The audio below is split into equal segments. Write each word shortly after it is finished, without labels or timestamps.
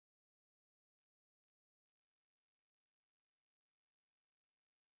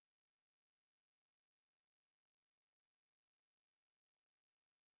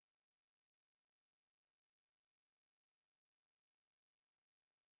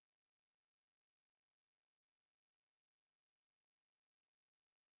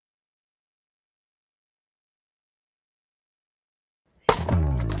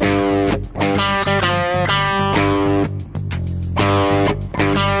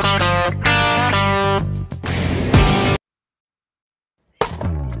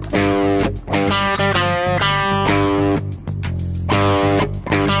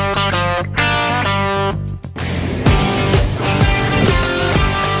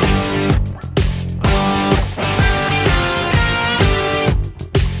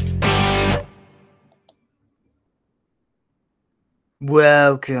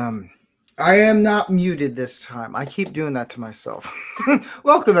Welcome. I am not muted this time. I keep doing that to myself.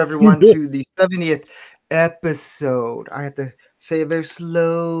 Welcome, everyone, to the 70th episode. I have to say it very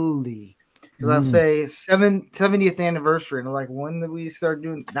slowly because I'll say 70th anniversary. And I'm like, when did we start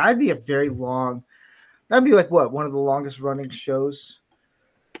doing that'd be a very long, that'd be like what? One of the longest running shows.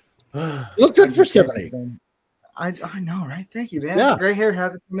 Look good for 70. I know, right? Thank you, man. Yeah. Gray hair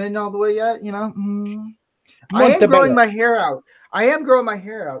hasn't come in all the way yet, you know. I am growing my hair out. I am growing my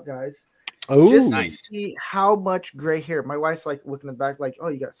hair out, guys. Oh, just nice. to see how much gray hair. My wife's like looking in the back, like, "Oh,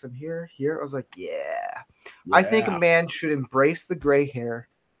 you got some here." I was like, "Yeah." I think a man should embrace the gray hair.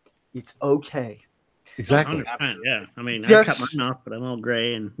 It's okay. Exactly. Yeah. I mean, I cut mine off, but I'm all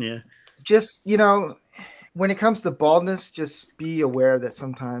gray and yeah. Just when it comes to baldness, just be aware that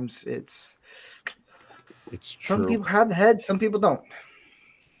sometimes it's true. Some people have the head, some people don't.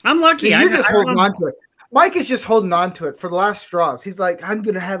 I'm lucky. You're just holding on to it. Mike is just holding on to it for the last straws. He's like, I'm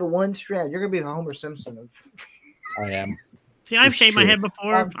going to have a one strand. You're going to be the Homer Simpson of. I am. See, I've shaved my head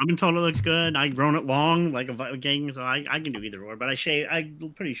before. I've been told it looks good. I've grown it long, like a Viking, so I can do either or. But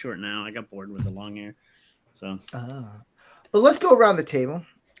I'm pretty short now. I got bored with the long hair. So. But let's go around the table,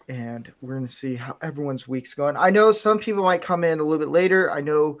 and we're going to see how everyone's week's going. I know some people might come in a little bit later. I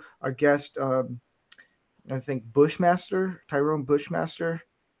know our guest, I think Tyrone Bushmaster.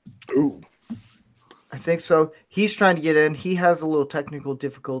 Ooh. I think so. He's trying to get in. He has a little technical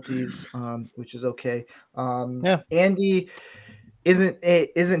difficulties, which is okay. Andy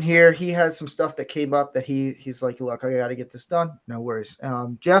isn't here. He has some stuff that came up that he's like, look, I got to get this done. No worries.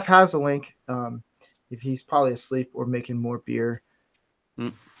 Jeff has a link. If he's probably asleep or making more beer,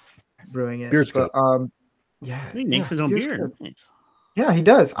 brewing it. Beer's good. Yeah, he makes his own beer. Nice. Yeah, he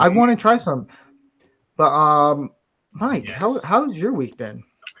does. I want to try some. But Mike, how's your week been?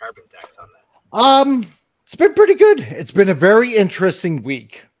 Carbon tax on that. It's been pretty good. It's been a very interesting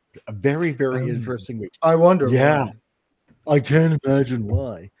week. A very, very interesting week. I wonder. Yeah. Why. I can't imagine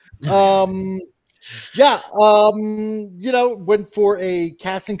why. Went for a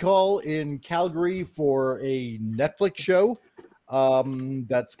casting call in Calgary for a Netflix show.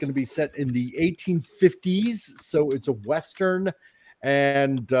 That's going to be set in the 1850s. So it's a Western.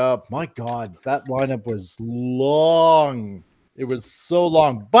 And my God, that lineup was long. It was so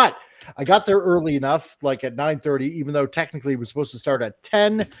long, but I got there early enough, like at 9:30, even though technically it was supposed to start at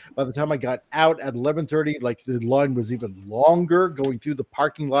 10. By the time I got out at 11:30, like the line was even longer going through the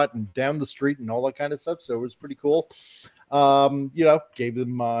parking lot and down the street and all that kind of stuff. So it was pretty cool. Gave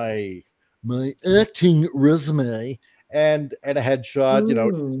them my acting resume and a headshot,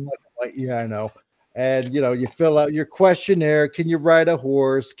 I know. And, you fill out your questionnaire. Can you ride a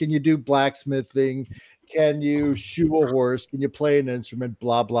horse? Can you do blacksmithing? Can you shoe a horse? Can you play an instrument?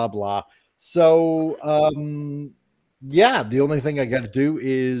 Blah, blah, blah. So, the only thing I got to do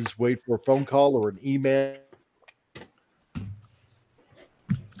is wait for a phone call or an email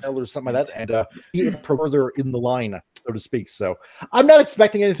or something like that, and be further in the line, so to speak. So I'm not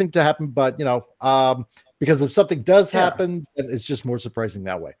expecting anything to happen, but, because if something does happen, then it's just more surprising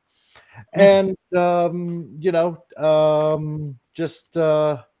that way. And,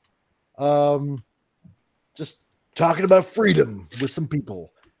 just talking about freedom with some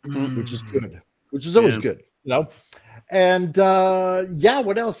people, which is good, which is always good, And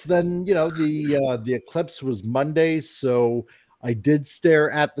what else? Then the eclipse was Monday, so I did stare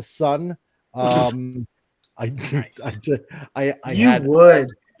at the sun. I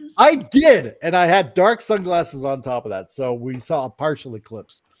did, and I had dark sunglasses on top of that, so we saw a partial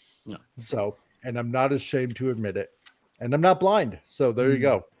eclipse. Yeah. So, and I'm not ashamed to admit it, and I'm not blind. So there you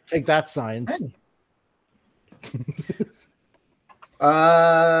go. Take that, science.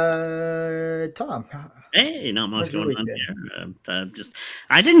 Tom. Hey, not much going on here.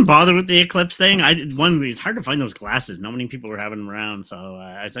 I didn't bother with the eclipse thing. It's hard to find those glasses. Not many people were having them around, so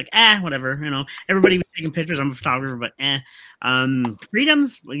I was like, whatever. Everybody was taking pictures. I'm a photographer, but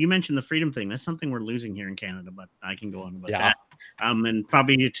freedoms. Well, you mentioned the freedom thing. That's something we're losing here in Canada, but I can go on about that. And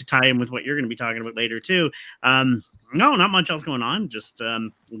probably to tie in with what you're going to be talking about later too. No, not much else going on. Just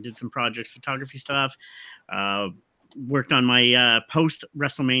did some projects, photography stuff. Worked on my post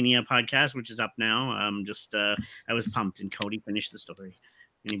WrestleMania podcast, which is up now. I was pumped, and Cody finished the story.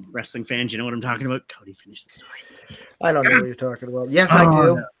 Any wrestling fans, you know what I'm talking about? Cody finished the story. I don't know what you're talking about. Yes, I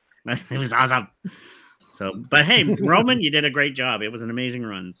do. No. It was awesome. So, but hey, Roman, you did a great job. It was an amazing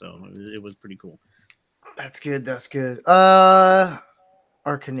run, so it was pretty cool. That's good. That's good. Our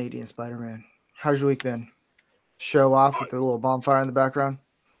Canadian Spider-Man. How's your week been? Show off with a little bonfire in the background.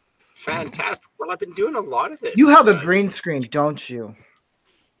 Fantastic. Well, I've been doing a lot of this. You have a green screen, don't you?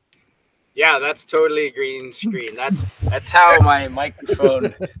 Yeah, that's totally a green screen. That's how my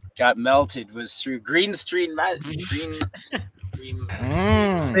microphone got melted, was through green screen.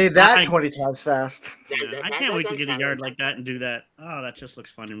 Say that 20 times fast. Yeah, I can't wait to get a yard like that and do that. Oh, that just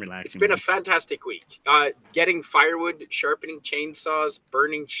looks fun and relaxing. It's been a fantastic week. Getting firewood, sharpening chainsaws,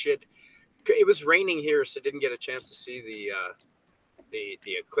 burning shit. It was raining here, so didn't get a chance to see the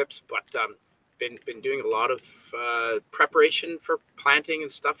eclipse, but been doing a lot of preparation for planting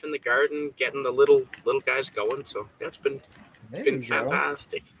and stuff in the garden, getting the little guys going. So that's been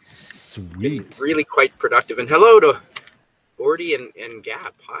fantastic. Sweet. Been really quite productive. And hello to Bordy and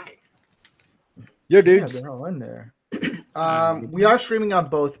Gap. Hi. Yo, dudes. Yeah, they're all in there. We are streaming on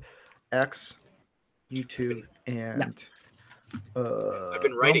both X, YouTube, and I've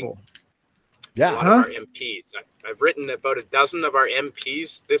been writing. Rumble. Yeah, a lot of our MPs. I've written about a dozen of our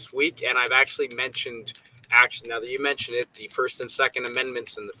MPs this week, and I've actually mentioned, now that you mention it, the First and Second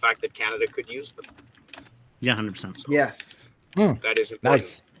Amendments and the fact that Canada could use them. Yeah, 100%. Yes. That is important.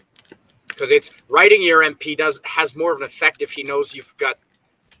 Nice. Because it's writing your MP has more of an effect if he knows you've got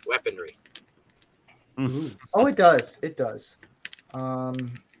weaponry. Mm-hmm. Oh, it does. It does.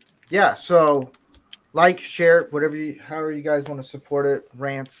 Yeah, so like, share, however you guys want to support it,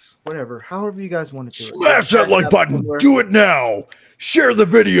 rants, whatever, however you guys want to do it. Smash that like button. Do it now. Share the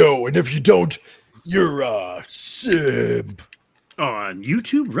video, and if you don't, you're a simp. On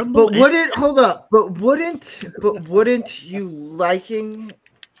YouTube, Rumble. But wouldn't you liking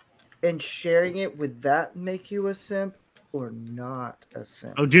and sharing it, would that make you a simp or not a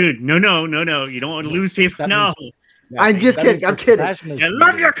simp? Oh, dude, no. You don't want to lose people. No. I'm just kidding. I'm kidding. I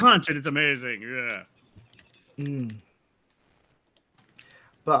love your content. It's amazing. Yeah.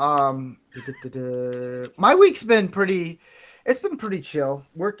 But my week's been pretty chill.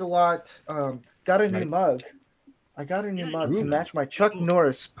 Worked a lot. Got a new mug. I got a new mug to match my Chuck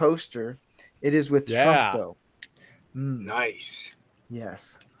Norris poster. It is with Trump though. Nice.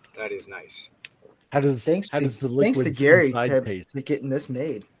 Yes. That is nice. Thanks to Gary to getting this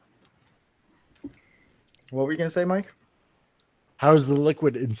made. What were you gonna say, Mike? How does the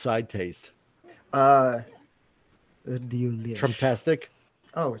liquid inside taste? Delicious. Trumptastic.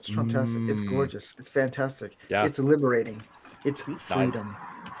 Oh, it's Trumptastic. It's gorgeous. It's fantastic. Yeah. It's liberating. It's freedom.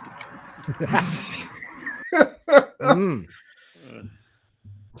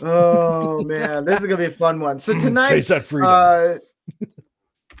 Oh man, this is gonna be a fun one. So tonight, taste that freedom.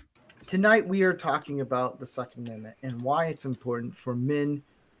 Tonight we are talking about the Second Amendment and why it's important for men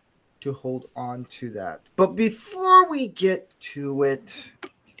to hold on to that. But before we get to it,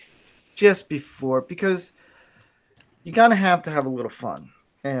 because you gotta have to have a little fun.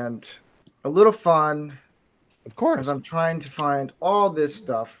 And a little fun, of course, as I'm trying to find all this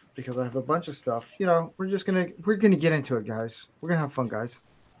stuff, because I have a bunch of stuff. You know, we're gonna get into it, guys. We're gonna have fun, guys.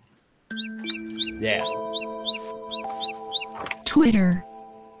 Yeah. Twitter.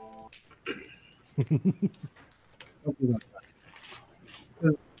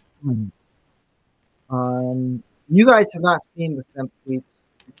 You guys have not seen the simp tweets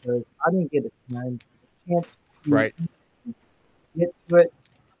because I didn't get a time. I can't get to it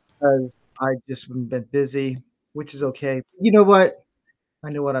because I just been busy, which is okay. You know what? I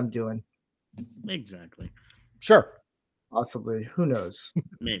know what I'm doing. Exactly. Sure. Possibly. Who knows?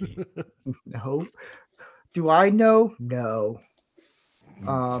 Maybe. No. Do I know? No.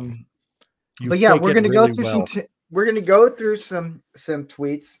 But yeah, we're gonna go through we're gonna go through some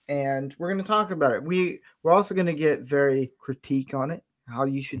tweets and we're gonna talk about it. We're also gonna get very critique on it, how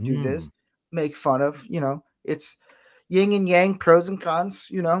you should do this, make fun of, it's yin and yang, pros and cons,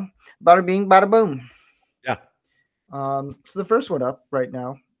 bada bing, bada boom. Yeah. So the first one up right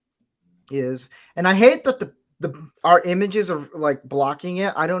now is, and I hate that our images are like blocking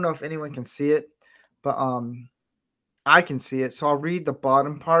it. I don't know if anyone can see it, but I can see it. So I'll read the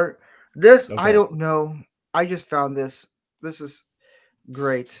bottom part. This, okay. I don't know. I just found this. This is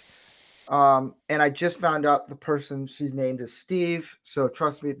great. And I just found out the person she's named is Steve. So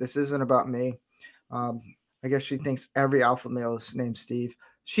trust me, this isn't about me. I guess she thinks every alpha male is named Steve.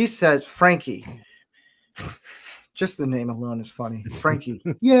 She says Frankie. Just the name alone is funny. Frankie.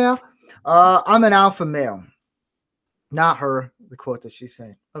 Yeah. I'm an alpha male. Not her, the quote that she's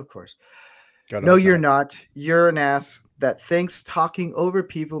saying. Of course. No, you're not. You're an ass that thinks talking over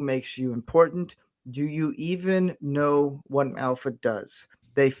people makes you important. Do you even know what an alpha does?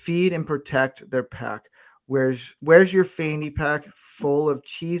 They feed and protect their pack. Where's your fanny pack full of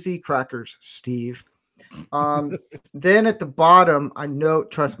cheesy crackers, Steve? Then at the bottom, I know,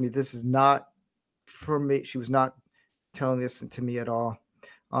 trust me, this is not for me. She was not telling this to me at all.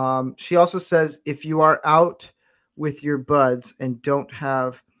 She also says, if you are out with your buds and don't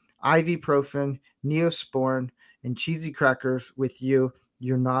have ibuprofen, Neosporin, and cheesy crackers with you.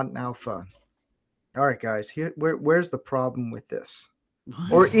 You're not an alpha. All right, guys. Where's the problem with this?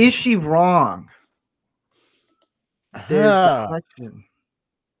 What? Or is she wrong? There's the question.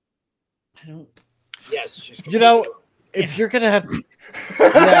 I don't. Yes, she's. If you're gonna have,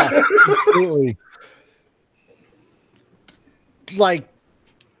 yeah, absolutely. Like,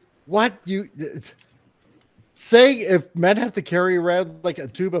 what you say if men have to carry around like a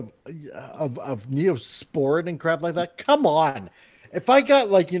tube of Neosporin and crap like that? Come on. If I got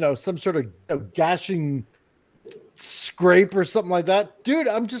like, some sort of gashing scrape or something like that, dude,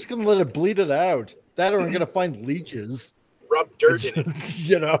 I'm just going to let it bleed it out. That or I'm going to find leeches. Rub dirt in it.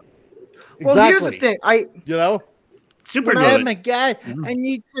 Well, exactly. here's the thing. Super oh my God, I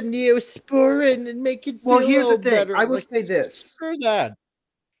need some Neosporin and make it feel here's the thing. better. I would say this. Screw that.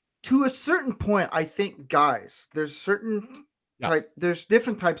 To a certain point, I think, guys, there's there's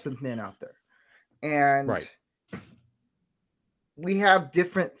different types of men out there. And we have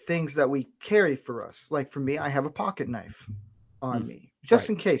different things that we carry for us. Like for me, I have a pocket knife on me, just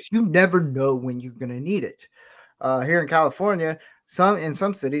in case. You never know when you're going to need it. Here in California, in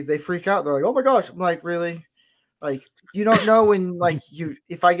some cities, they freak out. They're like, oh my gosh. I'm like, really? Like, you don't know when,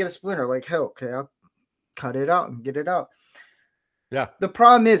 if I get a splinter, like, hell, okay, I'll cut it out and get it out. Yeah. The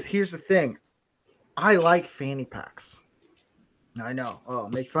problem is, here's the thing. I like fanny packs. I know. Oh,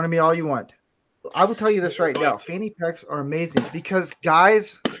 make fun of me all you want. I will tell you this right now. Fanny packs are amazing because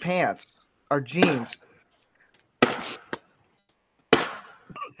guys' pants are jeans.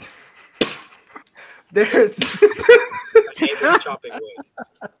 There's chopping wood.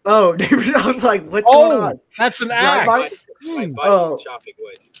 Oh, I was like, what's going on? That's an axe. Chopping wood.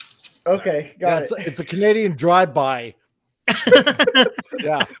 Okay, got it. It's a Canadian drive-by.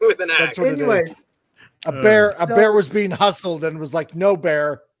 Yeah, with an axe. Anyways, a bear was being hustled and was like, "No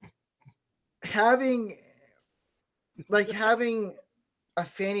bear." Having a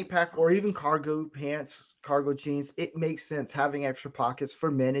fanny pack or even cargo pants, cargo jeans, it makes sense. Having extra pockets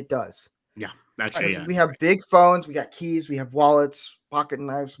for men, it does. Yeah, actually, we have big phones, we got keys, we have wallets, pocket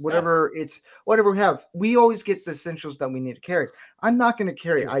knives, whatever we have. We always get the essentials that we need to carry. I'm not going to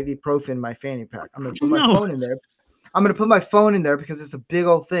carry ibuprofen in my fanny pack. I'm going to put my phone in there. I'm going to put my phone in there because it's a big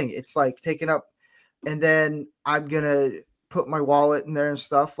old thing. It's like taking up, and then I'm going to put my wallet in there and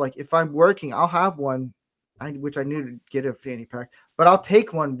stuff. Like if I'm working, I'll have one, which I need to get a fanny pack, but I'll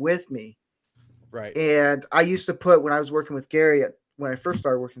take one with me. Right. And I used to put, when I was working with Gary, when I first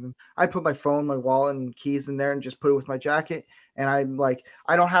started working with him, I put my phone, my wallet, and keys in there and just put it with my jacket. And I'm like,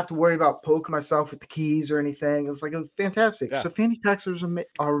 I don't have to worry about poking myself with the keys or anything. It's like, it was fantastic. Yeah. So fanny packs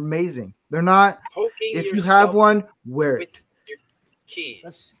are amazing. They're not, poking if you have one, wear it. With your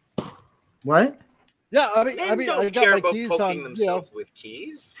keys. What? Yeah, I don't I got care my about keys poking themselves with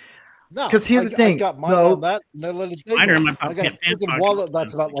keys. No, because here's the thing. I got mine on that. And I let it take I got a freaking wallet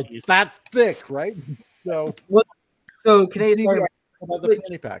that's about like that thick, right? So, so Canadian about the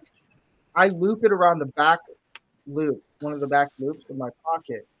fanny pack. I loop it around the back loop, one of the back loops in my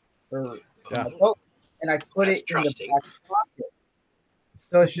pocket, and I put it in the back pocket.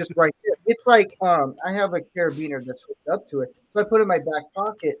 So it's just right there. It's like I have a carabiner that's hooked up to it, so I put it in my back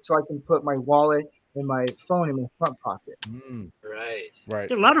pocket so I can put my wallet and my phone in my front pocket. Right.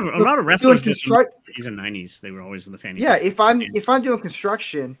 A lot of wrestlers in the 80s and 90s, they were always with the fanny. Yeah, if I'm doing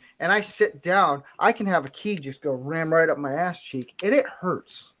construction and I sit down, I can have a key just go ram right up my ass cheek, and it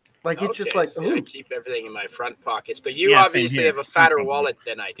hurts. Like it's just like I keep everything in my front pockets, but you obviously have a fatter wallet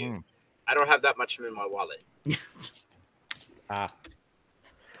than I do. I don't have that much in my wallet.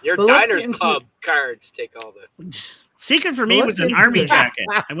 Your Diners Club cards take all the. Secret for me was an army jacket.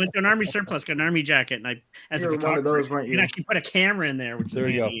 I went to an army surplus, got an army jacket, and as a photographer, one of those, weren't you? You can actually put a camera in there, which is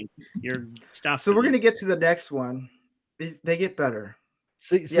handy. Your stuff. So we're gonna get to the next one. They get better.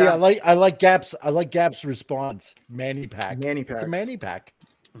 See, I like Gap's. I like Gap's response. Manny pack. It's a Manny pack.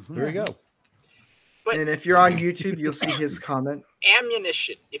 Mm-hmm. There you go. And if you're on YouTube, you'll see his comment.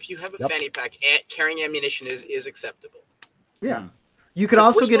 Ammunition. If you have a fanny pack, carrying ammunition is acceptable. Yeah. You could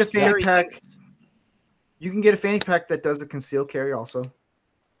also get a fanny pack. You can get a fanny pack that does a concealed carry also.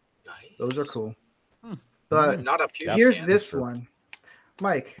 Nice. Those are cool. But not up to here's this one.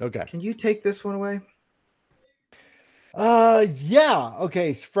 Mike, okay. Can you take this one away? Yeah.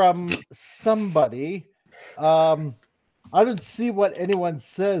 Okay. From somebody. I don't see what anyone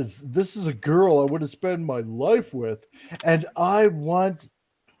says. This is a girl I want to spend my life with. And I want,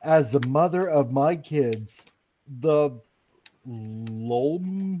 as the mother of my kids, the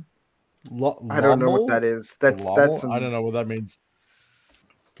I don't know what that is. That's I don't know what that means.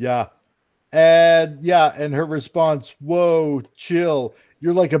 Yeah. And her response, whoa, chill.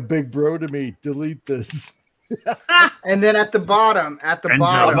 You're like a big bro to me. Delete this. And then at the bottom,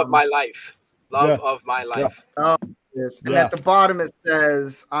 love of my life. Love of my life. Oh, yes. And at the bottom it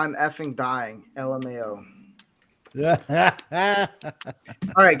says, "I'm effing dying." LMAO.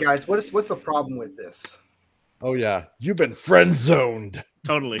 All right, guys. What's the problem with this? Oh yeah, you've been friend zoned.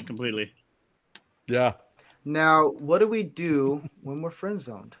 Totally, completely. Yeah. Now, what do we do when we're friend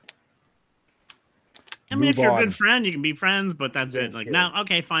zoned? I mean, if you're a good friend, you can be friends, but that's it. Like, no,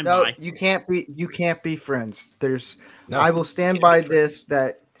 okay, fine, no, bye. You can't be friends. I will stand by this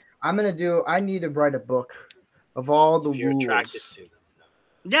that I need to write a book of all the rules. Attracted to them.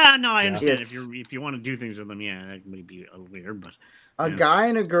 Yeah, no, I understand. If you want to do things with them, that may be a little weird, but a guy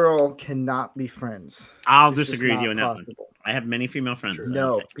and a girl cannot be friends. I'll disagree with you on that one. I have many female friends.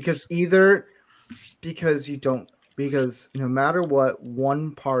 No, because no matter what,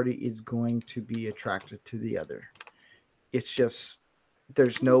 one party is going to be attracted to the other. It's just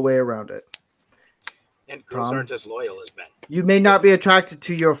there's no way around it. And girls aren't as loyal as men. You may not be attracted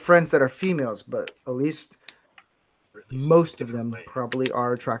to your friends that are females, but at least most of them probably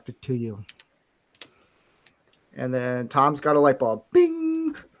are attracted to you. And then Tom's got a light bulb.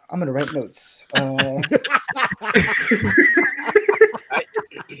 Bing! I'm going to write notes. I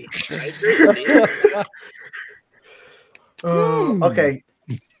agree, Steve. Okay.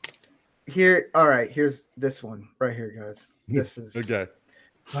 All right. Here's this one right here, guys. This is okay.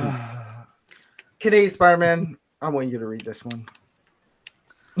 Canadian Spider-Man. I want you to read this one.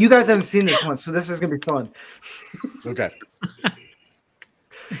 You guys haven't seen this one, so this is gonna be fun. Okay.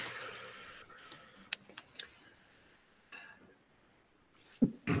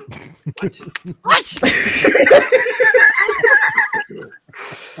 What?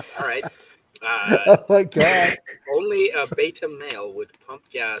 All right. Oh my god. Only a beta male would pump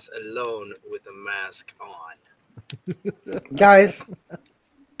gas alone with a mask on. Guys,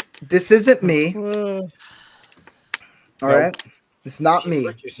 this isn't me. All right? It's not me.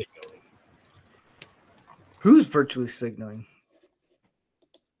 Virtue signaling. Who's virtually signaling?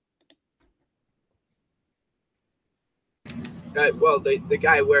 Well, the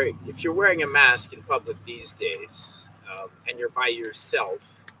guy if you're wearing a mask in public these days, and you're by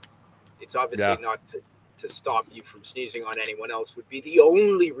yourself, it's obviously not to stop you from sneezing on anyone else. Would be the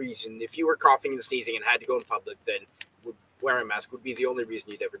only reason. If you were coughing and sneezing and had to go in public, then wearing a mask would be the only reason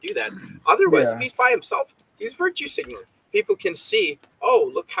you'd ever do that. Otherwise, if he's by himself, he's virtue signaling. People can see,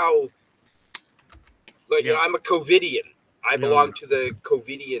 look how, I'm a COVIDian. I belong to the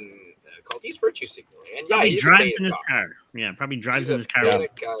COVIDian cult. He's virtue signaling. And he drives in his car. Yeah, probably drives in his car.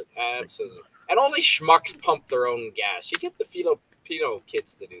 Absolutely. And only schmucks pump their own gas. You get the Filipino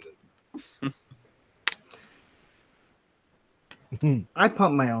kids to do that. I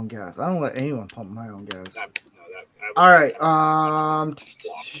pump my own gas. I don't let anyone pump my own gas. All right.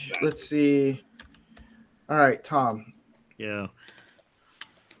 Let's see. All right, Tom. Yeah.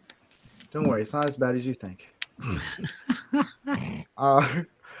 Don't worry, it's not as bad as you think.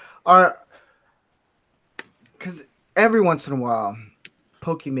 Because every once in a while,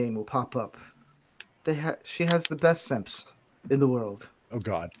 Pokimane will pop up. She has the best simps in the world. Oh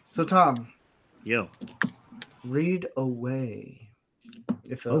God. So Tom. Yo. Read away.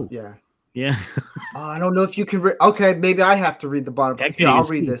 Yeah. Yeah. I don't know if you can read. Okay, maybe I have to read the bottom. I'll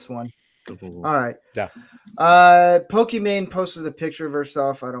read this one. All right. Yeah. Pokimane posted a picture of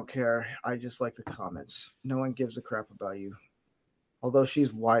herself. I don't care. I just like the comments. No one gives a crap about you. Although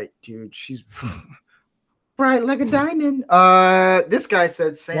she's white, dude. She's bright like a diamond. This guy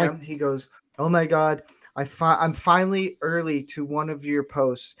said, Sam, he goes, "Oh my God, I'm finally early to one of your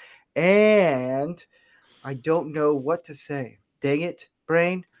posts, and I don't know what to say. Dang it,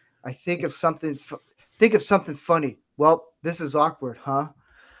 brain. I think of something funny. Well, this is awkward, huh?"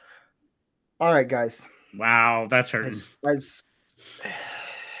 All right, guys. Wow, that's hurting. As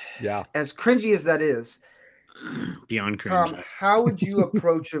as cringy as that is, beyond cringe. Tom, how would you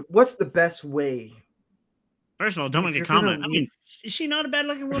approach it? What's the best way? First of all, don't make a comment. I mean, is she not a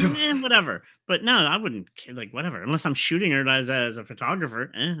bad-looking woman? Whatever. But no, I wouldn't care. Like, whatever. Unless I'm shooting her as a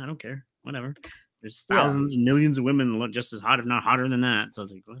photographer. I don't care. Whatever. There's thousands and millions of women look just as hot, if not hotter than that. So I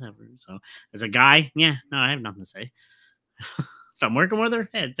was like, whatever. So as a guy, no, I have nothing to say. If I'm working with her,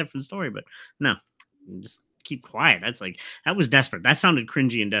 it's a different story. But no, just keep quiet. That was desperate. That sounded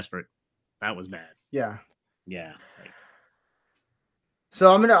cringy and desperate. That was bad. Yeah. Yeah.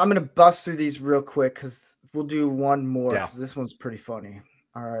 So I'm gonna bust through these real quick because we'll do one more because this one's pretty funny.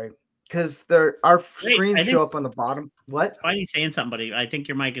 All right, because our screens show up on the bottom. What? Why are you saying something, buddy? I think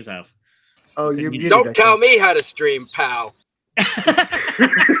your mic is off. Oh, you're muted. Don't tell me how to stream, pal.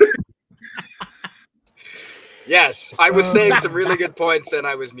 Yes, I was saying some really good points and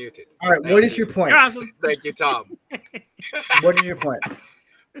I was muted. All right, what is your point? You're awesome. Thank you, Tom. What is your point?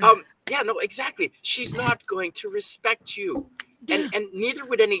 Yeah, no, exactly. She's not going to respect you. And neither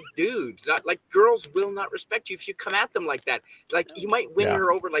would any dude. Not like girls will not respect you if you come at them like that. Like you might win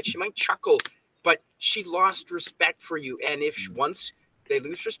her over, like she might chuckle, but she lost respect for you. And if once they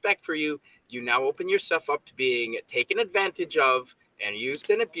lose respect for you, you now open yourself up to being taken advantage of and used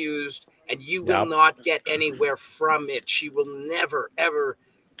and abused, and you will not get anywhere from it. She will never, ever.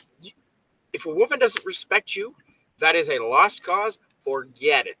 If a woman doesn't respect you, that is a lost cause.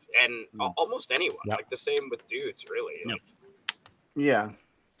 Forget it. And almost anyone, like the same with dudes, really. Like, yeah.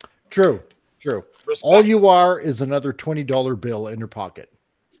 True. respect. All you are is another $20 bill in your pocket.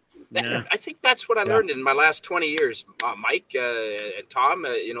 I think that's what I learned in my last 20 years, Mike and Tom.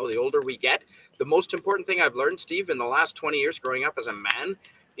 The older we get, the most important thing I've learned, Steve, in the last 20 years growing up as a man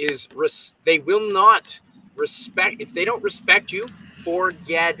is they will not respect. If they don't respect you,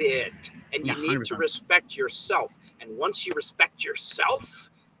 forget it. And you need 100%. To respect yourself. And once you respect yourself,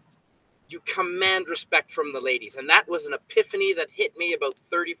 you command respect from the ladies. And that was an epiphany that hit me about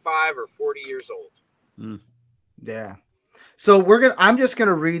 35 or 40 years old. Yeah. So I'm just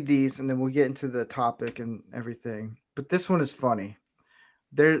gonna read these and then we'll get into the topic and everything. But this one is funny.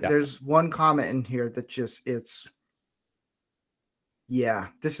 There's one comment in here that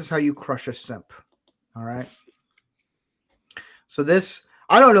this is how you crush a simp. All right. So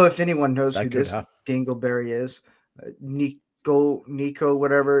I don't know if anyone knows who this dingleberry is. Nico,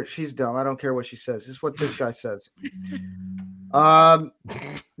 whatever. She's dumb. I don't care what she says. This is what this guy says.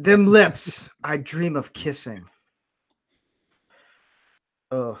 Them lips, I dream of kissing.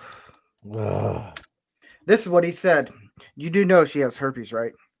 Oh, this is what he said. You do know she has herpes,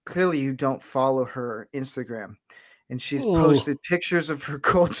 right? Clearly, you don't follow her Instagram, and she's posted pictures of her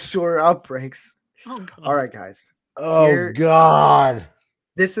cold sore outbreaks. Oh, God. All right, guys. God.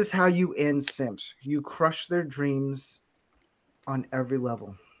 This is how you end simps. You crush their dreams on every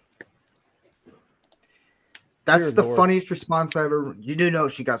level. That's the funniest response I ever. You do know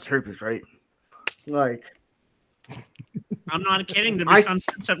she got herpes, right? Like. I'm not kidding. There'd be some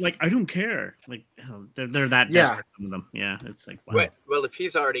like, I don't care. Like they're that desperate. Some of them. Yeah, it's like wow. Well, if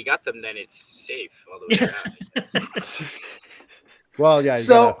he's already got them, then it's safe all the way around. Well, yeah.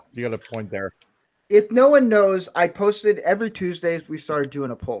 You got a point there. If no one knows, I posted every Tuesday. We started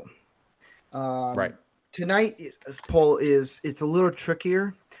doing a poll. Right. Tonight's poll it's a little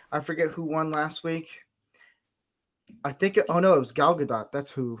trickier. I forget who won last week. I think it was Gal Gadot.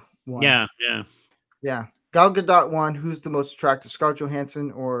 That's who won. Yeah. Gal Gadot won. Who's the most attractive, Scarlett Johansson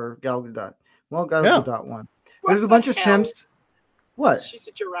or Gal Gadot? Well, Gal Gadot won. There's a bunch of simps. What? She's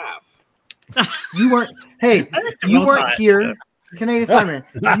a giraffe. You weren't. Hey, you weren't here. Canadian Spider-Man.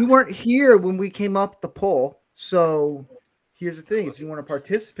 You weren't here when we came up the poll. So here's the thing: if you want to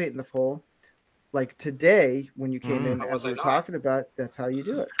participate in the poll, like today when you came in, as we were talking about, that's how you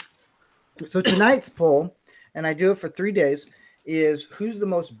do it. So tonight's poll, and I do it for 3 days, is who's the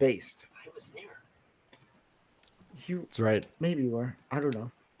most based. I was there. That's right. Maybe you were. I don't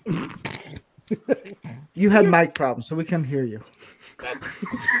know. You had mic problems, so we couldn't hear you. When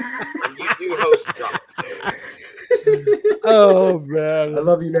you do host drops. Oh man, I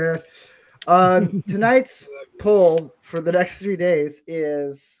love you, man. Tonight's poll for the next 3 days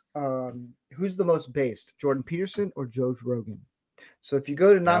is who's the most based, Jordan Peterson or Joe Rogan? So if you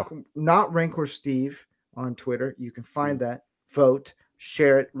go to not Rancor Steve on Twitter, you can find that, vote,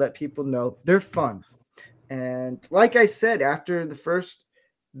 share it, let people know. They're fun. And like I said, after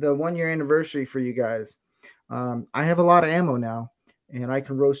the 1 year anniversary for you guys, I have a lot of ammo now, and I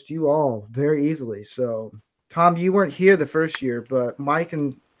can roast you all very easily. So, Tom, you weren't here the first year, but Mike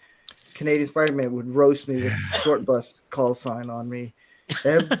and Canadian Spider-Man would roast me with short bus call sign on me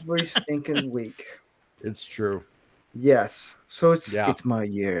every stinking week. It's true. Yes. So it's my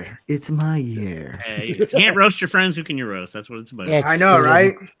year. It's my year. Hey, if you can't roast your friends, who can you roast? That's what it's about. I know,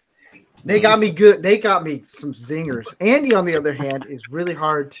 right? They got me good. They got me some zingers. Andy, on the other hand, is really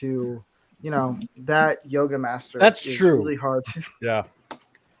hard to, that yoga master. That's true. Really hard to. Yeah.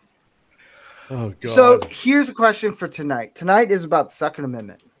 Oh, God. So here's a question for tonight. Tonight is about the Second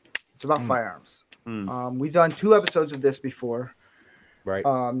Amendment. It's about firearms. We've done 2 episodes of this before. Right.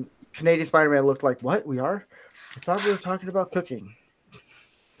 Canadian Spider-Man looked like, what? We are? I thought we were talking about cooking.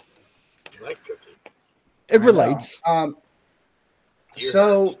 I like cooking. It relates.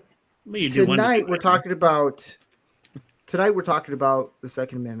 So tonight we're talking about the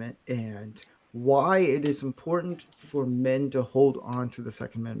Second Amendment and why it is important for men to hold on to the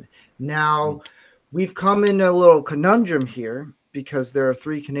Second Amendment. Now, we've come in a little conundrum here because there are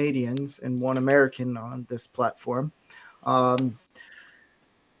 3 Canadians and 1 American on this platform. But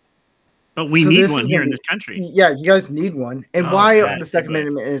we need one here in this country. Yeah, you guys need one. And why the Second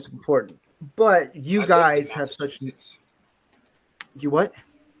Amendment is important. But you guys have such... You what?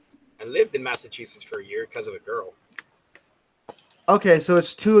 I lived in Massachusetts for a year because of a girl. Okay, so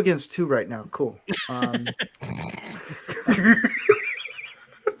it's 2 against 2 right now. Cool.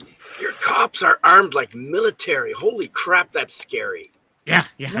 Your cops are armed like military. Holy crap, that's scary. Yeah.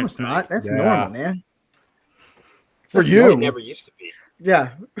 No, it's not. That's normal, man. For you. It never used to be.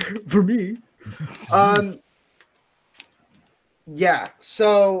 Yeah, for me. Yeah,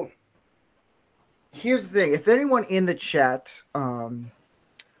 so here's the thing. If anyone in the chat, in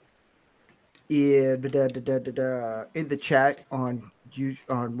the chat on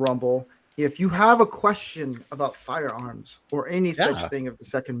Rumble, if you have a question about firearms or any such thing of the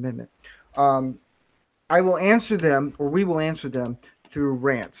Second Amendment, I will answer them, or we will answer them through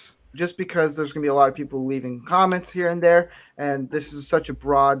rants. Just because there's going to be a lot of people leaving comments here and there, and this is such a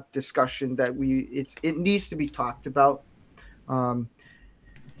broad discussion that it needs to be talked about. I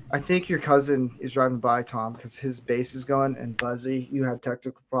think your cousin is driving by, Tom, because his bass is going, and Buzzy, you had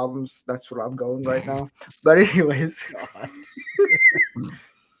technical problems. That's what I'm going right now. But anyways.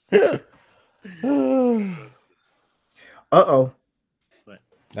 Uh-oh. What?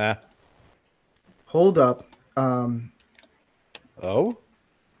 Nah. Hold up. Oh?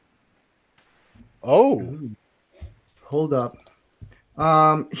 Hold up.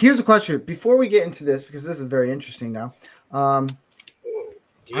 Here's a question. Before we get into this, because this is very interesting now.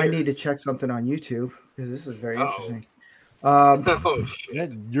 I need to check something on YouTube because this is very interesting.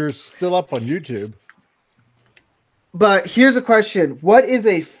 Shit. You're still up on YouTube. But here's a question. What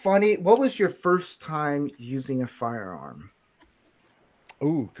was your first time using a firearm?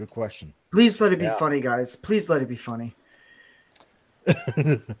 Oh, good question. Please let it be funny, guys. Please let it be funny.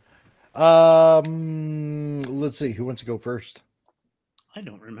 Let's see. Who wants to go first? I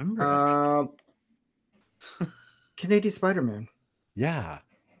don't remember. Canadian Spider-Man. Yeah.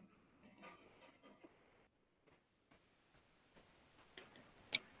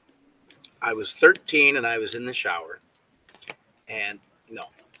 I was 13 and I was in the shower. And no,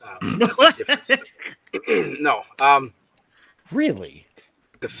 that's different stuff. No. Really?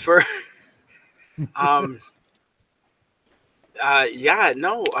 The first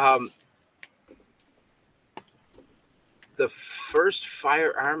the first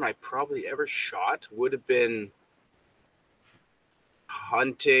firearm I probably ever shot would have been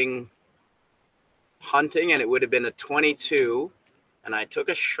hunting, and it would have been a 22. And I took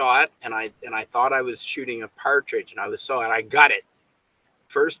a shot, and I thought I was shooting a partridge, and I got it.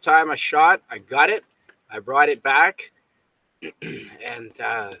 First time I shot, I got it. I brought it back, and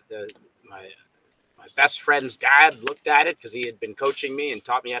my best friend's dad looked at it because he had been coaching me and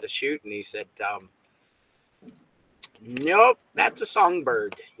taught me how to shoot, and he said, "Nope, that's a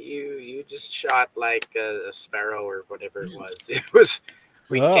songbird. You just shot like a sparrow or whatever it was. It was."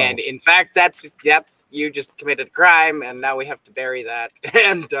 We can't. In fact, that's you just committed a crime, and now we have to bury that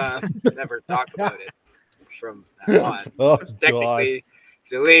and never talk about it from now on. Technically,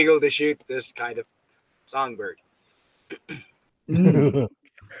 it's illegal to shoot this kind of songbird.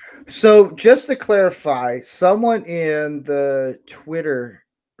 So, just to clarify, someone in the Twitter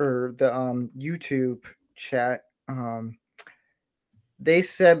or the YouTube chat, they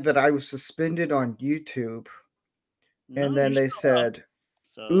said that I was suspended on YouTube, and then they said.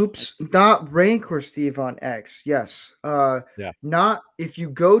 So, oops, not Rancor Steve on X. Yes. Not if you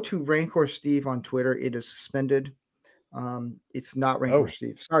go to Rancor Steve on Twitter, it is suspended. It's not Rancor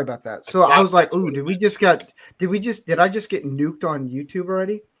Steve. Sorry about that. So I was like, "Ooh, did I just get nuked on YouTube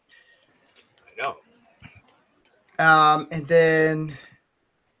already?" I know. And then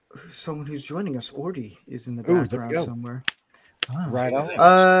someone who's joining us, Ordy, is in the background somewhere. Right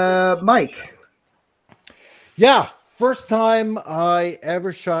on. Mike. Yeah. First time I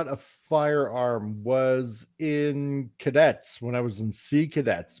ever shot a firearm was in cadets when I was in Sea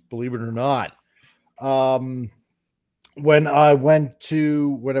Cadets, believe it or not. When I went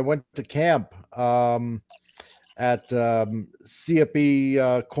to camp at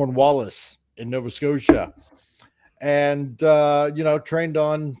CFB Cornwallis in Nova Scotia, and trained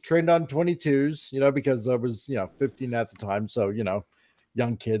on 22s, because I was 15 at the time, so young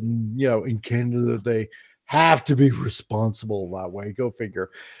kid, and in Canada they have to be responsible that way. Go figure.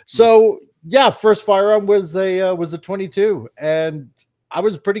 So first firearm was a 22, and I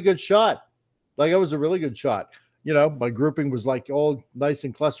was a pretty good shot. Like I was a really good shot. My grouping was like all nice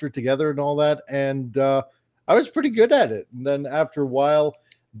and clustered together and all that, and I was pretty good at it. And then after a while,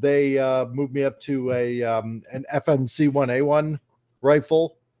 they moved me up to an FMC 1A1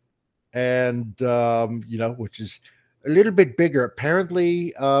 rifle, and which is a little bit bigger.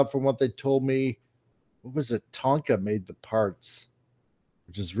 Apparently, from what they told me, what was it? Tonka made the parts,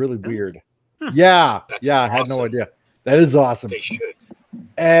 which is really weird. Yeah, That's I had no idea. That is awesome. They should.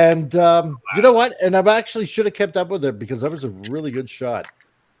 And you know what? And I actually should have kept up with it because that was a really good shot.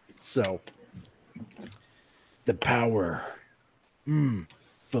 So the power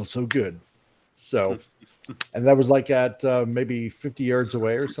felt so good. So, and that was like at maybe 50 yards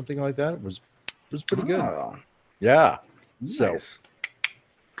away or something like that. It was pretty good. Yeah. Nice.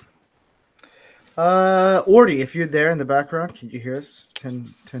 Ordy, if you're there in the background, can you hear us?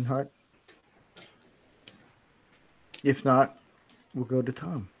 10 Hut. If not, we'll go to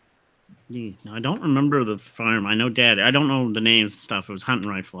Tom. I don't remember the firearm. I know Dad. I don't know the names and stuff. It was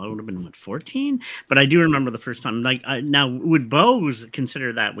hunting rifle. I would have been 14, but I do remember the first time. Like now, would bows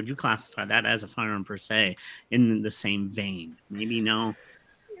consider that? Would you classify that as a firearm per se in the same vein? Maybe no.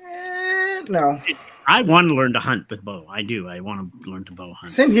 No. I want to learn to hunt with bow. I do. I want to learn to bow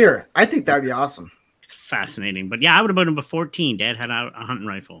hunt. Same here. I think that'd be awesome. It's fascinating. But yeah, I would have been 14. Dad had a hunting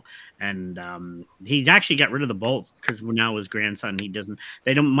rifle, and he's actually got rid of the bolt because now his grandson, he doesn't.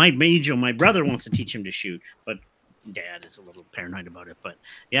 They don't. My brother wants to teach him to shoot, but Dad is a little paranoid about it. But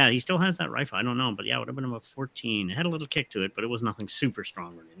yeah, he still has that rifle. I don't know, but yeah, I would have been about 14. It had a little kick to it, but it was nothing super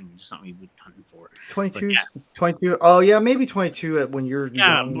strong or anything. Just something he would hunting for. 22. Yeah. 22. Oh yeah, maybe 22 when you're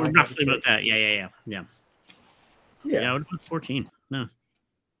young, roughly about that. Yeah. I would have been 14. No.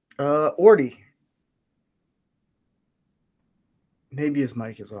 Ordy. Maybe his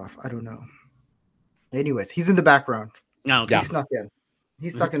mic is off. I don't know. Anyways, he's in the background. No, okay. He snuck in.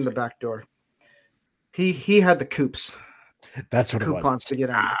 He's stuck in the back door. He had the coops. That's what coupons it was. To get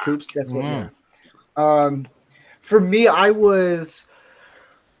on the coops. That's what. For me, I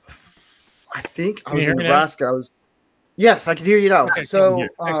think I was in Nebraska. Yes, I can hear you now. Okay, so,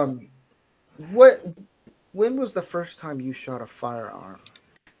 when was the first time you shot a firearm?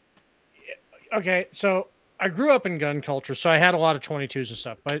 Okay, so I grew up in gun culture, so I had a lot of 22s and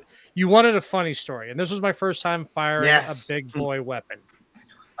stuff, but you wanted a funny story. And this was my first time firing a big boy weapon.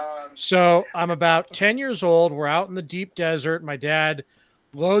 So I'm about 10 years old. We're out in the deep desert. My dad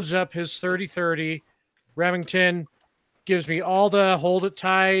loads up his 30-30. Remington gives me all the hold it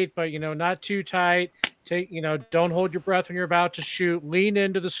tight, but, not too tight. Don't hold your breath when you're about to shoot. Lean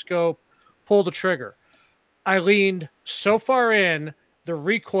into the scope. Pull the trigger. I leaned so far in, the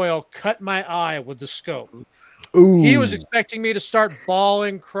recoil cut my eye with the scope. Ooh. He was expecting me to start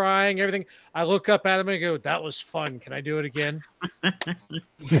bawling, crying, everything. I look up at him and go, "That was fun. Can I do it again?"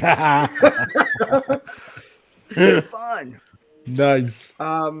 Fun. Nice.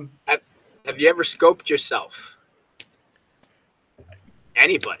 Have you ever scoped yourself?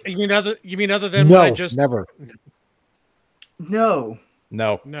 Anybody? You mean other than no, when I just never. No.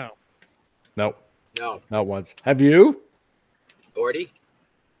 Nope. Not once. Have you? Ordy?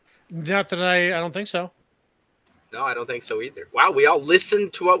 Not that I don't think so. No, I don't think so either. Wow, we all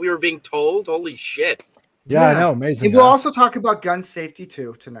listened to what we were being told. Holy shit. Yeah, I know. Amazing. And we'll also talk about gun safety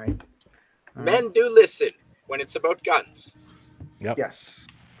too tonight. Men do listen when it's about guns. Yep. Yes.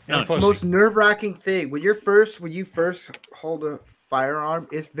 It's the most nerve-wracking thing. When you first hold a firearm,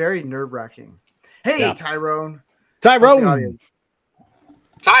 it's very nerve-wracking. Hey, Tyrone. Tyron.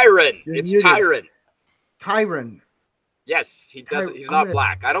 It's Tyron. Tyron. Yes, he does. He's not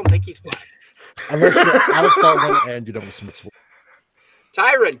black. I don't think he's black. Unless you're out of Portland and you don't listen to school.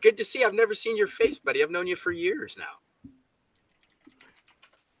 Tyron, good to see you. I've never seen your face, buddy. I've known you for years now.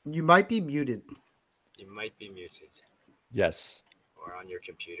 You might be muted. Yes. Or on your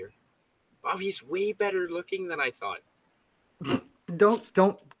computer. Wow, he's way better looking than I thought. Don't.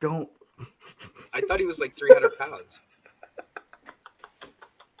 I thought he was like 300 pounds.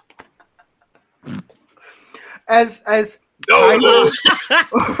 As no.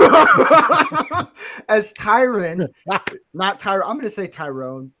 As Tyron, not Tyrone. I'm going to say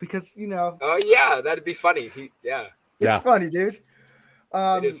Tyrone because Oh yeah, that'd be funny. It's funny, dude.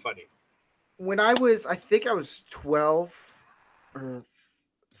 It is funny. When I think I was 12 or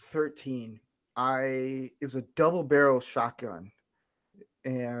 13. It was a double barrel shotgun,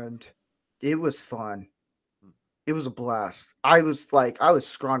 and it was fun. It was a blast. I was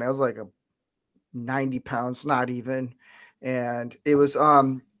scrawny. I was like 90 pounds, not even. And it was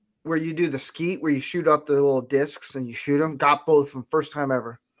where you do the skeet, where you shoot up the little discs and you shoot them. Got both of them first time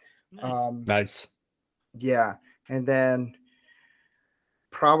ever. Nice. Yeah. And then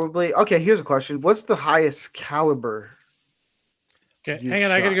probably, here's a question. What's the highest caliber? Okay, hang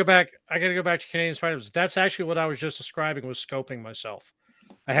on. I got to go back to Canadian Spiders. That's actually what I was just describing, was scoping myself.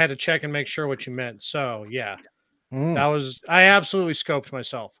 I had to check and make sure what you meant. So yeah, I absolutely scoped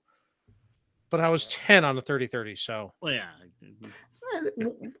myself, but I was 10 on the 30-30. So well, yeah,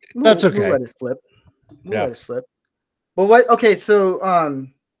 that's okay. We'll let it slip. Let it slip. But what? Okay, so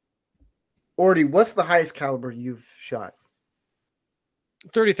Orty, what's the highest caliber you've shot?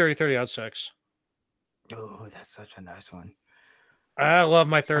 30-30-30-06. Oh, that's such a nice one. I love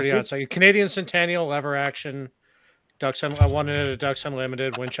my 30-06. Canadian Centennial lever action. I wanted it at Ducks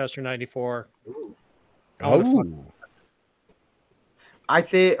Unlimited, Winchester 94. I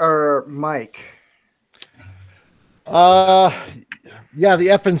think, or Mike. Yeah, the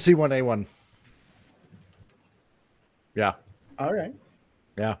FNC 1A1. Yeah. All right.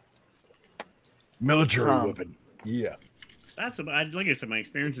 Yeah. Military weapon. Yeah. That's like I said, my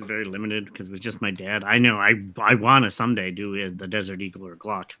experience is very limited because it was just my dad. I know I want to someday do the Desert Eagle or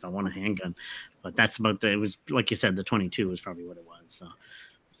Glock because I want a handgun, but that's about it was like you said, the 22 was probably what it was. So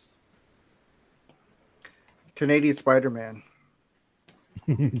Canadian Spider-Man.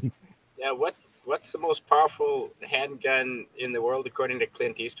 Yeah, what's the most powerful handgun in the world according to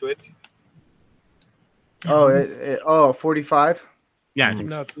Clint Eastwood? 45? Yeah, I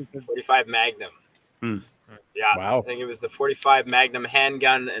think so. 45 Magnum. Yeah, wow. I think it was the 45 Magnum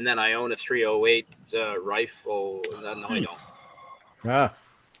handgun, and then I own a 308 rifle. No, I don't. No, I don't.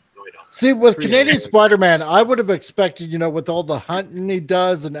 See, with Canadian Spider-Man, I would have expected, with all the hunting he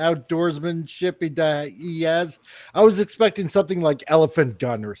does and outdoorsmanship he has, I was expecting something like Elephant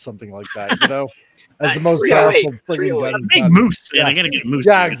Gun or something like that, as the most powerful friggin' gun. Big moose. Yeah, I gotta get a moose.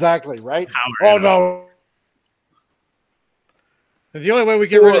 Yeah, exactly, right? Oh, no. The only way we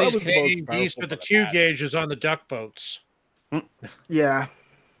get rid of these Canadian beasts with the 2 gauge is on the duck boats. Yeah.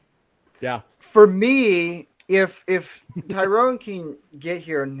 Yeah. For me, if Tyrone can get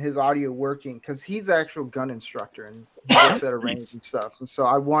here and his audio working, because he's an actual gun instructor and he works at a range and stuff. And so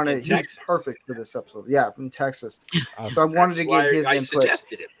I wanted, he's perfect for this episode. Yeah, from Texas. So I wanted to get his input.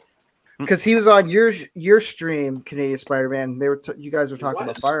 Suggested it. Because he was on your stream, Canadian Spider-Man. You guys were talking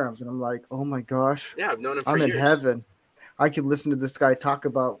about firearms, and I'm like, oh my gosh. Yeah, I've known him for years. I'm in heaven. I could listen to this guy talk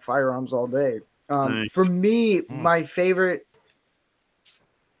about firearms all day. Nice. For me, my favorite,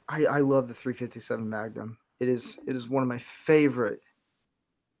 I love the 357 Magnum. It is one of my favorite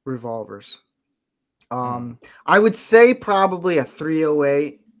revolvers. I would say probably a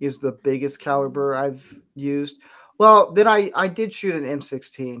 308 is the biggest caliber I've used. Well, then I did shoot an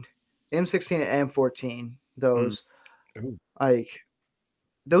M16 and M14. Those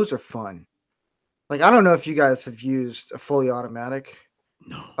those are fun. Like, I don't know if you guys have used a fully automatic.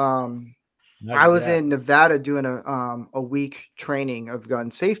 No. I was in Nevada doing a week training of gun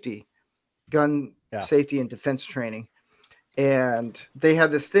safety and defense training. And they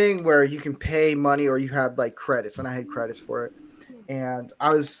had this thing where you can pay money or you had like credits, and I had credits for it. And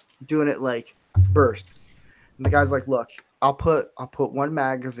I was doing it like bursts. And the guy's like, look, I'll put 1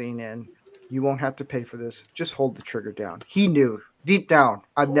 magazine in. You won't have to pay for this. Just hold the trigger down. He knew deep down.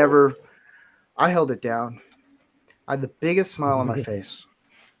 I held it down. I had the biggest smile on my face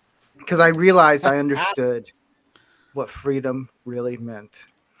because I realized I understood what freedom really meant.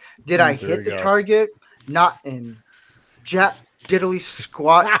 Did I hit the target? Not in jack diddly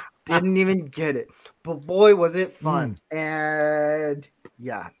squat. Didn't even get it. But boy, was it fun. And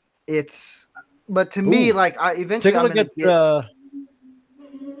yeah, but to me, like, I eventually take a look at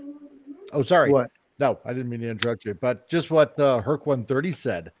oh, sorry. What? No, I didn't mean to interrupt you, but just what Herc 130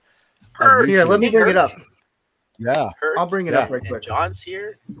 said. Here, let me bring it up. Yeah. I'll bring it up right quick. John's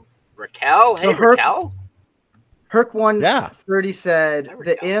here. Raquel. Hey, Raquel. Herc 130 said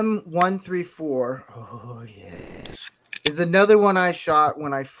the M134. Oh, yes. Is another one I shot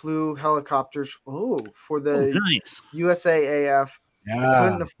when I flew helicopters. For the USAAF. Yeah. I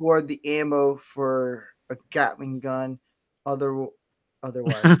couldn't afford the ammo for a Gatling gun. Otherwise.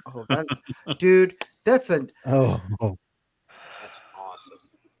 Dude, that's that's awesome.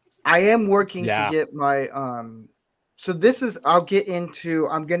 I am working to get my so this is I'm going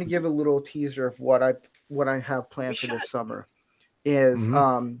to give a little teaser of what I have planned for this summer is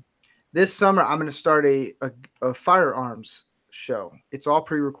this summer I'm going to start a firearms show. It's all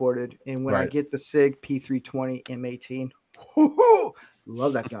pre-recorded, and when I get the SIG P320 M18,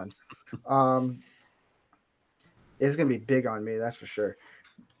 love that gun. It's going to be big on me, that's for sure.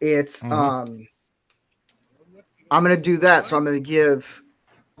 It's I'm going to do that, so I'm going to give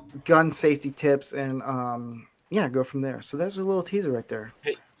gun safety tips and go from there. So there's a little teaser right there.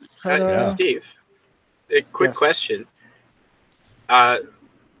 Hey, Steve, a quick question.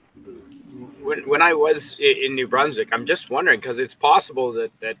 when I was in New Brunswick, I'm just wondering, because it's possible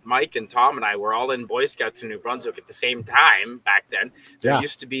that Mike and Tom and I were all in Boy Scouts in New Brunswick at the same time back then. There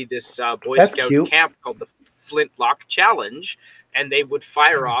used to be this Boy Scout camp called the Flintlock Challenge, and they would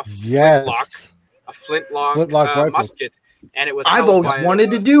fire off a flintlock musket, and it was. I've always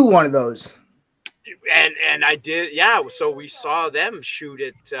wanted to do one of those. And I did, so we saw them shoot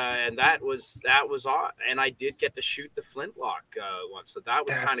it, and that was on, and I did get to shoot the flintlock once, so that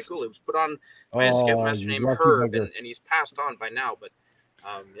was kind of cool. It was put on by a scoutmaster named Herb, and he's passed on by now, but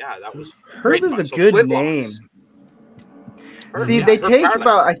that was Herb is a good name. See, they take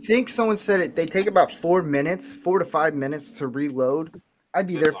about, I think someone said it, they take about 4 to 5 minutes to reload. I'd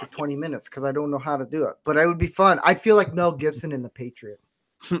be there for 20 minutes because I don't know how to do it, but it would be fun. I'd feel like Mel Gibson in The Patriot.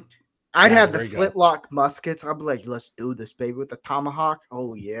 I'd have the flintlock muskets. I'd be like, let's do this, baby, with the tomahawk.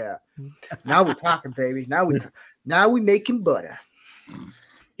 Oh, yeah. Now we're talking, baby. Now we making butter.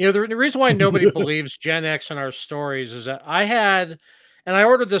 You know, the reason why nobody believes Gen X in our stories is that I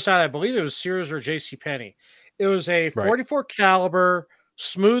ordered this out, I believe it was Sears or JCPenney. It was a 44 caliber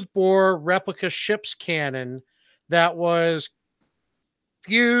smoothbore replica ship's cannon that was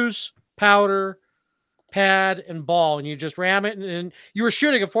fuse, powder, pad, and ball, and you just ram it, and you were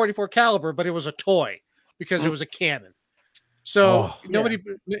shooting a 44 caliber, but it was a toy because it was a cannon. So nobody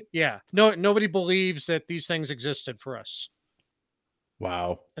believes that these things existed for us.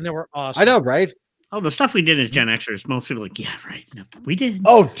 Wow. And they were awesome. I know, right? Oh, the stuff we did as Gen Xers, most people are like, yeah, right. No, we did.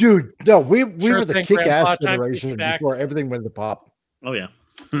 Oh, dude. No, we were the kick-ass generation before everything went to pop. Oh, yeah.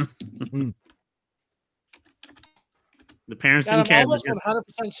 The parents didn't care. I'm almost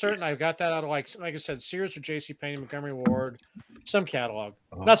 100% certain I got that out of, like I said, Sears or JCPenney, Montgomery Ward, some catalog.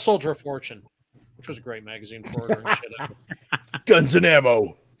 Not Soldier of Fortune, which was a great magazine for ordering shit. Guns and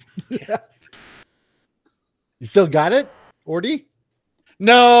ammo. You still got it, Ordy?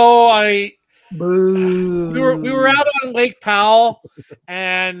 No, we were out on Lake Powell,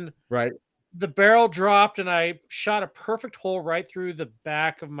 and the barrel dropped, and I shot a perfect hole right through the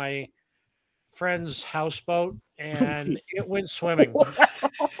back of my friend's houseboat, and it went swimming.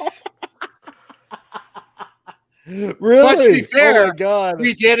 Really? But to be fair, oh my God.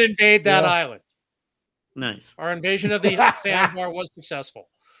 We did invade that island. Nice. Our invasion of the sandbar was successful.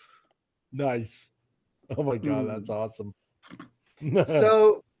 Nice. Oh my God, that's awesome.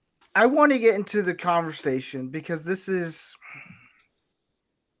 So I want to get into the conversation because there's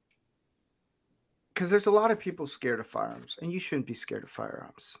a lot of people scared of firearms, and you shouldn't be scared of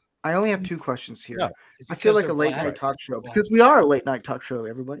firearms. I only have 2 questions here. No, I feel like a late night talk show because we are a late night talk show,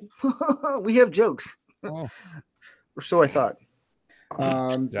 everybody. We have jokes. Or so I thought.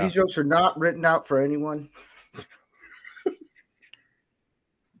 These jokes are not written out for anyone.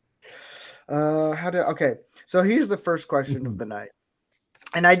 Okay. So here's the first question of the night.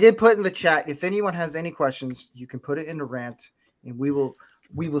 And I did put in the chat, if anyone has any questions, you can put it in a rant, and we will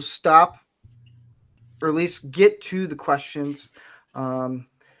stop, or at least get to the questions. So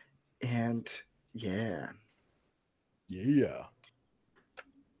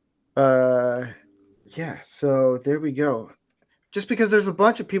there we go. Just because there's a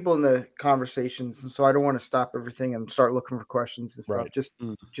bunch of people in the conversations, and so I don't want to stop everything and start looking for questions and stuff.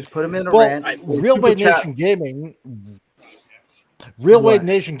 Just put them in a rant. Railway Nation Gaming. Railway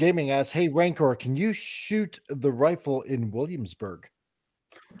Nation Gaming asks, "Hey Rancor, can you shoot the rifle in Williamsburg?"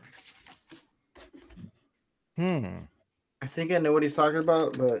 I think I know what he's talking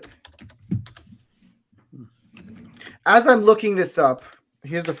about, but as I'm looking this up,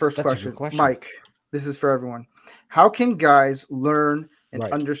 here's the first question. Mike, this is for everyone. How can guys learn and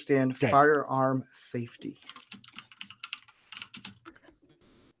understand firearm safety?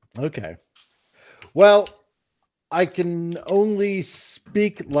 Okay. Well, I can only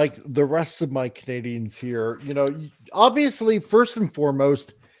speak like the rest of my Canadians here. You know, obviously, first and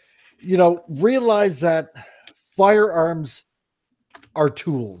foremost, realize that firearms are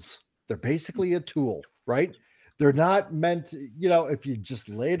tools. They're basically a tool, right? They're not meant to, if you just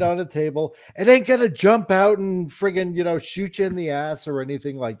lay it on a table, it ain't going to jump out and friggin', shoot you in the ass or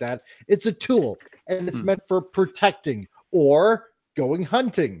anything like that. It's a tool, and it's meant for protecting or going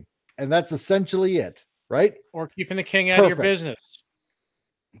hunting. And that's essentially it, right? Or keeping the king out of your business.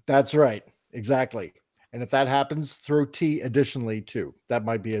 That's right. Exactly. And if that happens, throw tea additionally too. That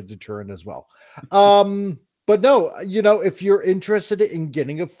might be a deterrent as well. But no, if you're interested in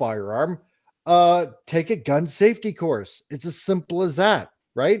getting a firearm, take a gun safety course. It's as simple as that,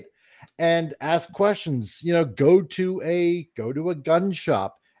 right? And ask questions. Go to a gun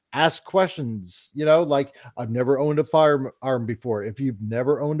shop. Ask questions. Like, I've never owned a firearm before. If you've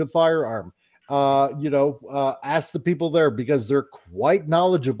never owned a firearm, ask the people there because they're quite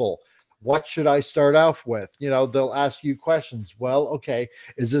knowledgeable. what should I start off with? They'll ask you questions. Well, okay,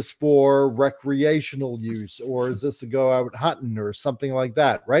 is this for recreational use, or is this to go out hunting or something like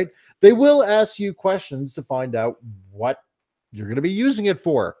that, right? They will ask you questions to find out what you're going to be using it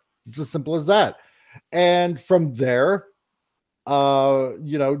for. It's as simple as that. And from there,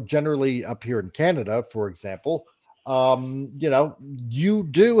 generally up here in Canada, for example, you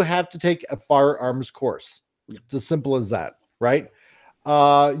do have to take a firearms course. It's as simple as that, right?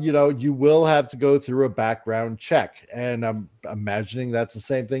 You will have to go through a background check, and I'm imagining that's the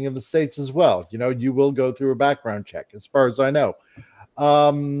same thing in the States as well. You will go through a background check, as far as I know.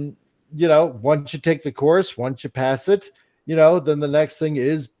 Once you take the course, once you pass it, then the next thing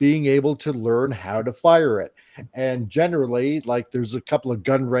is being able to learn how to fire it. And generally, like, there's a couple of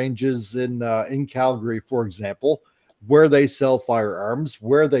gun ranges in Calgary, for example, where they sell firearms,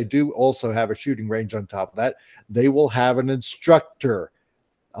 where they do also have a shooting range on top of that. They will have an instructor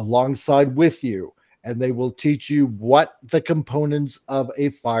alongside with you, and they will teach you what the components of a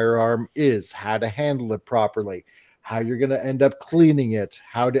firearm is, how to handle it properly, how you're going to end up cleaning it,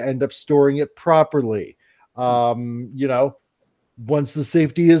 how to end up storing it properly. Once the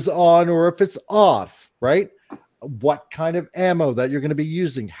safety is on or if it's off, right? What kind of ammo that you're going to be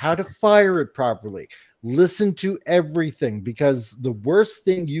using, how to fire it properly. Listen to everything, because the worst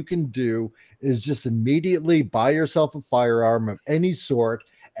thing you can do is just immediately buy yourself a firearm of any sort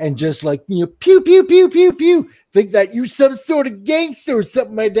and just pew, pew, pew, pew, pew. Think that you're some sort of gangster or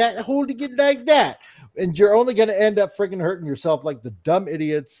something like that, holding it like that. And you're only going to end up freaking hurting yourself like the dumb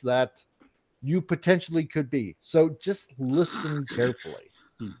idiots that you potentially could be. So just listen carefully.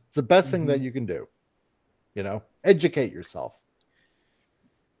 It's the best thing that you can do. Educate yourself.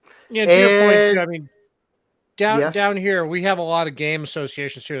 Yeah, to your point, I mean, down here we have a lot of game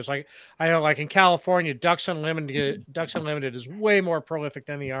associations here. It's like, I know, like in California, Ducks Unlimited is way more prolific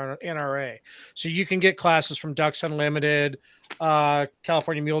than the NRA. So you can get classes from Ducks Unlimited,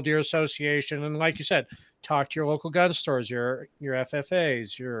 California Mule Deer Association, and like you said, talk to your local gun stores, your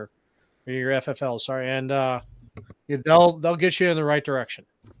FFAs, your FFLs, sorry, and they'll get you in the right direction.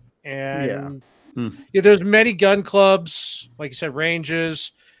 And there's many gun clubs, like you said,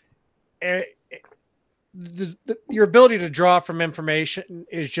 ranges. Your ability to draw from information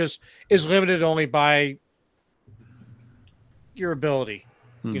is limited only by your ability,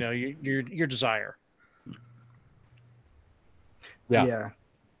 your desire. Yeah.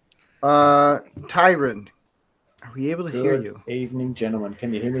 Tyron, are we able to hear you? Evening, gentlemen.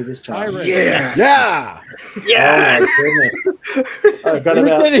 Can you hear me this time? Tyron. Yes. Yeah. Yes. Oh, I've got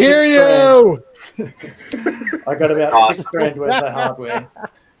about can hear you. I got about 6 grand worth of hardware,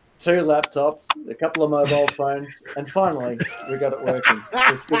 2 laptops, a couple of mobile phones, and finally we got it working.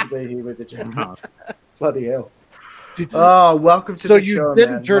 It's good to be here with the gentlemen. Bloody hell. Oh, welcome to the show. So you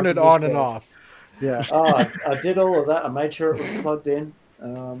didn't turn it on and off. Yeah. Oh, I did all of that. I made sure it was plugged in.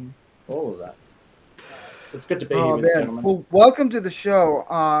 All of that. It's good to be here with the gentlemen. Well, welcome to the show.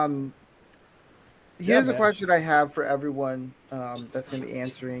 Here's a question I have for everyone that's going to be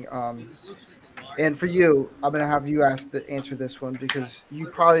answering. And for you, I'm going to have you answer this one, because you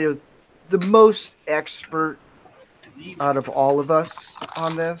probably are the most expert out of all of us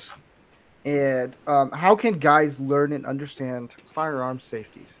on this. And how can guys learn and understand firearm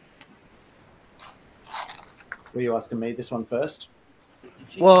safeties? Were you asking me this one first?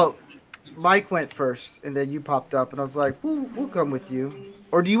 Well, Mike went first, and then you popped up, and I was like, we'll come with you.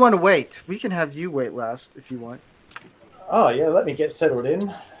 Or do you want to wait? We can have you wait last if you want. Oh, yeah, let me get settled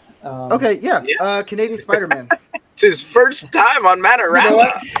in. Okay, yeah. Canadian Spider-Man. It's his first time on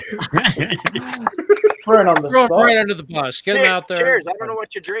Man-O-Rama. Thrown on the spot. Right under the bus. Get him out there. Cheers. I don't know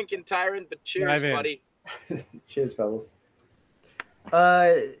what you're drinking, Tyron, but cheers, buddy. Cheers, fellas.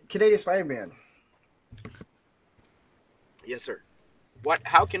 Canadian Spider-Man. Yes, sir.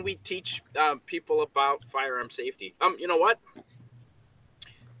 How can we teach people about firearm safety? You know what?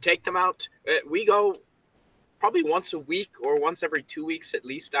 Take them out. We go probably once a week or once every 2 weeks at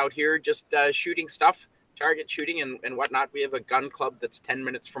least out here, just shooting stuff, target shooting and whatnot. We have a gun club that's 10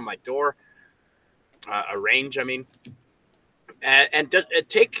 minutes from my door, a range, I mean. And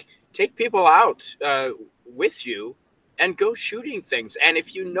take people out with you and go shooting things. And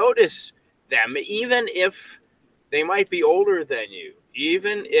if you notice them, even if they might be older than you,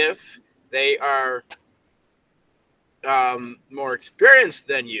 even if they are more experienced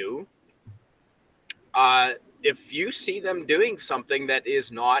than you, if you see them doing something that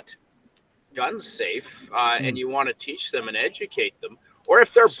is not gun safe and you want to teach them and educate them, or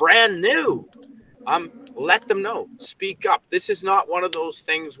if they're brand new, let them know. Speak up. This is not one of those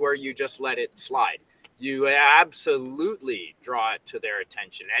things where you just let it slide. You absolutely draw it to their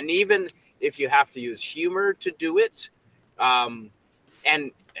attention. And even if you have to use humor to do it, and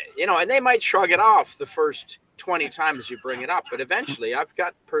they might shrug it off the first 20 times you bring it up, but eventually I've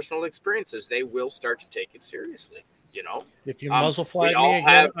got personal experiences. They will start to take it seriously. If you muzzle fly me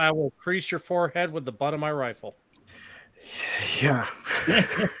again, I will crease your forehead with the butt of my rifle. Yeah.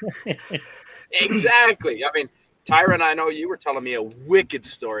 Exactly. I mean, Tyron, I know you were telling me a wicked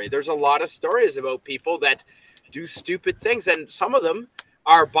story. There's a lot of stories about people that do stupid things, and some of them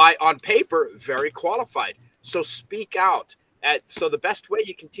are on paper very qualified. So speak out. So the best way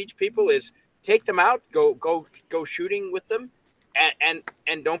you can teach people is take them out, go shooting with them, and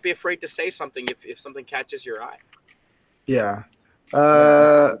don't be afraid to say something if something catches your eye. Yeah.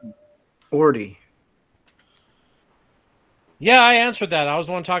 Ordy. Yeah, I answered that. I was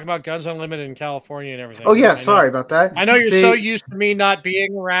the one talking about Guns Unlimited in California and everything. Oh, yeah. Sorry about that. I know you're so used to me not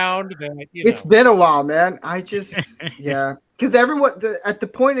being around. That, It's been a while, man. I just, yeah. Because everyone, at the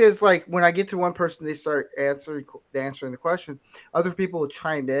point is like when I get to one person, they start answering the question. Other people will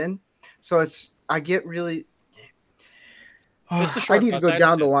chime in. So I get really, I need to go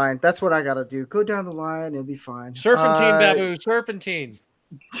down the line. That's what I got to do. Go down the line. It'll be fine. Serpentine, Babu. Serpentine.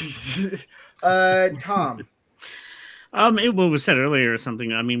 Tom. What was said earlier or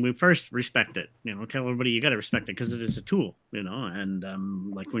something. I mean, we first respect it. Tell everybody you got to respect it because it is a tool. And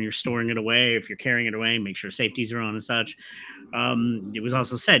like when you're storing it away, if you're carrying it away, make sure safeties are on and such. It was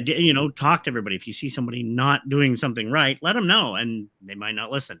also said, talk to everybody. If you see somebody not doing something right, let them know, and they might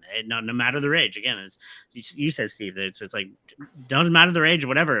not listen. No matter their age. Again, as you said, Steve, it's like doesn't matter their age or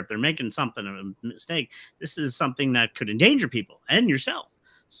whatever. If they're making something a mistake, this is something that could endanger people and yourself.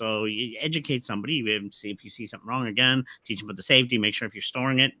 So you educate somebody, see if you see something wrong again, teach them about the safety, make sure if you're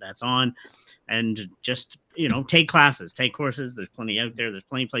storing it, that's on. And just, take classes, take courses. There's plenty out there. There's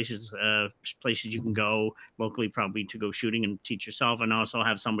plenty of places you can go locally probably to go shooting and teach yourself, and also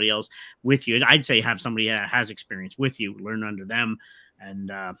have somebody else with you. I'd say have somebody that has experience with you, learn under them.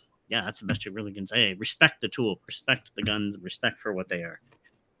 And that's the best you really can say. Respect the tool, respect the guns, respect for what they are.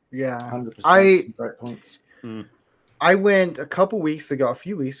 Yeah. 100%. Great points. I went a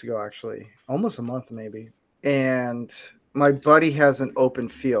few weeks ago, actually, almost a month maybe. And my buddy has an open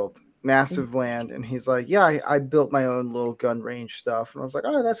field, massive land. And he's like, yeah, I built my own little gun range stuff. And I was like,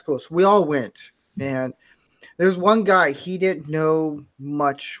 oh, that's cool. So we all went. And there's one guy, he didn't know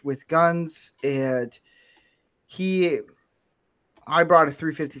much with guns. And I brought a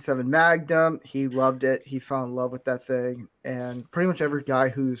 357 Magnum. He loved it. He fell in love with that thing. And pretty much every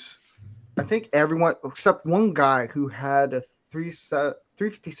guy I think everyone except one guy who had a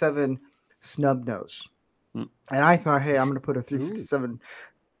 357 snub nose. And I thought, hey, I'm going to put a 357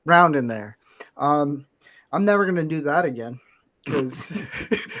 round in there. I'm never going to do that again because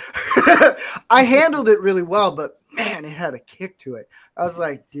I handled it really well, but man, it had a kick to it. I was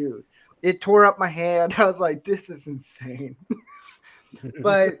like, dude, it tore up my hand. I was like, this is insane.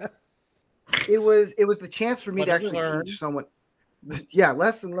 But it was the chance for me to actually teach someone. Yeah,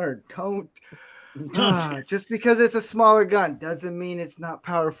 lesson learned. Don't just because it's a smaller gun doesn't mean it's not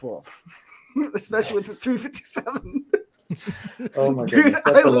powerful, especially with the 357. Oh my goodness,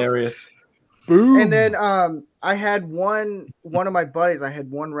 that's hilarious. Boom. And then I had one of my buddies. I had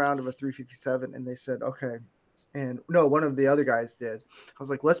one round of a 357, and they said, okay. And no, one of the other guys did. I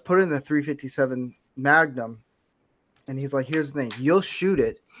was like, let's put it in the 357 Magnum. And he's like, here's the thing: you'll shoot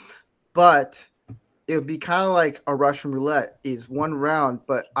it, but it would be kind of like a Russian roulette. Is one round,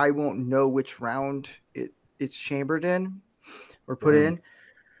 but I won't know which round it's chambered in or put in.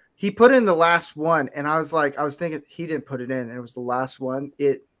 He put in the last one, and I was thinking he didn't put it in, and it was the last one.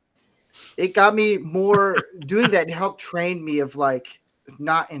 It got me more doing that. It helped train me of like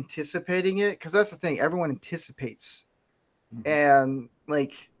not anticipating it, because that's the thing. Everyone anticipates, and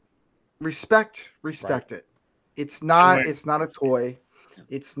like respect it. It's not a toy.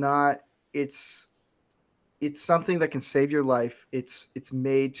 It's something that can save your life. It's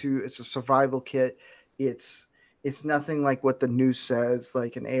a survival kit. It's nothing like what the news says,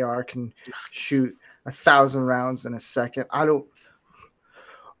 like an AR can shoot 1,000 rounds in a second. I don't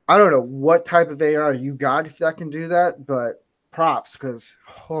know what type of AR you got if that can do that, but props, because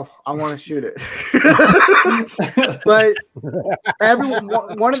I want to shoot it. But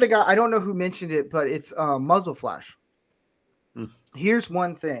one of the guys, I don't know who mentioned it, but it's muzzle flash. Here's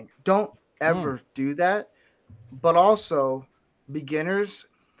one thing: don't ever do that. But also, beginners,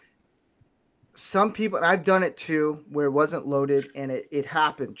 some people, and I've done it too, where it wasn't loaded, and it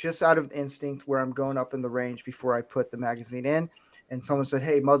happened just out of instinct where I'm going up in the range before I put the magazine in, and someone said,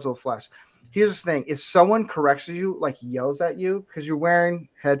 hey, muzzle flash. Here's the thing: if someone corrects you, like yells at you because you're wearing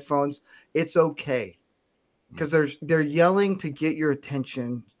headphones, it's okay. because they're yelling to get your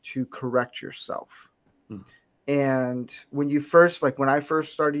attention to correct yourself. And when I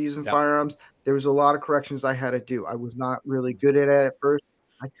first started using firearms, there was a lot of corrections I had to do. I was not really good at it at first.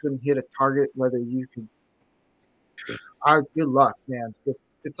 I couldn't hit a target, whether you could. Good luck, man.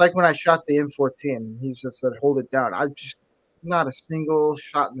 It's like when I shot the M14. He just said, hold it down. I just not a single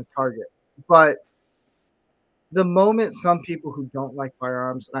shot in the target. But the moment some people who don't like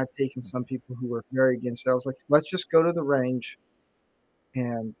firearms, and I've taken some people who were very against it, I was like, let's just go to the range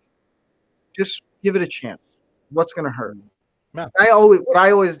and just give it a chance. What's going to hurt? Yeah. What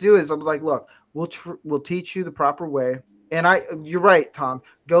I always do is I'm like, look, we'll teach you the proper way. And you're right, Tom.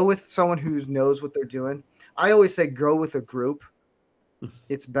 Go with someone who knows what they're doing. I always say go with a group.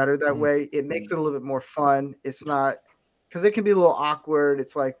 It's better that way. It makes it a little bit more fun. It's not because it can be a little awkward.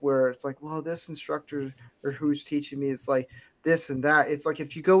 It's like well, this instructor or who's teaching me is like this and that. It's like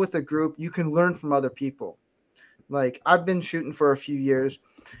if you go with a group, you can learn from other people. Like I've been shooting for a few years.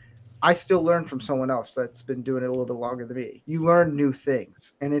 I still learn from someone else that's been doing it a little bit longer than me. You learn new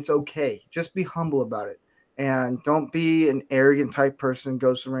things, and it's okay. Just be humble about it. And don't be an arrogant type person,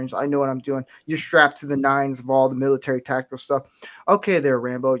 goes to the range. I know what I'm doing. You're strapped to the nines of all the military tactical stuff. Okay there,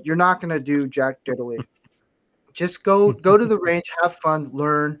 Rambo. You're not going to do jack diddly. Just go to the range, have fun,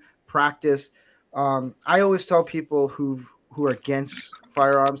 learn, practice. I always tell people who are against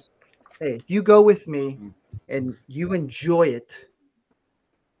firearms, hey, if you go with me and you enjoy it,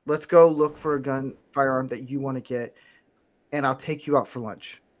 let's go look for a firearm that you want to get, and I'll take you out for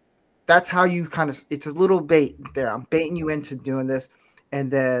lunch. That's how you it's a little bait there. I'm baiting you into doing this. And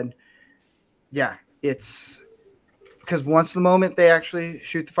then, it's because once the moment they actually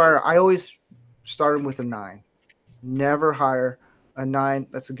shoot the fire, I always start them with a 9. Never higher. A 9,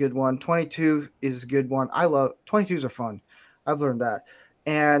 that's a good one. 22 is a good one. 22s are fun. I've learned that.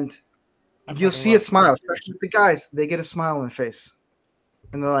 And you'll see a smile, especially with the guys. They get a smile on their face.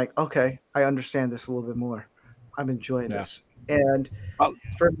 And they're like, okay, I understand this a little bit more. I'm enjoying this. And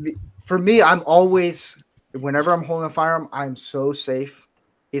for me, I'm always, whenever I'm holding a firearm, I'm so safe.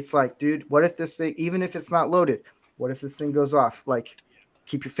 It's like, dude, what if this thing, even if it's not loaded, what if this thing goes off? Like,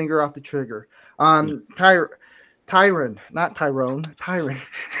 keep your finger off the trigger. Tyron, not Tyrone, Tyron.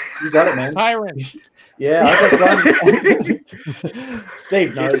 You got it, man. Tyron. Yeah, I got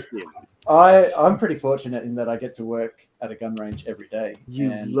Steve knows. I'm pretty fortunate in that I get to work at a gun range every day.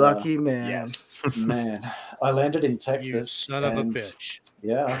 Lucky man. Yes, man. I landed in Texas. You son of a bitch.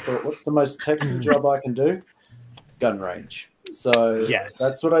 Yeah, I thought, what's the most Texan job I can do? Gun range. So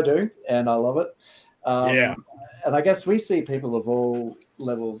that's what I do, and I love it. And I guess we see people of all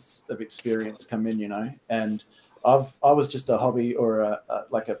levels of experience come in, and I was just a hobby or a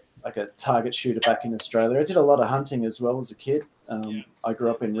target shooter back in Australia. I did a lot of hunting as well as a kid. I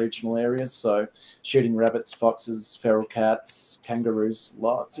grew up in regional areas, so shooting rabbits, foxes, feral cats, kangaroos,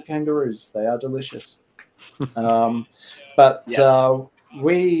 lots of kangaroos. They are delicious. But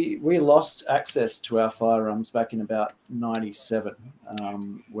we lost access to our firearms back in about 97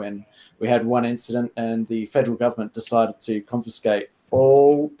 when we had one incident and the federal government decided to confiscate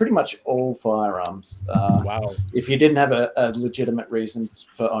pretty much all firearms. Wow. If you didn't have a legitimate reason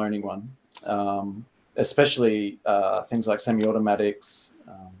for owning one, especially things like semi-automatics,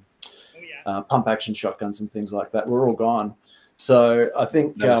 pump-action shotguns and things like that, were all gone. So I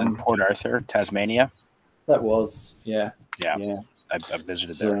think that was in Port Arthur, Tasmania. That was, yeah. I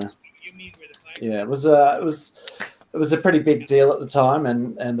visited there. Yeah, it was a pretty big deal at the time,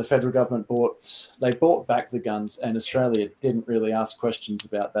 and the federal government bought back the guns, and Australia didn't really ask questions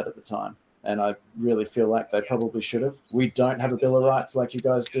about that at the time. And I really feel like they probably should have. We don't have a Bill of Rights like you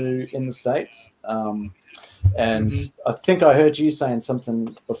guys do in the States. And I think I heard you saying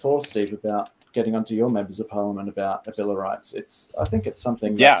something before, Steve, about getting onto your members of parliament about a Bill of Rights. I think it's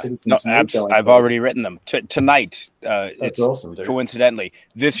something that citizens need going I've forward. already written them. Tonight, That's it's awesome, dude. Coincidentally,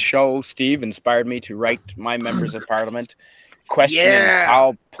 this show, Steve, inspired me to write my members of parliament questioning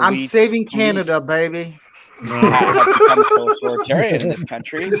how I'm saving Canada, baby. have become so authoritarian in this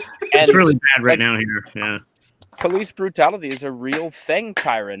country. And it's really bad right now here. Yeah. Police brutality is a real thing,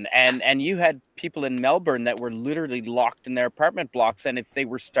 Tyron. And you had people in Melbourne that were literally locked in their apartment blocks, and if they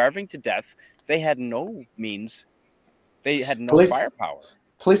were starving to death, they had no means. They had no firepower.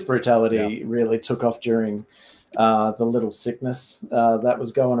 Police brutality really took off during the little sickness that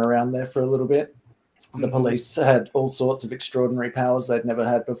was going around there for a little bit. The police had all sorts of extraordinary powers they'd never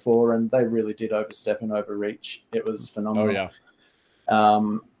had before, and they really did overstep and overreach. It was phenomenal.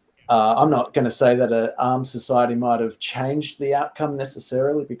 I'm not going to say that an armed society might have changed the outcome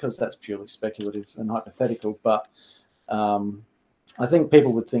necessarily, because that's purely speculative and hypothetical. But I think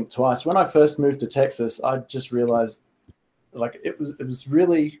people would think twice. When I first moved to Texas, I just realized, like, it was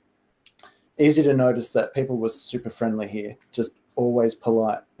really easy to notice that people were super friendly here, just always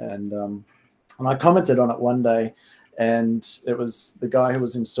polite. And I commented on it one day, and it was the guy who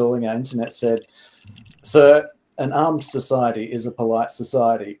was installing our internet said, "Sir, an armed society is a polite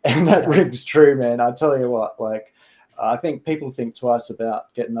society," and that rings true, man. I tell you what, like, I think people think twice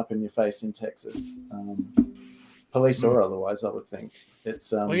about getting up in your face in Texas, police or otherwise. I would think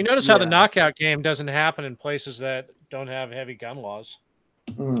it's. Well, you notice how the knockout game doesn't happen in places that don't have heavy gun laws.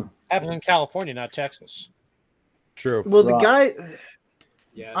 Happens in California, not Texas. True. Well, the guy.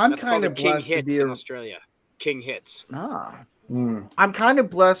 Yeah, I'm that's kind of King blessed to Hits be in Australia. King Hits. I'm kind of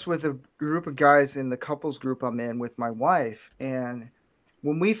blessed with a group of guys in the couples group I'm in with my wife. And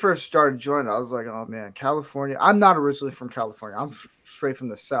when we first started joining, I was like, oh man, California. I'm not originally from California. I'm straight from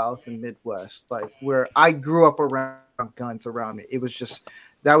the South and Midwest, like where I grew up around guns around me. It was just,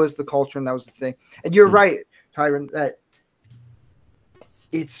 that was the culture and that was the thing. And you're right, Tyron, that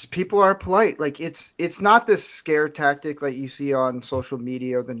people are polite. Like it's not this scare tactic like you see on social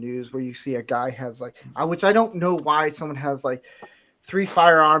media or the news where you see a guy has like, which I don't know why someone has like 3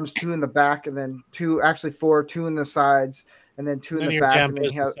 firearms, 2 in the back, and then 2 in the sides, and then 2 in the back, and then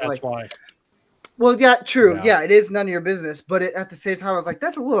he has like. Why. Well, yeah, true. Yeah, it is none of your business, but at the same time, I was like,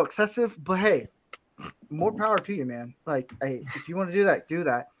 that's a little excessive. But hey, more power to you, man. Like, hey, if you want to do that, do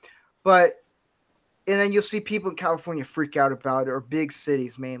that. But. And then you'll see people in California freak out about it, or big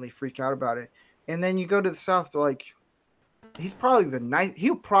cities mainly freak out about it. And then you go to the South, they're like,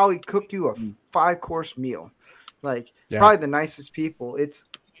 he'll probably cook you a 5-course meal. Like, probably the nicest people. It's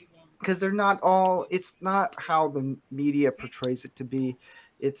because they're not all, it's not how the media portrays it to be.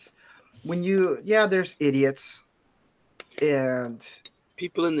 It's when there's idiots and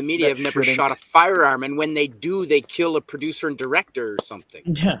people in the media have never shot a firearm. And when they do, they kill a producer and director or something.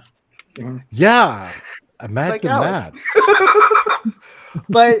 Yeah. Yeah, imagine that.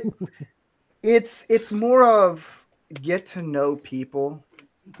 But it's more of get to know people.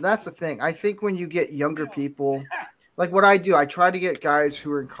 That's the thing. I think when you get younger people, like what I do, I try to get guys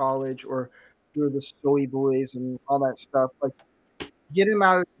who are in college or who are the story boys and all that stuff. Like get them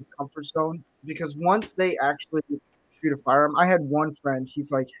out of the comfort zone, because once they actually shoot a firearm, I had one friend. He's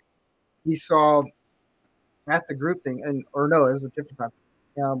like, he saw at the group thing, it was a different time.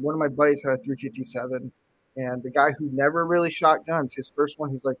 One of my buddies had a 357, and the guy who never really shot guns, his first one,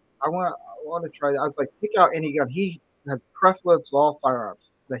 he's like, I want to try that. I was like, pick out any gun. He had preference all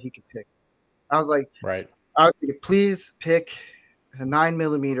firearms that he could pick. I was like, right. I was like, please pick a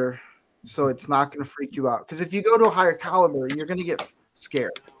 9mm, so it's not going to freak you out. Because if you go to a higher caliber, you're going to get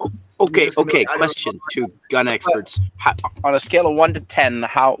scared. Okay. Question to gun experts: on a scale of 1 to 10,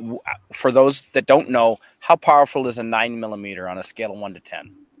 how, for those that don't know, how powerful is a 9mm on a scale of 1 to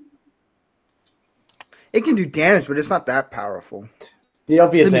 10? It can do damage, but it's not that powerful. The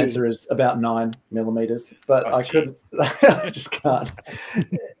obvious answer is about 9mm, but I just can't.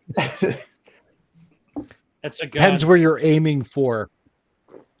 It's a gun. Depends where you're aiming for.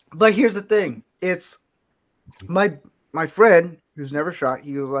 But here's the thing: it's my friend who's never shot.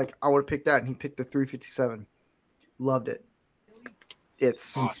 He was like, I want to pick that, and he picked the 357. Loved it.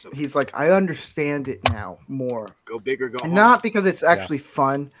 It's awesome. He's like, I understand it now more. Go big or go home. Not because it's actually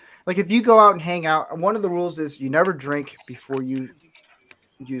fun. Like if you go out and hang out, one of the rules is you never drink before you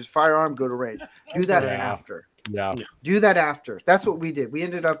use firearm. Go to range. Do that after. Yeah. Do that after. That's what we did. We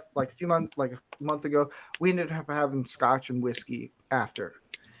ended up like a month ago. We ended up having scotch and whiskey after,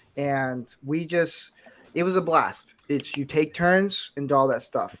 and it was a blast. It's you take turns and all that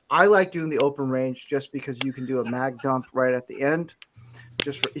stuff. I like doing the open range just because you can do a mag dump right at the end.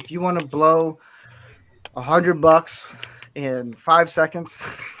 Just if you want to blow $100 in 5 seconds,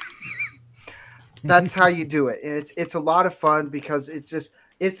 that's how you do it. And it's a lot of fun because it's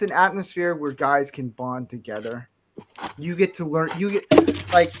an atmosphere where guys can bond together. You get to learn. You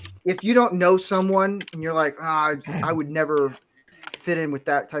get like if you don't know someone and you're like, I would never fit in with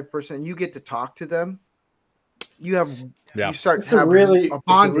that type of person, and you get to talk to them. You start. It's a really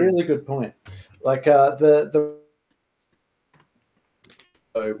good point. Like the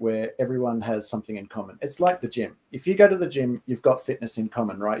where everyone has something in common. It's like the gym. If you go to the gym, you've got fitness in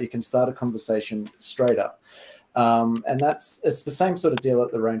common, right? You can start a conversation straight up. And it's the same sort of deal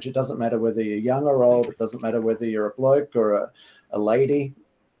at the range. It doesn't matter whether you're young or old. It doesn't matter whether you're a bloke or a lady.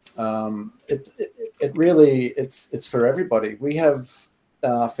 It really it's for everybody. We have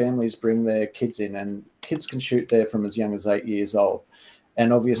families bring their kids in, and kids can shoot there from as young as 8 years old.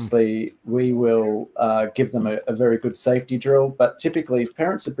 And obviously, we will give them a very good safety drill. But typically, if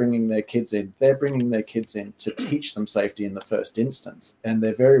parents are bringing their kids in, they're bringing their kids in to teach them safety in the first instance. And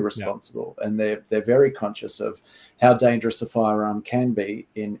they're very responsible, and they're very conscious of how dangerous a firearm can be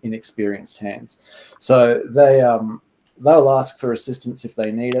in inexperienced hands. So they'll ask for assistance if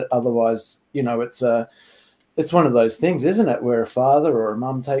they need it. Otherwise, it's one of those things, isn't it, where a father or a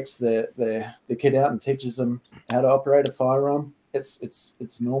mum takes the kid out and teaches them how to operate a firearm.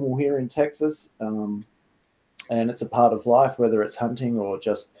 It's normal here in Texas, and it's a part of life, whether it's hunting or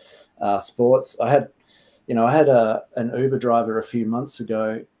just sports. I had an Uber driver a few months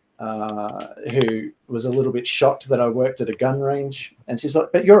ago who was a little bit shocked that I worked at a gun range, and she's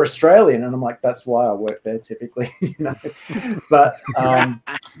like, "But you're Australian," and I'm like, "That's why I work there typically," But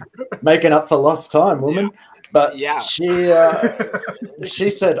making up for lost time, woman. Yeah. But she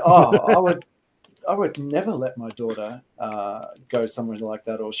said, "Oh, I would never let my daughter go somewhere like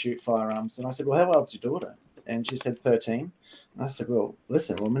that or shoot firearms." And I said, "Well, how old's your daughter?" And she said 13. And I said, "Well,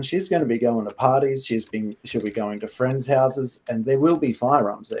 listen, woman, she's going to be going to parties. She'll be going to friends' houses, and there will be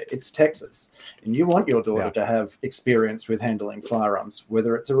firearms there. It's Texas, and you want your daughter to have experience with handling firearms,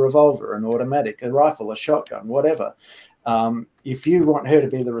 whether it's a revolver, an automatic, a rifle, a shotgun, whatever. If you want her to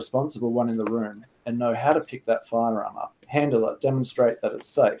be the responsible one in the room and know how to pick that firearm up, handle it, demonstrate that it's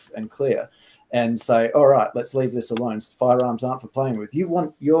safe and clear, and say, all right, let's leave this alone. Firearms aren't for playing with. You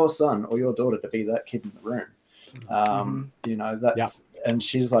want your son or your daughter to be that kid in the room." And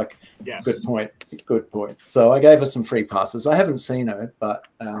she's like, yes. Good point. So I gave her some free passes. I haven't seen her, but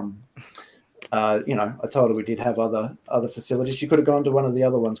I told her we did have other facilities. She could have gone to one of the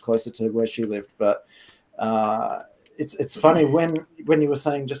other ones closer to where she lived. But it's funny when you were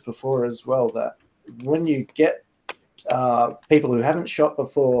saying just before as well that when you get people who haven't shot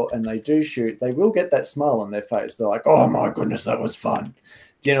before and they do shoot, they will get that smile on their face. They're like, "Oh my goodness, that was fun."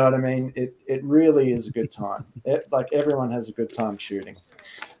 Do you know what I mean? It really is a good time. Like everyone has a good time shooting.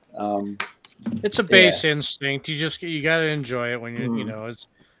 It's a base instinct. You got to enjoy it when you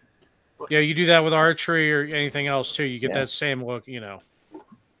you do that with archery or anything else too. You get that same look. Do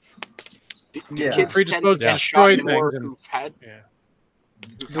kids tend to get shot more who've had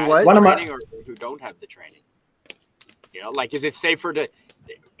training or who don't have the training? Like, is it safer to?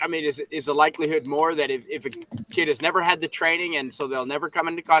 I mean, is the likelihood more that if a kid has never had the training and so they'll never come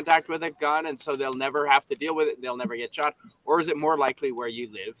into contact with a gun and so they'll never have to deal with it, they'll never get shot? Or is it more likely where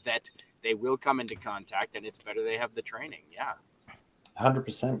you live that they will come into contact and it's better they have the training? Yeah.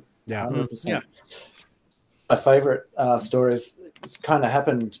 100%. Yeah. 100%. Yeah. My favorite stories kind of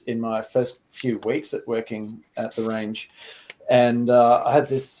happened in my first few weeks at working at the range. And I had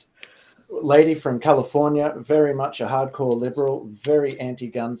this lady from California, very much a hardcore liberal, very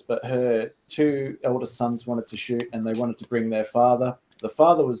anti-guns, but her two eldest sons wanted to shoot and they wanted to bring their father. The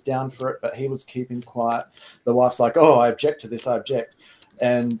father was down for it, but he was keeping quiet. The wife's like, "Oh, I object to this, I object."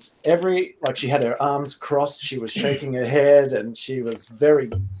 And she had her arms crossed, she was shaking her head, and she was very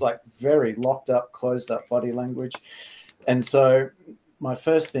locked up, closed up body language. And so my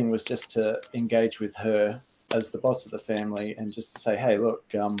first thing was just to engage with her as the boss of the family and just to say, "Hey, look,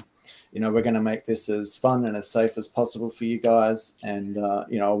 we're going to make this as fun and as safe as possible for you guys. And,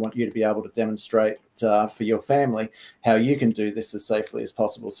 I want you to be able to demonstrate for your family how you can do this as safely as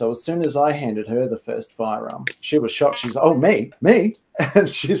possible." So as soon as I handed her the first firearm, she was shocked. She's like, "Oh, me?" And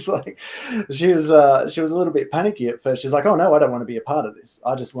she's like, she was a little bit panicky at first. She's like, "Oh, no, I don't want to be a part of this.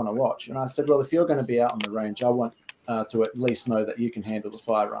 I just want to watch." And I said, "Well, if you're going to be out on the range, I want to at least know that you can handle the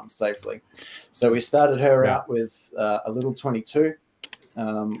firearm safely." So we started her out with a little 22.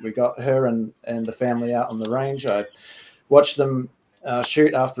 We got her and the family out on the range. I watched them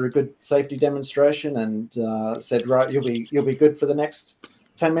shoot after a good safety demonstration and said, "Right, you'll be good for the next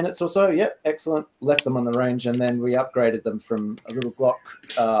 10 minutes or so." "Yep, excellent." Left them on the range, and then we upgraded them from a little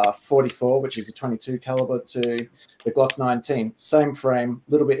Glock 44, which is a 22 caliber, to the Glock 19. Same frame,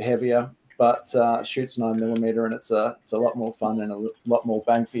 a little bit heavier, but shoots 9mm, and it's a lot more fun and a lot more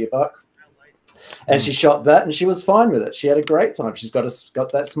bang for your buck. And she shot that, and she was fine with it. She had a great time. She's got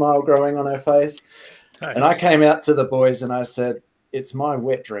that smile growing on her face. Nice. And I came out to the boys and I said, "It's my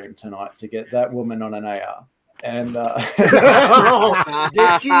wet dream tonight to get that woman on an AR." And did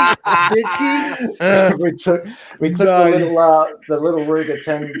she? we took the little Ruger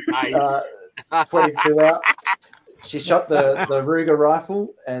 10 22 out. She shot the Ruger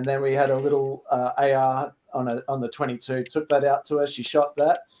rifle, and then we had a little AR on the 22. Took that out to her. She shot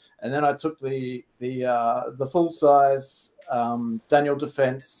that. And then I took the full size Daniel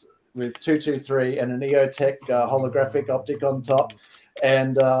Defense with 223 and an EOTech holographic optic on top,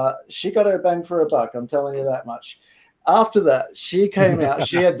 and she got her bang for her buck. I'm telling you that much. After that, she came out.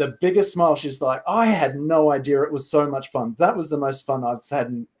 She had the biggest smile. She's like, I had no idea it was so much fun. That was the most fun I've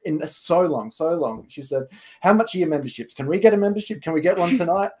had in so long, so long. She said, how much are your memberships? Can we get a membership? Can we get one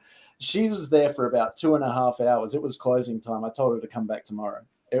tonight? She was there for about 2.5 hours. It was closing time. I told her to come back tomorrow.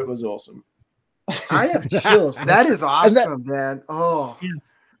 It was awesome. I have chills. That is awesome, man. Oh.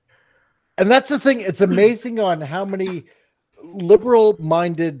 And that's the thing. It's amazing on how many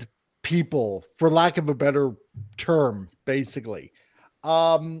liberal-minded people, for lack of a better term, basically,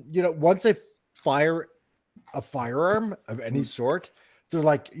 once they fire a firearm of any sort, they're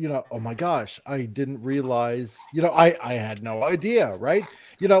like, oh my gosh, I didn't realize, I had no idea, right?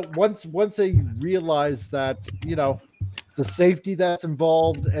 Once they realize that, the safety that's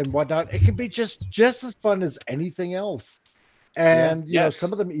involved and whatnot, it can be just as fun as anything else. And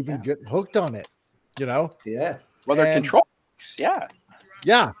some of them even get hooked on it, Yeah. Well, they're control. Yeah.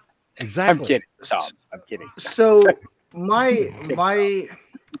 Yeah. Exactly. I'm kidding, Tom. I'm kidding. So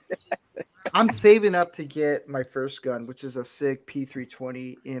I'm saving up to get my first gun, which is a SIG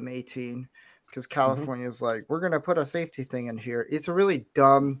P320 M18, because California is like, we're gonna put a safety thing in here. It's a really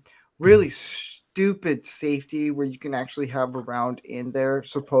dumb, really stupid safety where you can actually have a round in there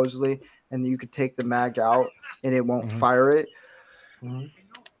supposedly, and you could take the mag out and it won't fire it.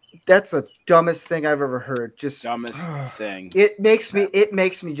 That's the dumbest thing I've ever heard. Just dumbest thing. It makes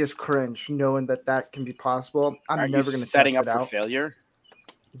me just cringe knowing that can be possible. I'm never going to setting test up it for out. failure.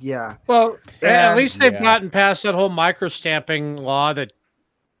 Yeah. Well, at least they've gotten past that whole micro-stamping law that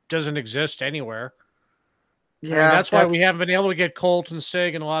doesn't exist anywhere. Yeah, I mean, that's why we haven't been able to get Colt and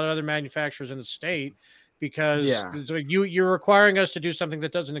SIG and a lot of other manufacturers in the state, because you're requiring us to do something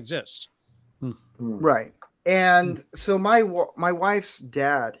that doesn't exist. Right. And so my wife's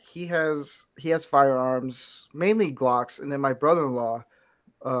dad, he has firearms, mainly Glocks, and then my brother-in-law,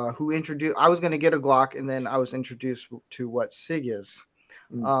 who introduced. I was going to get a Glock, and then I was introduced to what SIG is.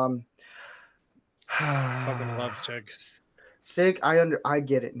 Fucking love SIG. SIG, I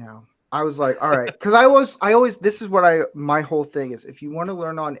get it now. I was like, all right, because I always this is what my whole thing is. If you want to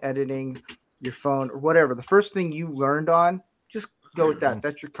learn on editing your phone or whatever, the first thing you learned on, just go with that.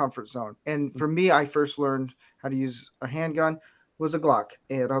 That's your comfort zone. And for me, I first learned how to use a handgun was a Glock.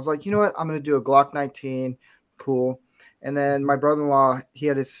 And I was like, you know what? I'm going to do a Glock 19. Cool. And then my brother-in-law, he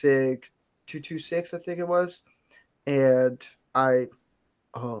had his SIG 226, I think it was. And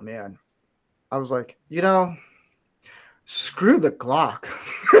oh man, I was like, screw the Glock.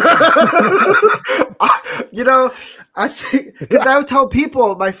 I think, because I would tell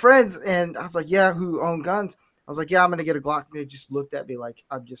people, my friends, and I was like, yeah, who own guns. I was like, yeah, I'm going to get a Glock. And they just looked at me like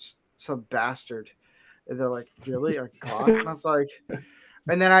I'm just some bastard. And they're like, really? A Glock? And I was like,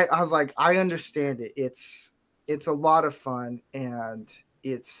 and then I was like, I understand it. It's a lot of fun. And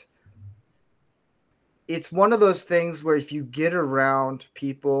it's one of those things where if you get around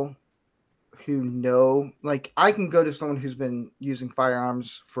people who know, like I can go to someone who's been using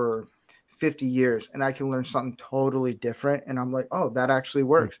firearms for 50 years and I can learn something totally different. And I'm like, oh, that actually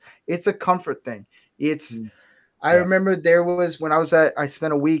works. It's a comfort thing. I remember there was when I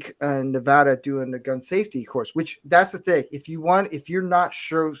spent a week in Nevada doing a gun safety course, which that's the thing. If you're not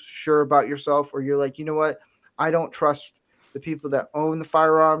sure about yourself, or you're like, you know what, I don't trust the people that own the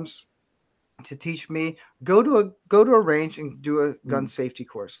firearms to teach me, go to a range and do a gun safety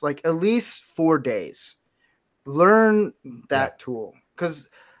course, like at least 4 days. Learn that tool, because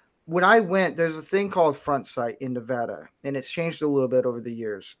when I went, there's a thing called front sight in Nevada, and it's changed a little bit over the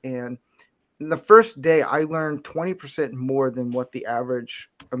years. And the first day, I learned 20% more than what the average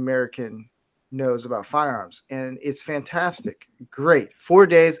American knows about firearms, and it's fantastic. Great. 4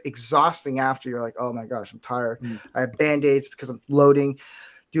 days, exhausting after. You're like, oh my gosh, I'm tired. I have Band-Aids because I'm loading,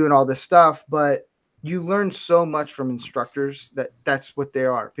 doing all this stuff. But you learn so much from instructors that's what they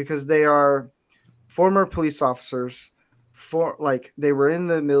are, because they are former police officers. They were in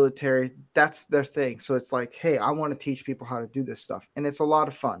the military. That's their thing. So it's like, hey, I want to teach people how to do this stuff, and it's a lot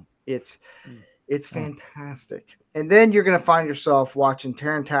of fun. It's fantastic. And then you're going to find yourself watching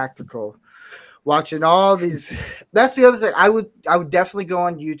Terran Tactical, watching all these. That's the other thing. I would definitely go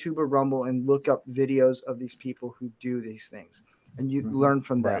on YouTube or Rumble and look up videos of these people who do these things, and you learn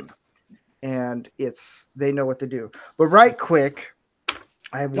from them. And they know what to do. But right quick,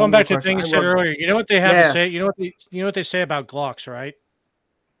 I have going back to the thing you said earlier. You know what they have to say? You know what they say about Glocks, right?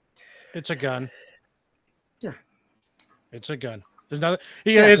 It's a gun. Yeah. It's a gun. There's nothing.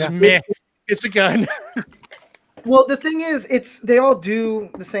 It's a gun. Well, the thing is, they all do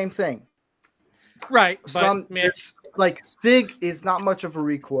the same thing. Right. It's like SIG is not much of a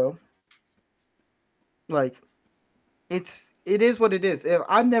recoil. Like it's it is what it is.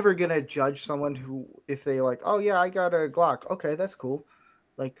 I'm never gonna judge someone who, if they like, oh yeah, I got a Glock. Okay, that's cool.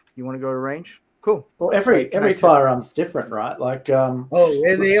 Like, you want to go to range? Cool. Well, every firearm's different, right? Like, oh,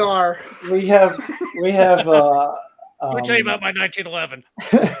 and they are. We have. Let me tell you about my 1911.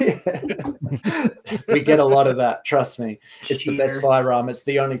 We get a lot of that. Trust me, it's the best firearm. It's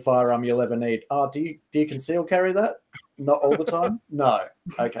the only firearm you'll ever need. Oh, do you conceal carry that? Not all the time. No.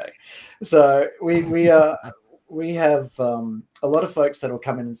 Okay. So we have a lot of folks that will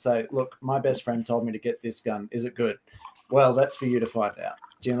come in and say, "Look, my best friend told me to get this gun. Is it good?" Well, that's for you to find out.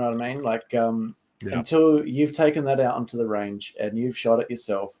 Do you know what I mean? Like, until you've taken that out onto the range and you've shot it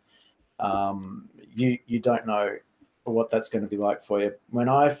yourself, you don't know what that's going to be like for you. When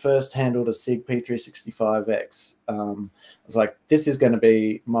I first handled a SIG P365X, I was like, this is going to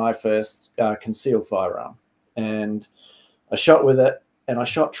be my first concealed firearm. And I shot with it, and I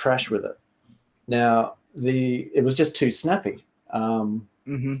shot trash with it. Now, it was just too snappy, and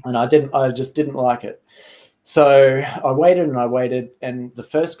I just didn't like it. So I waited, and the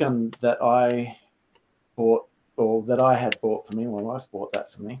first gun that I bought, or that I had bought for me, my wife bought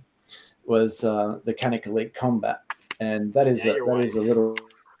that for me, was the Canik Elite Combat, and that's a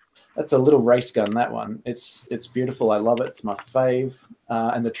little race gun. That one, it's beautiful. I love it. It's my fave,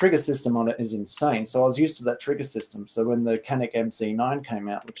 and the trigger system on it is insane. So I was used to that trigger system. So when the Canik MC9 came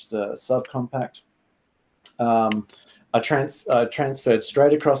out, which is a subcompact, I transferred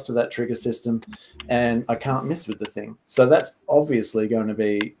straight across to that trigger system, and I can't miss with the thing. So that's obviously going to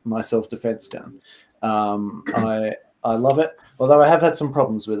be my self-defense gun. I love it, although I have had some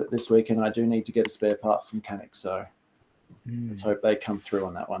problems with it this week, and I do need to get a spare part from Canik. So let's hope they come through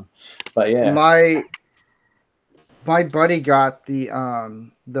on that one. But yeah, my buddy got the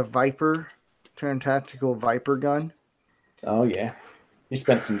Viper, tactical Viper gun. Oh yeah, he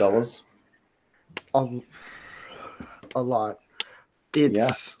spent some dollars. A lot.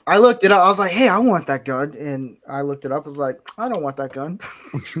 I looked it up. I was like, hey, I want that gun. And I looked it up. I was like, I don't want that gun.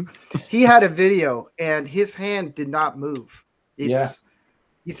 He had a video, and his hand did not move. He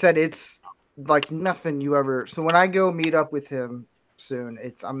said it's like nothing you ever. So when I go meet up with him soon,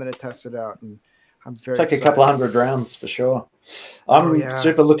 I'm going to test it out. And I'm very take excited. A couple of 100 rounds for sure. I'm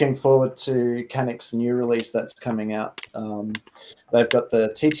super looking forward to Canik's new release that's coming out. They've got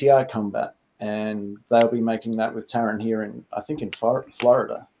the TTI Combat, and they'll be making that with Taron here in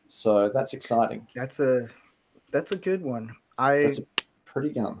Florida. So that's exciting. That's a good one. That's a pretty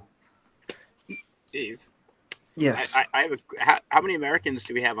gun. Steve. Yes. I have how many Americans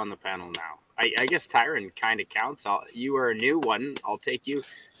do we have on the panel now? I guess Tyron kind of counts. You are a new one. I'll take you.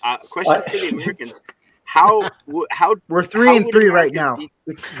 Question for the Americans: How we're 3 and 3 right now?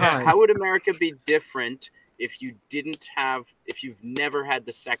 It's time. How would America be different if you've never had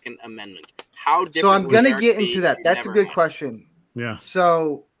the Second Amendment? How different? So I'm going to get into that. That's a good question. Yeah.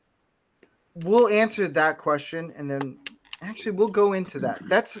 So we'll answer that question, and then actually we'll go into that.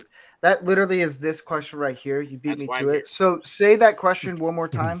 That literally is this question right here. You beat me to it. So say that question one more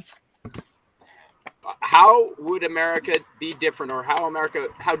time. How would America be different, or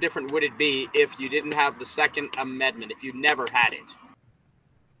how different would it be if you didn't have the Second Amendment, if you never had it?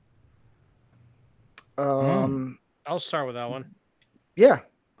 I'll start with that one. Yeah,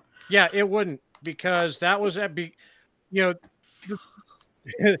 it wouldn't, because that was the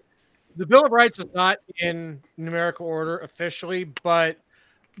Bill of Rights is not in numerical order officially, but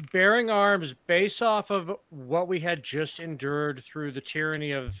bearing arms based off of what we had just endured through the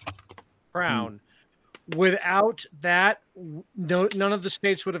tyranny of Crown. Without that, none of the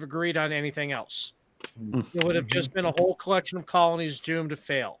states would have agreed on anything else. It would have just been a whole collection of colonies doomed to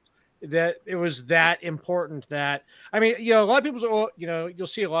fail. That it was that important. That, I mean, a lot of people, you'll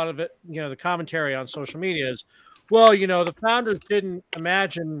see a lot of it, the commentary on social media is, well, the founders didn't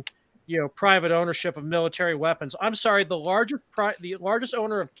imagine, private ownership of military weapons. I'm sorry, the largest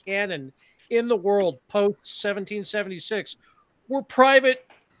owner of cannon in the world post 1776 were private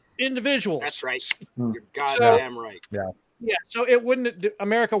individuals. That's right. You're goddamn right. Yeah. So there wouldn't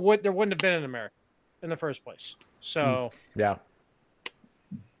have been an America in the first place. So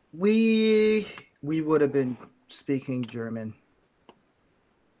we would have been speaking German.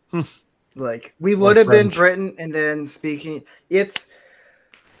 Like we would have been Britain, and then speaking.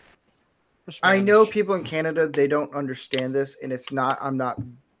 I know people in Canada, they don't understand this, and I'm not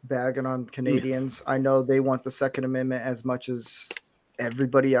bagging on Canadians. I know they want the Second Amendment as much as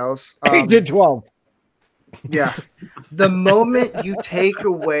everybody else. 8 to 12. Yeah. The moment you take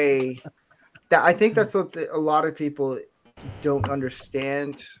away that, I think that's what a lot of people don't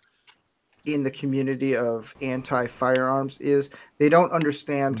understand in the community of anti-firearms is they don't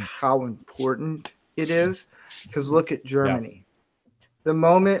understand how important it is, because look at Germany. The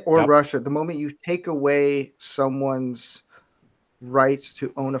moment, or Russia, the moment you take away someone's rights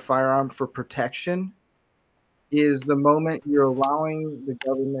to own a firearm for protection is the moment you're allowing the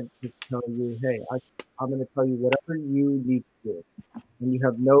government to tell you, hey, I'm going to tell you whatever you need to do. And you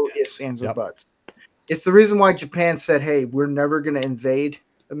have no ifs, ands, or buts. It's the reason why Japan said, hey, we're never going to invade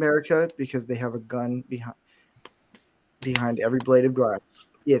America, because they have a gun behind every blade of grass.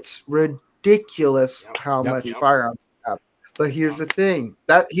 It's ridiculous how much firearms they have. But here's the thing.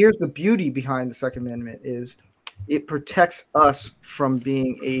 Here's the beauty behind the Second Amendment is it protects us from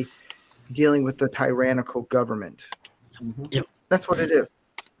dealing with the tyrannical government. Yep. That's what it is.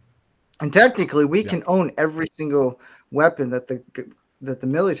 And technically, we can own every single weapon that the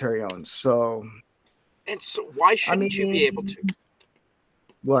military owns. So, and so why shouldn't you be able to?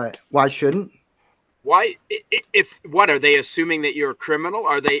 What? Why shouldn't? Why? What are they assuming that you're a criminal?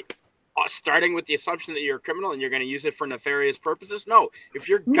 Are they starting with the assumption that you're a criminal and you're going to use it for nefarious purposes? No. If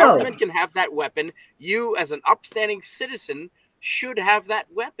your government can have that weapon, you as an upstanding citizen should have that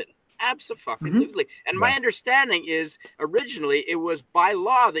weapon. Absolutely. And my understanding is originally it was by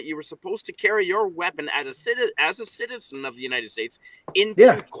law that you were supposed to carry your weapon as a citizen of the United States into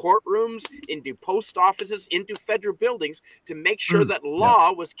courtrooms, into post offices, into federal buildings to make sure that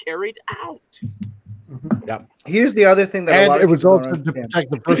law was carried out. Yeah. Here's the other thing that it was also to protect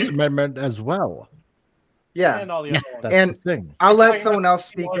the First Amendment as well. Yeah. And all the other ones. And thing. I'll let someone else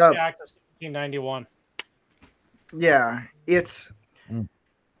speak up. Act of 1791. Yeah, it's.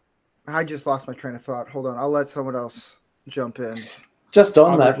 I just lost my train of thought. Hold on. I'll let someone else jump in. Just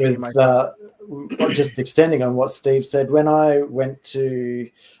on that, with just extending on what Steve said, when I went to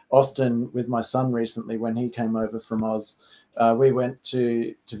Austin with my son recently, when he came over from Oz, we went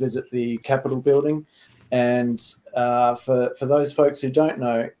to visit the Capitol building. And for those folks who don't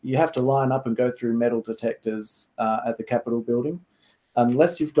know, you have to line up and go through metal detectors at the Capitol building,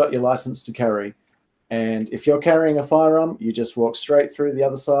 unless you've got your license to carry. And if you're carrying a firearm, you just walk straight through the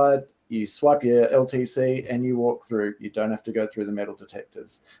other side, you swipe your LTC, and you walk through. You don't have to go through the metal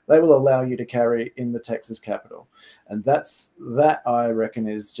detectors. They will allow you to carry in the Texas Capitol. And that, I reckon,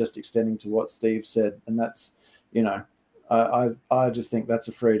 is just extending to what Steve said. And that's, I just think that's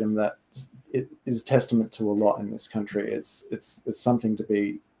a freedom that it is testament to a lot in this country. It's something to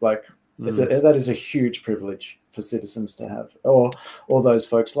be like, that is a huge privilege for citizens to have, or those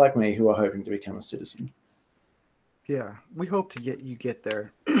folks like me who are hoping to become a citizen. Yeah, we hope to get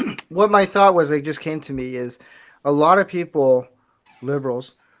there. What my thought was, it just came to me, is a lot of people,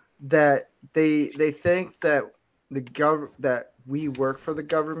 liberals, that they think that that we work for the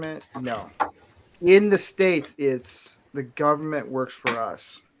government. No, in the States, it's the government works for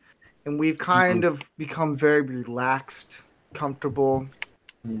us, and we've kind of become very relaxed, comfortable.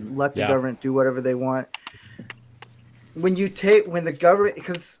 Let the government do whatever they want. When the government,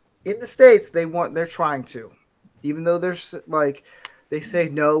 because in the States they're trying to, even though there's they say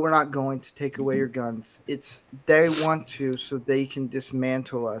no, we're not going to take away your guns. They want to, so they can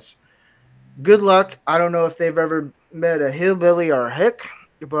dismantle us. Good luck. I don't know if they've ever met a hillbilly or a hick,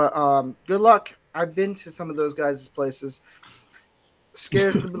 but good luck. I've been to some of those guys' places.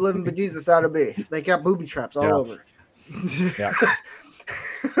 Scares the living bejesus out of me. They got booby traps all over. Yeah.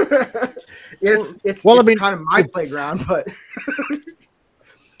 It's kind of my playground, but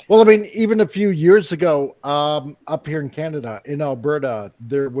well, I mean, even a few years ago, up here in Canada, in Alberta,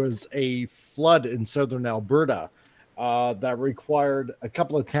 there was a flood in southern Alberta that required a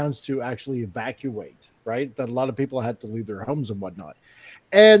couple of towns to actually evacuate, right? That a lot of people had to leave their homes and whatnot.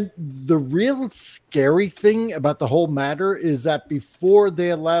 And the real scary thing about the whole matter is that before they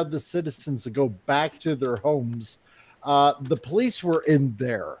allowed the citizens to go back to their homes, the police were in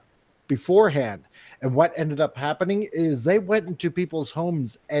there beforehand. And what ended up happening is they went into people's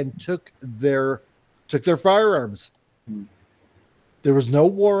homes and took their firearms. There was no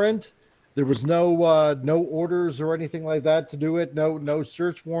warrant. There was no orders or anything like that to do it. No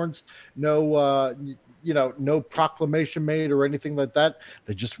search warrants. No proclamation made or anything like that.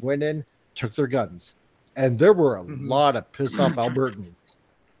 They just went in, took their guns, and there were a lot of pissed off Albertans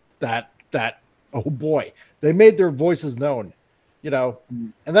that oh boy, they made their voices known,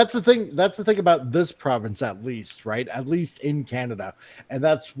 and that's the thing. That's the thing about this province, at least, right? At least in Canada, and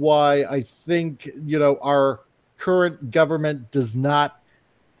that's why I think our current government does not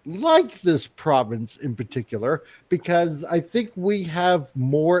like this province in particular, because I think we have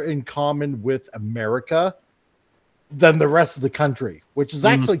more in common with America than the rest of the country, which is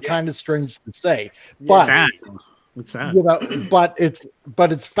actually kind of strange to say. But it's sad. But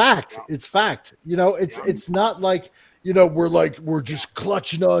it's fact. It's fact. It's not like we're just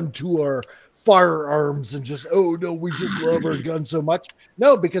clutching on to our firearms and just, oh no, we just love our guns so much.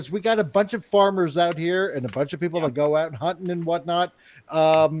 No, because we got a bunch of farmers out here and a bunch of people that go out hunting and whatnot.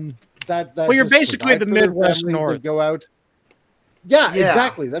 That well, you're basically the Midwest North. Go out. Yeah,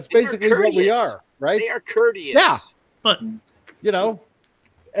 exactly. That's basically what we are, right? They are courteous. Yeah, but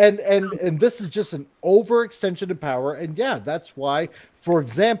and this is just an overextension of power. And yeah, that's why, for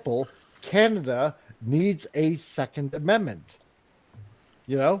example, Canada needs a Second Amendment.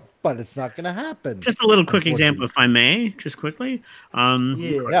 But it's not going to happen. Just a little quick example, if I may, just quickly.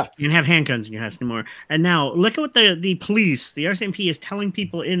 You can have handguns in your house anymore. And now look at what the police, the RCMP, is telling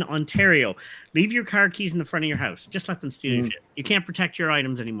people in Ontario: leave your car keys in the front of your house. Just let them steal your shit. You can't protect your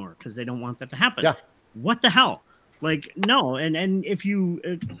items anymore because they don't want that to happen. Yeah. What the hell? Like, no. And if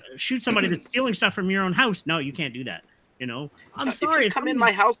you shoot somebody that's stealing stuff from your own house, no, you can't do that. I'm sorry. If you come in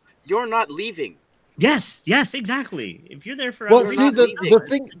my house, you're not leaving. Yes, exactly. If you're there for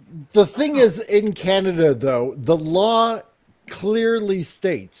the thing is, in Canada, though, the law clearly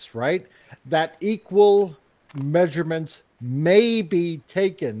states, right, that equal measurements may be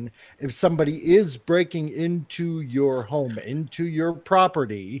taken if somebody is breaking into your home, into your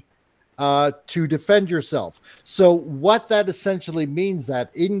property, to defend yourself. So what that essentially means that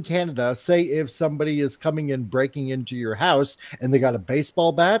in Canada, say if somebody is coming in, breaking into your house and they got a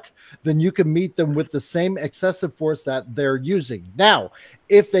baseball bat, then you can meet them with the same excessive force that they're using. Now,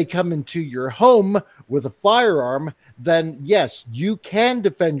 if they come into your home with a firearm, then yes, you can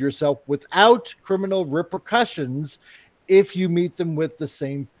defend yourself without criminal repercussions if you meet them with the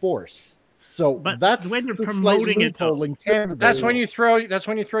same force. So but that's the way they're promoting it. In Canada. That's when you throw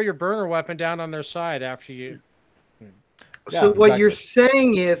your burner weapon down on their side after you. So what you're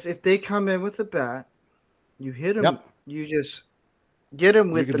saying is, if they come in with a bat, you hit them. Yep. You just get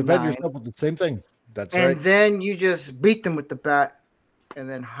them with the defend yourself with the same thing. That's right. And then you just beat them with the bat, and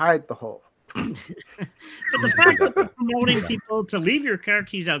then hide the hole. But the fact that they're promoting people to leave your car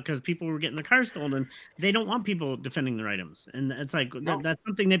keys out because people were getting the car stolen, they don't want people defending their items, and it's like that's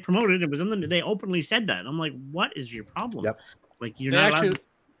something they promoted. It was they openly said that. I'm like, what is your problem? Yep. Like you're not allowed.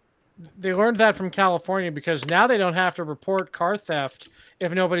 They learned that from California because now they don't have to report car theft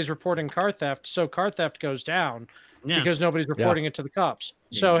if nobody's reporting car theft. So car theft goes down because nobody's reporting it to the cops.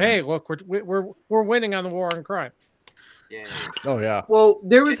 So hey, look, we're winning on the war on crime. Yeah. Oh yeah. Well,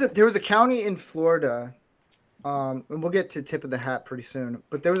 there was a county in Florida, and we'll get to tip of the hat pretty soon.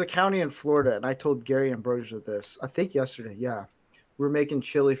 But there was a county in Florida, and I told Gary Ambrosio this. I think yesterday. Yeah, we were making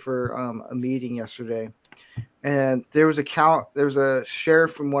chili for a meeting yesterday, and there was a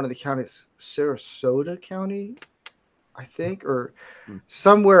sheriff from one of the counties, Sarasota County, I think, or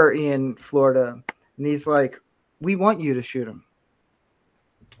somewhere in Florida, and he's like, "We want you to shoot him.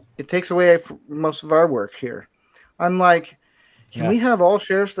 It takes away most of our work here." I'm like, can we have all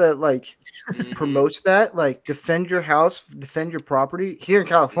sheriffs that like promotes that, like defend your house, defend your property here in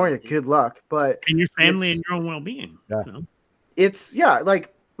California? Good luck, but and your family and your own well-being. Yeah. It's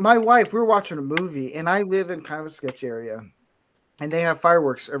like my wife. We were watching a movie, and I live in kind of a sketch area, and they have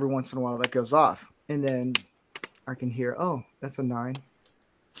fireworks every once in a while that goes off, and then I can hear, oh, that's a 9,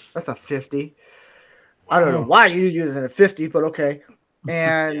 that's a 50. I don't know why you're using a 50, but okay.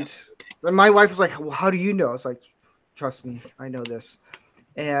 And my wife was like, well, how do you know? It's like, trust me, I know this.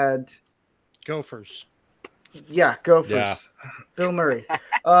 And Gophers. Yeah, Gophers. Yeah. Bill Murray.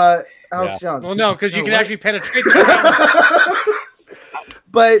 Alex Jones. Well, no, because you can actually penetrate the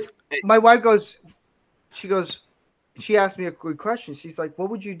But my wife she asked me a good question. She's like, what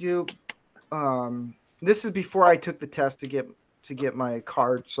would you do? This is before I took the test to get my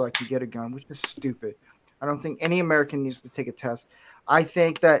card so I could get a gun, which is stupid. I don't think any American needs to take a test. I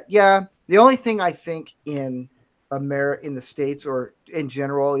think that, the only thing I think in the States or in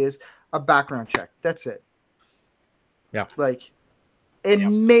general is a background check. That's it. Yeah. Like,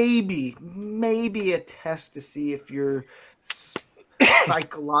 and maybe a test to see if you're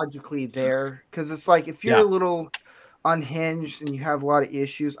psychologically there. Because it's like, if you're a little unhinged and you have a lot of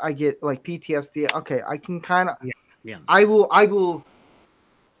issues, I get like PTSD. Okay, I can kind of, I will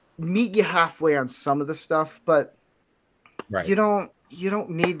meet you halfway on some of the stuff, but you don't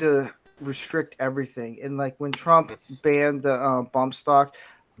need to restrict everything. And like when Trump banned the bump stock,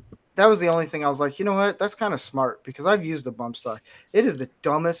 that was the only thing I was like, you know what, that's kind of smart, because I've used the bump stock. It is the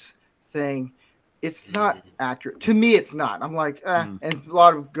dumbest thing. It's not accurate to me. It's not. I'm like, and a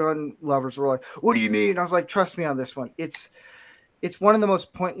lot of gun lovers were like, what do you mean? I was like, trust me on this one. It's one of the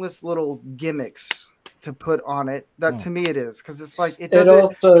most pointless little gimmicks to put on it. That to me it is, because it's like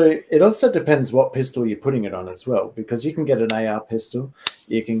it also depends what pistol you're putting it on as well, because you can get an AR pistol,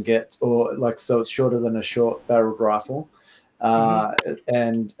 you can get, or like, so it's shorter than a short barreled rifle,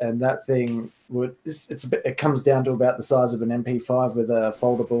 and that thing it comes down to about the size of an MP5 with a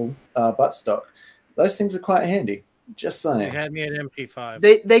foldable buttstock. Those things are quite handy. Just saying. They had me at MP5.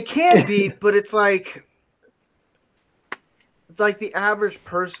 They can be, but it's like the average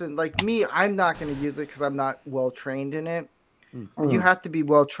person, like me, I'm not going to use it because I'm not well trained in it. You have to be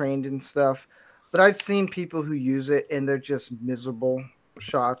well trained and stuff. But I've seen people who use it and they're just miserable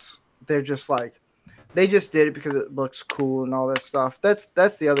shots. They're just like, they just did it because it looks cool and all that stuff. That's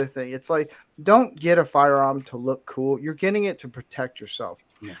the other thing. It's like, don't get a firearm to look cool. You're getting it to protect yourself.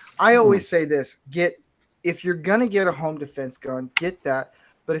 Yes. I always say this: if you're gonna get a home defense gun, get that.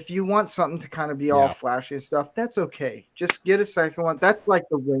 But if you want something to kind of be all flashy and stuff, that's okay. Just get a second one. That's like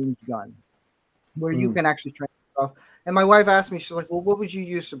the range gun, where you can actually train yourself. And my wife asked me, she's like, "Well, what would you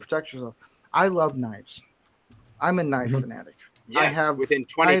use to protect yourself?" I love knives. I'm a knife fanatic. Yes, within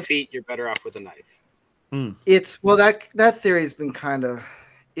 20 feet, you're better off with a knife. It's that theory has been kind of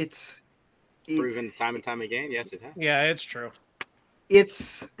it's proven time and time again. Yes, it has. Yeah, it's true.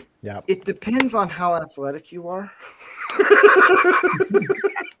 It depends on how athletic you are.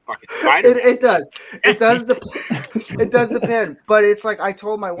 Fucking spider. It does. It does depend. But it's like I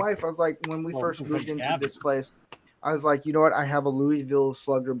told my wife, I was like, when we first moved into this place, I was like, you know what? I have a Louisville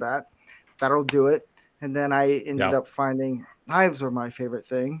Slugger bat. That'll do it. And then I ended up finding knives are my favorite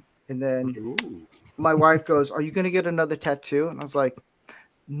thing. And then my wife goes, "Are you going to get another tattoo?" And I was like,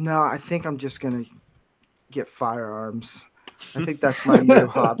 "No, I think I'm just going to get firearms. I think that's my new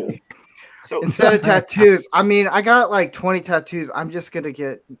hobby." So instead of tattoos, I mean, I got like 20 tattoos. I'm just going to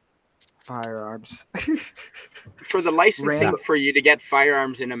get firearms. For the licensing for you to get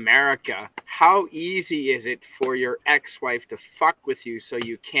firearms in America, how easy is it for your ex-wife to fuck with you so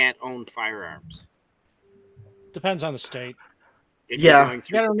you can't own firearms? Depends on the state. If you're going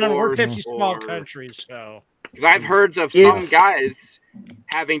through, you gotta remember, we're 50 small countries, so. Because I've heard of some guys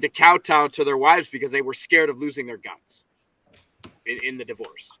having to kowtow to their wives because they were scared of losing their guns in the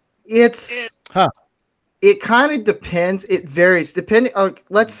divorce. It kind of depends. It varies depending.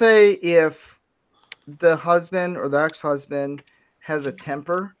 Let's say if the husband or the ex-husband has a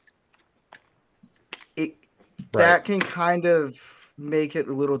temper, that can kind of make it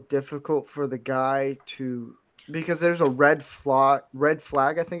a little difficult for the guy to. Because there's a red flag,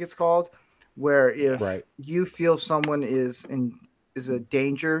 I think it's called, where if you feel someone is a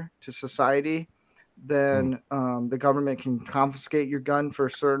danger to society, then the government can confiscate your gun for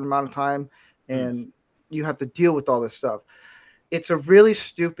a certain amount of time, and you have to deal with all this stuff. It's a really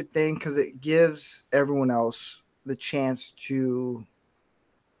stupid thing because it gives everyone else the chance to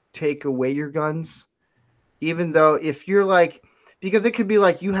take away your guns, even though if you're like, because it could be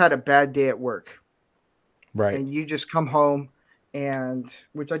like you had a bad day at work. Right. And you just come home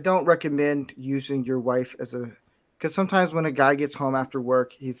which I don't recommend using your wife because sometimes when a guy gets home after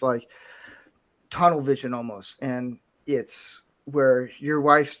work, he's like tunnel vision almost. And it's where your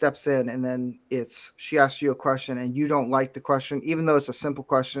wife steps in and then she asks you a question and you don't like the question, even though it's a simple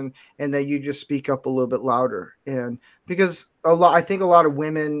question. And then you just speak up a little bit louder. And because I think a lot of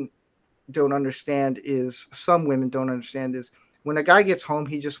women don't understand some women don't understand is, when a guy gets home,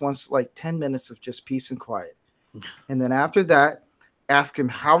 he just wants like 10 minutes of just peace and quiet. And then after that, ask him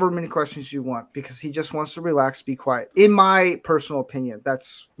however many questions you want because he just wants to relax, be quiet. In my personal opinion,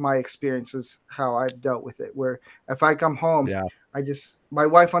 that's my experiences, how I've dealt with it, where if I come home, my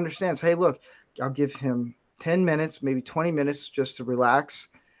wife understands, hey, look, I'll give him 10 minutes, maybe 20 minutes just to relax,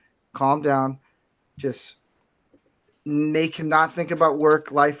 calm down, just make him not think about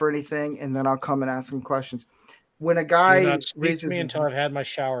work, life, or anything, and then I'll come and ask him questions. When a guy raises me until I've had my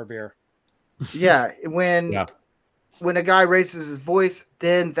shower beer. Yeah, when a guy raises his voice,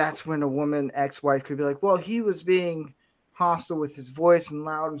 then that's when a woman ex-wife could be like, "Well, he was being hostile with his voice and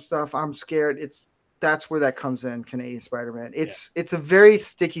loud and stuff. I'm scared." That's where that comes in, Canadian Spider-Man. It's a very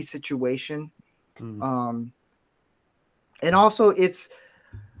sticky situation, and also it's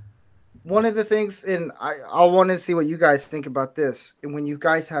one of the things. And I want to see what you guys think about this. And when you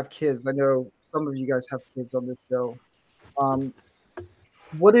guys have kids, I know. Some of you guys have kids on this show.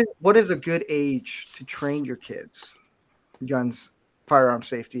 What is a good age to train your kids? Guns, firearm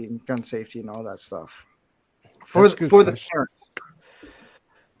safety, and gun safety, and all that stuff. For the parents.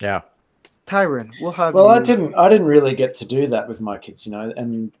 Yeah. Tyron, we'll have. Well, I didn't really get to do that with my kids,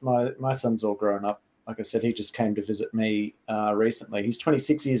 and my son's all grown up. Like I said, he just came to visit me recently. He's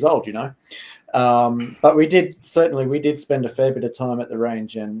 26 years old, but we did spend a fair bit of time at the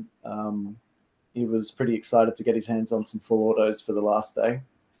range, and he was pretty excited to get his hands on some full autos for the last day.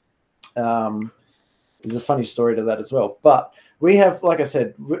 There's a funny story to that as well. But we have, like I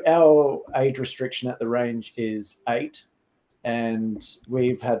said, our age restriction at the range is 8. and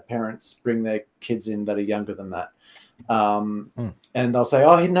we've had parents bring their kids in that are younger than that. And they'll say,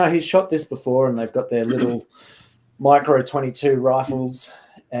 oh, no, he's shot this before, and they've got their little micro 22 rifles,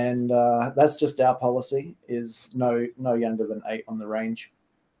 and that's just our policy, is no younger than 8 on the range.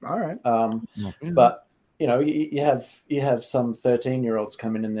 All right. But you know, you have some 13-year-olds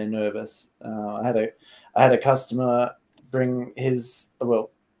come in and they're nervous. I had a customer bring his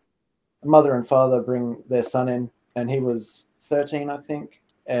mother and father bring their son in, and he was 13, I think,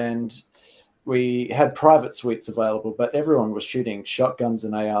 and we had private suites available, but everyone was shooting shotguns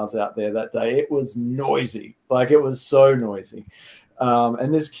and ARs out there that day. It was noisy, like it was so noisy.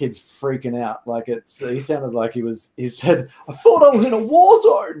 And this kid's freaking out. Like he sounded like he said, I thought I was in a war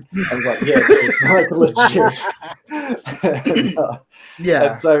zone. I was like, yeah, dude, like legit. Yeah.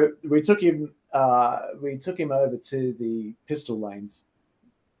 And so we took him over to the pistol lanes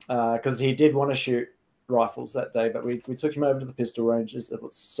because he did want to shoot rifles that day, but we took him over to the pistol ranges. It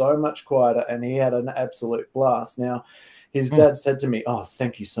was so much quieter, and he had an absolute blast. Now, his dad said to me, oh,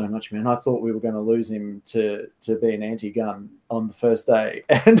 thank you so much, man. I thought we were going to lose him to be an anti-gun on the first day.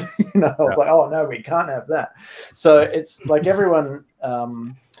 And I was like, oh, no, we can't have that. So it's like everyone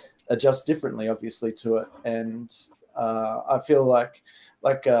adjusts differently, obviously, to it. And I feel like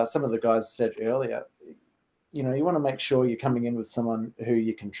some of the guys said earlier, you know, you want to make sure you're coming in with someone who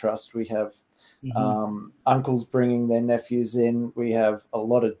you can trust. We have uncles bringing their nephews in. We have a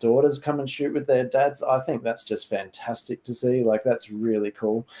lot of daughters come and shoot with their dads. I think that's just fantastic to see. Like, that's really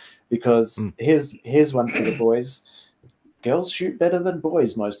cool, because here's one for the boys. Girls shoot better than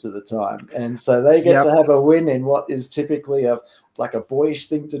boys most of the time, and so they get to have a win in what is typically a boyish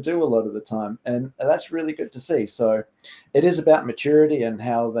thing to do a lot of the time, and that's really good to see. So it is about maturity and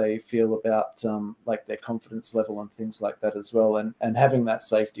how they feel about like their confidence level and things like that as well, and having that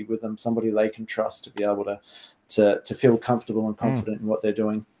safety with them, somebody they can trust to be able to feel comfortable and confident in what they're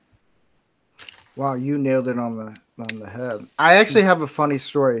doing. Wow, you nailed it on the head. I actually have a funny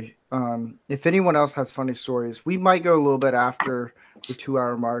story. If anyone else has funny stories, we might go a little bit after the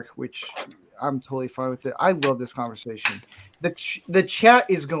 2-hour mark, which I'm totally fine with it. I love this conversation. The chat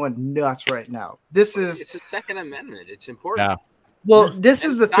is going nuts right now. It's a Second Amendment. It's important. Yeah. Well, this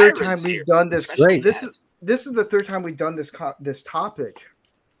is the third time we've done this. This is the third time we've done this topic,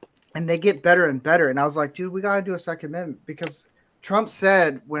 and they get better and better. And I was like, dude, we got to do a Second Amendment, because Trump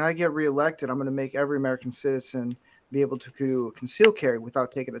said, when I get reelected, I'm going to make every American citizen be able to do concealed carry without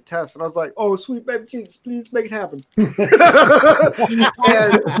taking a test. And I was like, oh, sweet baby Jesus, please make it happen. And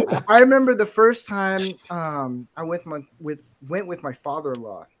I remember the first time I went with my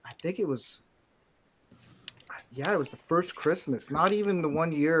father-in-law. I think it was the first Christmas, not even the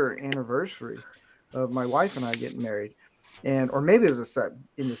 1-year anniversary of my wife and I getting married. Or maybe it was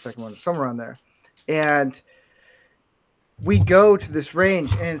in the second one, somewhere on there. And we go to this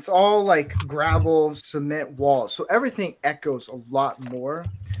range, and it's all like gravel, cement walls. So everything echoes a lot more.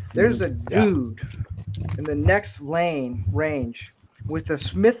 There's a dude in the next range with a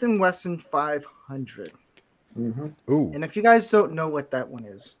Smith & Wesson 500. Ooh. And if you guys don't know what that one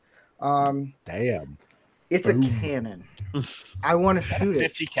is, damn, it's a cannon. I want to shoot it.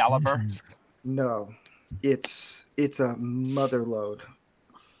 50 caliber? No, it's a mother load.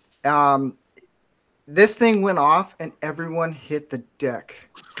 This thing went off, and everyone hit the deck.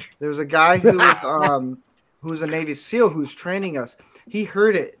 There was a guy who was a Navy SEAL who's training us. He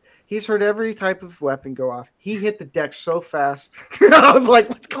heard it. He's heard every type of weapon go off. He hit the deck so fast. I was like,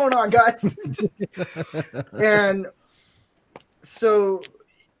 what's going on, guys? And so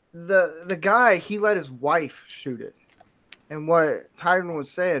the guy, he let his wife shoot it. And what Tyron was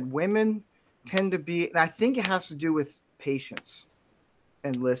saying, women tend to be, and I think it has to do with patience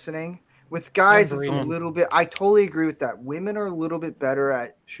and listening. With guys, it's a little bit, I totally agree with that. Women are a little bit better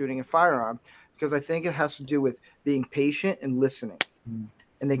at shooting a firearm, because I think it has to do with being patient and listening.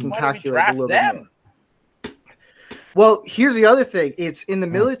 And they can calculate a little bit more. Well, here's the other thing. It's in the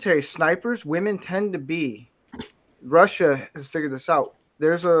military, snipers, women tend to be, Russia has figured this out.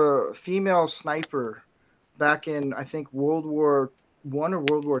 There's a female sniper back in, I think, World War I or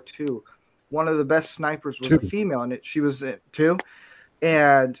World War II. One of the best snipers was a female, and she was too.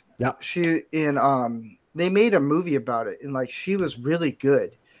 And they made a movie about it, and like, she was really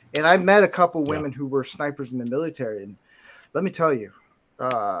good. And I met a couple women who were snipers in the military, and let me tell you,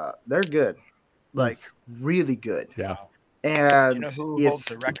 they're good, like really good. Yeah. Do And you know who holds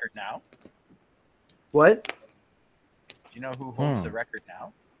the record now? What? Do you know who holds the record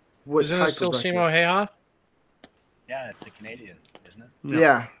now? Isn't it still Simo Heha? Yeah, it's a Canadian, isn't it? No.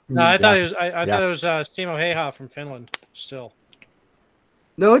 Yeah. No, I thought it was. I thought it was Simo Heha from Finland. Still.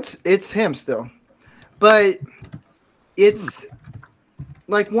 No, it's him still, but it's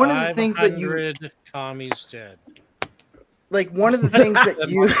like one of the things that you commies dead. Like one of the things that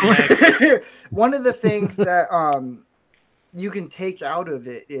you one of the things that you can take out of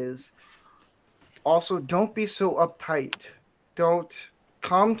it is also don't be so uptight. Don't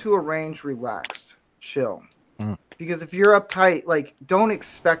come to a range relaxed, chill. Because if you're uptight, like don't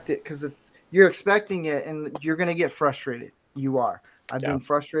expect it, because if you're expecting it and you're gonna get frustrated. You are. I've been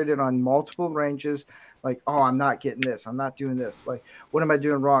frustrated on multiple ranges, like, oh, I'm not getting this, I'm not doing this. Like, what am I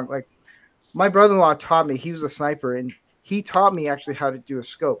doing wrong? Like my brother-in-law taught me, he was a sniper, and he taught me actually how to do a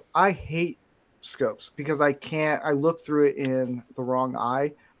scope. I hate scopes because I look through it in the wrong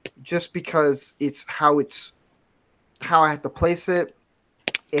eye just because it's how I have to place it.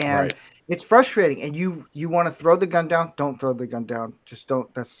 And it's frustrating. And you want to throw the gun down. Don't throw the gun down. Just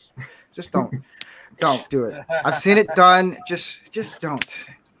don't. Don't do it. I've seen it done. Just don't.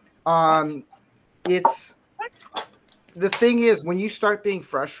 It's the thing is when you start being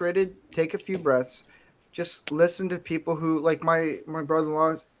frustrated, take a few breaths. Just listen to people who, like my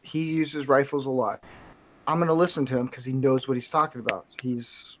brother-in-law, he uses rifles a lot. I'm going to listen to him because he knows what he's talking about.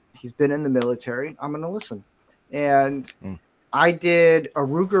 He's been in the military. I'm going to listen. And I did a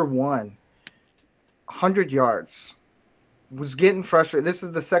Ruger 100 yards. Was getting frustrated. This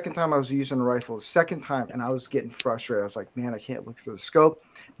is the second time I was using a rifle. The second time, and I was getting frustrated. I was like, man, I can't look through the scope.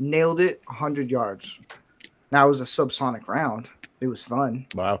 Nailed it, 100 yards. Now, it was a subsonic round. It was fun.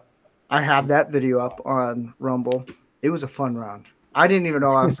 Wow. I have that video up on Rumble. It was a fun round. I didn't even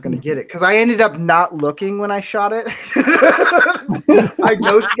know I was going to get it because I ended up not looking when I shot it. I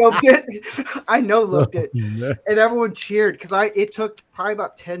no-scoped it. I no-looked it. And everyone cheered because it took probably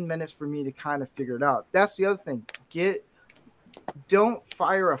about 10 minutes for me to kind of figure it out. That's the other thing. Don't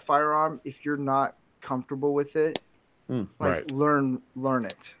fire a firearm if you're not comfortable with it. Learn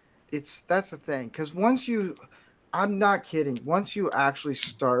it. That's the thing. Because I'm not kidding. Once you actually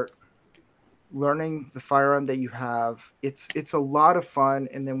start learning the firearm that you have, it's a lot of fun.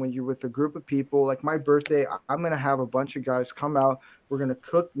 And then when you're with a group of people, like my birthday, I'm going to have a bunch of guys come out. We're going to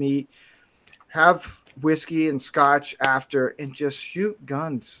cook meat, have whiskey and scotch after, and just shoot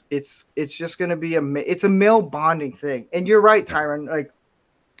guns. It's just going to be it's a male bonding thing. And you're right, Tyron. Like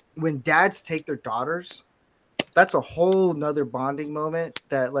when dads take their daughters, that's a whole nother bonding moment.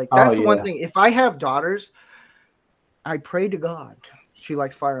 That's the one thing. If I have daughters, I pray to God she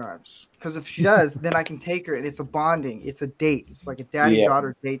likes firearms, because if she does, then I can take her, and it's a bonding. It's a date. It's like a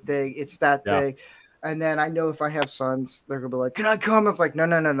daddy-daughter date thing. It's that thing. And then I know if I have sons, they're gonna be like, "Can I come?" I was like, "No.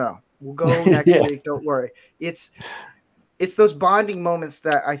 We'll go next week. Don't worry." It's those bonding moments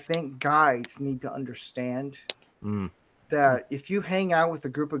that I think guys need to understand. That if you hang out with a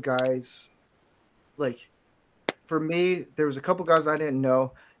group of guys, like for me, there was a couple guys I didn't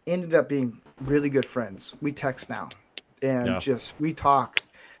know, ended up being really good friends. We text now. And we talk,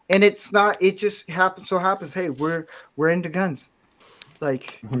 and it just happens. Hey, we're into guns,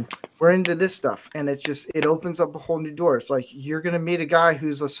 like we're into this stuff, and it opens up a whole new door. It's like you're gonna meet a guy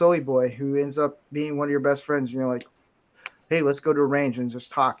who's a soy boy who ends up being one of your best friends, and you're like, hey, let's go to a range and just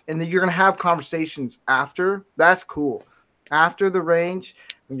talk, and then you're gonna have conversations after. That's cool. After the range,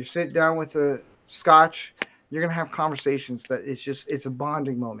 when you sit down with a scotch, you're gonna have conversations that it's a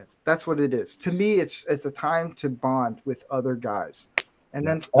bonding moment. That's what it is. To me, it's a time to bond with other guys. And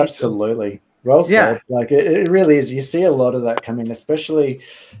then absolutely. Well said. Like it really is. You see a lot of that coming, especially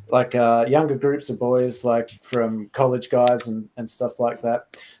like younger groups of boys, like from college guys and stuff like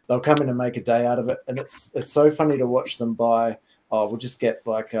that. They'll come in and make a day out of it. And it's so funny to watch them buy, we'll just get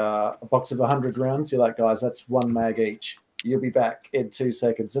like a box of 100 rounds. You're like, guys, that's one mag each. You'll be back in 2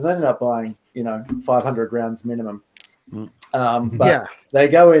 seconds. And they end up buying, 500 rounds minimum. But they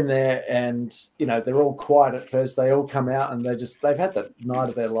go in there and, they're all quiet at first. They all come out and they've had the night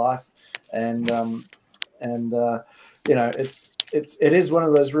of their life. And it is one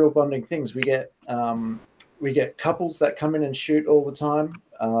of those real bonding things. We get couples that come in and shoot all the time.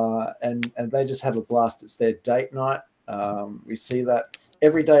 And they just have a blast. It's their date night. We see that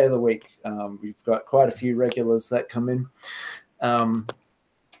every day of the week. We've got quite a few regulars that come in.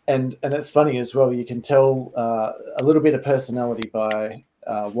 And it's funny as well. You can tell a little bit of personality by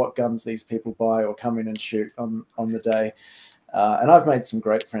what guns these people buy or come in and shoot on the day. And I've made some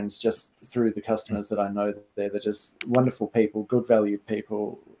great friends just through the customers that I know. They're just wonderful people, good valued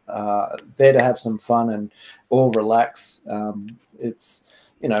people, there to have some fun and all relax. It's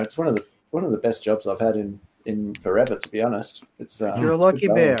one of the best jobs I've had in forever, to be honest. You're a lucky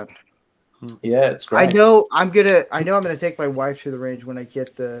man. Yeah, it's great. I know I'm gonna take my wife to the range when I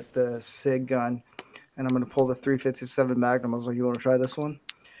get the SIG gun, and I'm gonna pull the 357 Magnum. I was like, "You want to try this one?"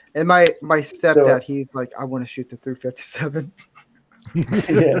 And my stepdad, he's like, I want to shoot the 357.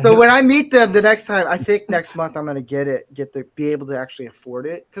 So when I meet them the next time, I think next month I'm gonna be able to actually afford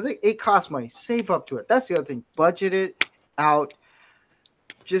it, because it costs money. Save up to it. That's the other thing. Budget it out.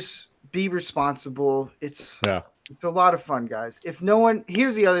 Just be responsible. It's a lot of fun, guys.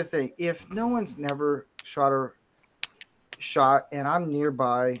 Here's the other thing. If no one's never shot and I'm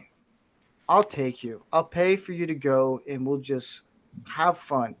nearby, I'll take you. I'll pay for you to go, and we'll just have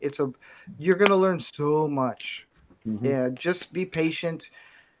fun. You're gonna learn so much. And just be patient,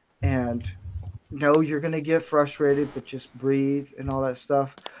 and know you're going to get frustrated, but just breathe and all that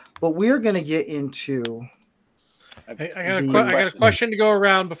stuff. But we're going to get into... I got a question to go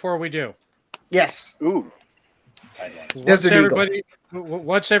around before we do. Yes. Ooh. What's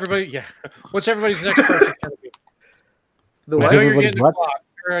everybody's next question going to be? I know you're getting a clock.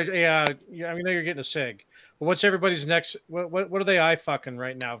 I know you're getting a SIG. But what's everybody's next... What are they eye-fucking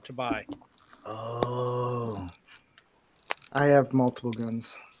right now to buy? Oh... I have multiple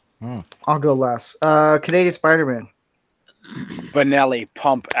guns. I'll go last. Canadian Spider-Man. Benelli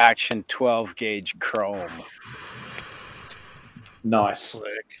pump action 12 gauge chrome. Nice.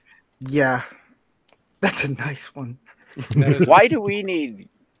 Yeah. That's a nice one. Why do we need...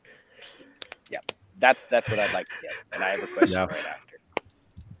 Yeah, that's what I'd like to get. And I have a question right after.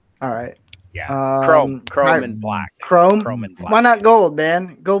 All right. Yeah. Chrome and black. Chrome and black. Why not gold,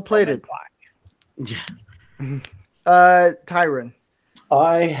 man? Gold plated. Yeah. Tyron.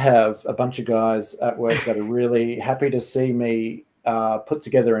 I have a bunch of guys at work that are really happy to see me put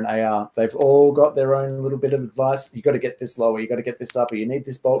together an AR. They've all got their own little bit of advice. You got to get this lower. You got to get this upper. You need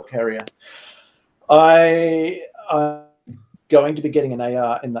this bolt carrier. I'm going to be getting an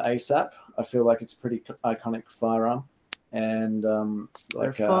AR in the ASAP. I feel like it's a pretty iconic firearm, and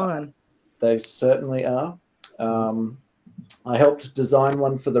they're fun. They certainly are. I helped design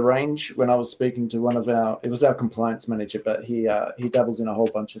one for the range when I was speaking to it was our compliance manager, but he dabbles in a whole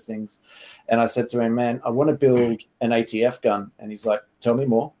bunch of things. And I said to him, man, I want to build an ATF gun. And he's like, tell me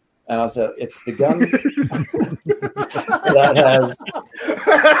more. And I said, it's the gun that has...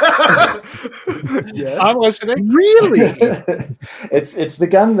 Yes. I'm listening. Really? It's the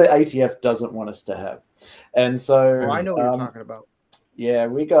gun that ATF doesn't want us to have. And so... I know what you're talking about. Yeah,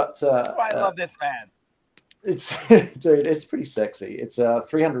 we got... That's why I love this man. It's pretty sexy. It's a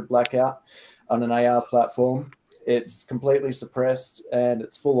 300 blackout on an AR platform. It's completely suppressed and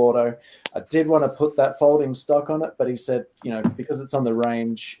it's full auto. I did want to put that folding stock on it, but he said, because it's on the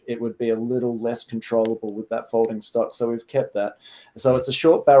range, it would be a little less controllable with that folding stock. So we've kept that. So it's a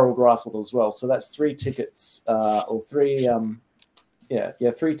short barreled rifle as well. So that's 3 tickets, three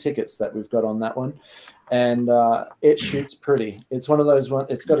tickets that we've got on that one. And it shoots pretty. It's one of those ones.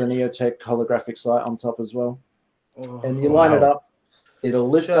 It's got an EOTech holographic sight on top as well. And you line it up, it'll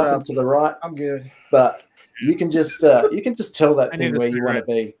lift up and to the right. I'm good. But you can just tell that thing where you want to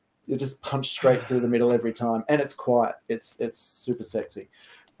be. You just punch straight through the middle every time, and it's quiet. It's super sexy.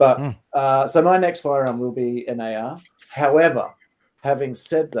 But so my next firearm will be an AR. However, having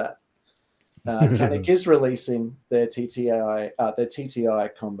said that, Canik is releasing their TTI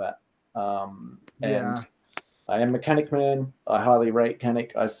combat. And I am a Canik man. I highly rate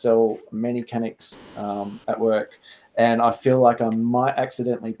Canik. I sell many Caniks at work, and I feel like I might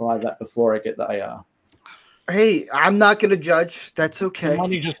accidentally buy that before I get the AR. Hey, I'm not going to judge. That's okay. The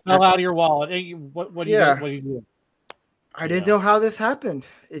money just fell out of your wallet. Hey, what do you do? I didn't know how this happened.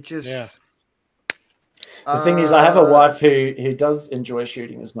 It just... Yeah. The thing is, I have a wife who does enjoy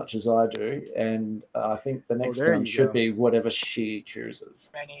shooting as much as I do, and I think the next gun should be whatever she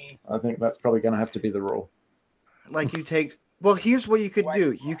chooses. I think that's probably going to have to be the rule. Like you take... Well, here's what you could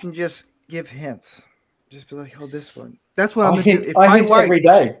do. You can just give hints. Just be like, oh, this one. That's what I'm going to do. If I hint every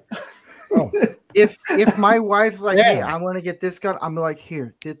day. If my wife's like, hey, I want to get this gun, I'm like,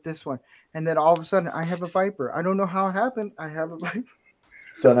 here, get this one. And then all of a sudden, I have a Viper. I don't know how it happened. I have a Viper.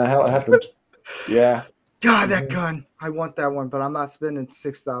 Don't know how it happened. Yeah. God, that gun. I want that one, but I'm not spending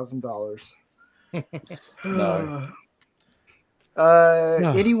 $6,000. No.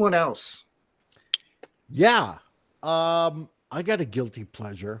 Anyone else? Yeah. I got a guilty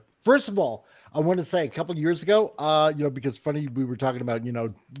pleasure. First of all, I want to say a couple of years ago, because funny, we were talking about,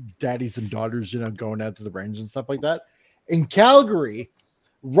 daddies and daughters, going out to the range and stuff like that. In Calgary,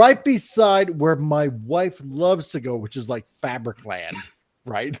 right beside where my wife loves to go, which is like Fabricland,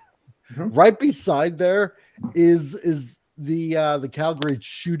 right? Mm-hmm. Right beside there is the Calgary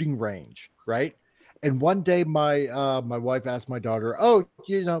shooting range, right? And one day my wife asked my daughter,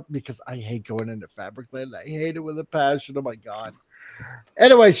 because I hate going into Fabricland. I hate it with a passion. Oh my God.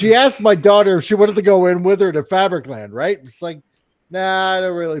 Anyway, she asked my daughter if she wanted to go in with her to Fabricland, right? It's like, nah, I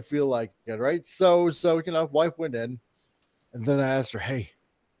don't really feel like it, right? So wife went in, and then I asked her, hey,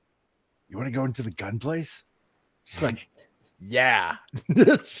 you want to go into the gun place? She's like, yeah.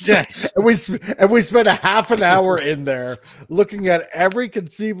 Yes. And we spent a half an hour in there looking at every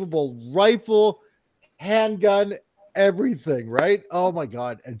conceivable rifle, handgun, everything, right? Oh my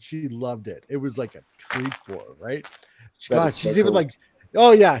God. And she loved it. It was like a treat for her, right? God, she's even like,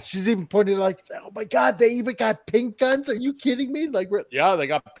 oh yeah, she's even pointing like, oh my God, they even got pink guns. Are you kidding me? Like, yeah, they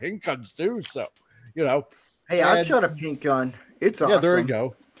got pink guns too. So, hey, I've shot a pink gun. It's awesome. Yeah, there you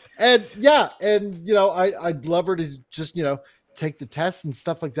go. And I'd love her to just, take the test and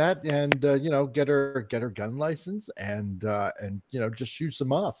stuff like that, and get her gun license, and just shoot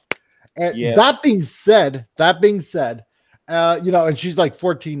some off. And that being said, and she's like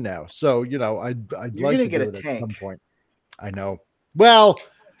 14 now, so I'd like to get a tank at some point. I know. Well,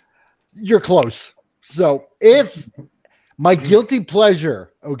 you're close. So if my guilty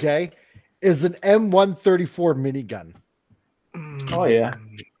pleasure, okay, is an M134 minigun. Oh yeah.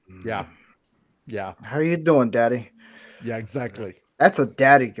 Yeah. How you doing, Daddy? Yeah, exactly. That's a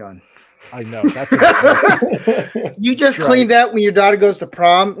daddy gun. I know. That's you just clean that when your daughter goes to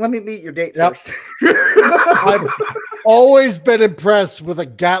prom. Let me meet your date first. I've always been impressed with a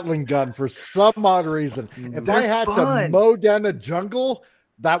Gatling gun for some odd reason. If I had to mow down a jungle,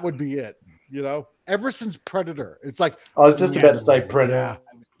 that would be it. Ever since Predator, it's like I was just about to say Predator.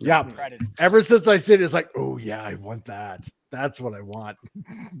 Yeah. Ever since I see it, it's like, oh yeah, I want that. That's what I want.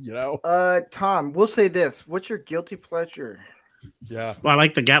 Tom, we'll say this. What's your guilty pleasure? Yeah. Well, I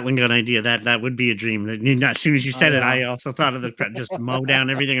like the Gatling gun idea. That would be a dream. As soon as you said it, I also thought of just mow down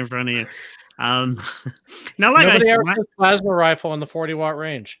everything in front of you. Now, like nobody ever put a plasma rifle in the 40-watt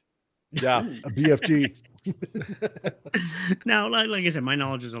range. Yeah, a BFG. Now, like I said, my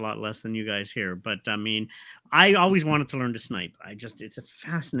knowledge is a lot less than you guys here, but I mean, I always wanted to learn to snipe. It's a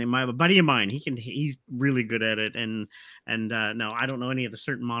fascinating. A buddy of mine, he's really good at it, and no, I don't know any of the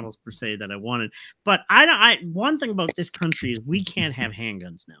certain models per se that I wanted, but one thing about this country is we can't have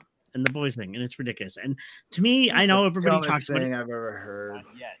handguns now, and the boys thing, and it's ridiculous. And to me, I know everybody talks about it. I've ever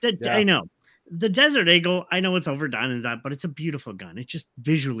heard. I know. The Desert Eagle, I know it's overdone and that, but it's a beautiful gun. It just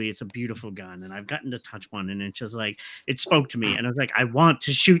visually, it's a beautiful gun. And I've gotten to touch one, and it's just like, it spoke to me. And I was like, I want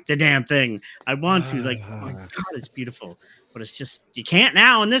to shoot the damn thing. I want to, like, oh my God, it's beautiful. But it's just, you can't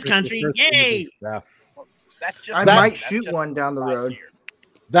now in this country. Yay! Yeah. I might shoot one down the road.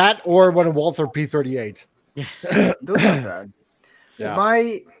 That or one of Walther P38. Yeah. Those are bad. Yeah.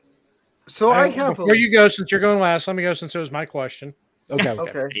 I have before you go, since you're going last, let me go since it was my question. Okay.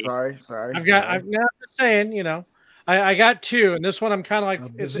 Sorry. I've now saying, I got two, and this one I'm kind of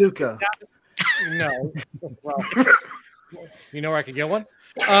like bazooka. No, well, you know where I could get one.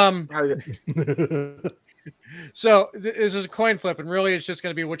 So this is a coin flip, and really it's just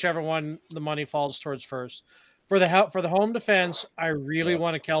going to be whichever one the money falls towards first. For the home defense, I really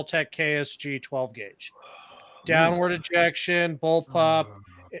want a Kel-Tec KSG 12 gauge, downward ejection, bullpup.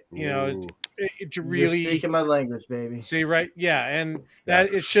 It really You're speaking my language, baby. See, right? Yeah, and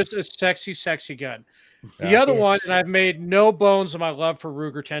that it's just a sexy gun. The other one, and I've made no bones of my love for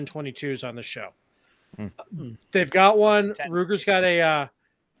Ruger 1022s on the show. They've got one. Ruger's got their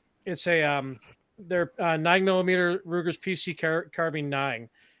 9mm Ruger's PC carbine 9,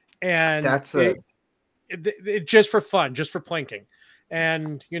 and that's it just for fun, just for plinking,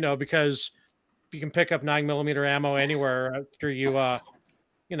 and because you can pick up 9mm ammo anywhere after you.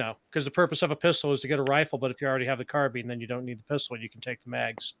 Because the purpose of a pistol is to get a rifle, but if you already have the carbine, then you don't need the pistol. You can take the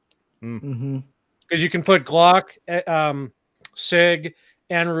mags. Because you can put Glock, SIG,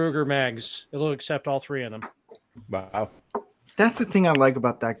 and Ruger mags. It'll accept all three of them. Wow. That's the thing I like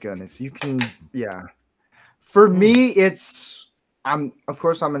about that gun is you can, For me, I'm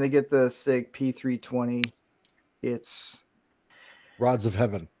going to get the SIG P320. It's rods of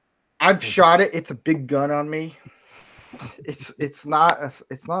heaven. I've shot it. It's a big gun on me. It's not a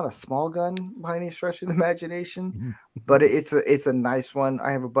small gun by any stretch of the imagination, but it's a nice one.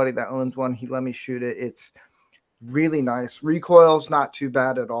 I have a buddy that owns one. He let me shoot it. It's really nice. Recoil's not too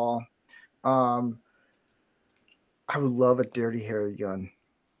bad at all. I would love a Dirty Harry gun.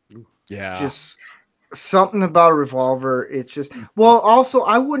 Yeah, just something about a revolver. It's just also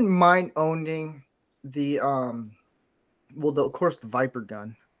I wouldn't mind owning the of course the Viper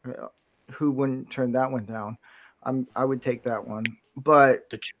gun. Who wouldn't turn that one down? I would take that one, but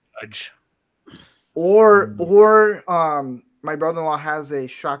the judge, or my brother-in-law has a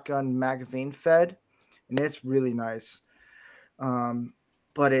shotgun magazine fed, and it's really nice.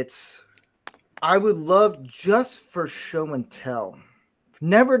 But I would love just for show and tell,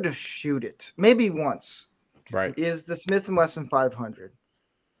 never to shoot it. Maybe once, Right. Is the Smith & Wesson 500.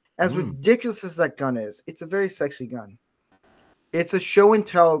 As ridiculous as that gun is, it's a very sexy gun. It's a show and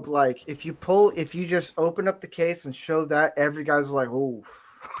tell. Like if you just open up the case and show that, every guy's like, oh.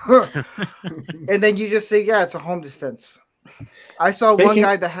 And then you just say, yeah, it's a home defense. I saw one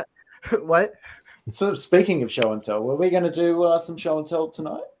guy that had what? So speaking of show and tell, were we going to do some show and tell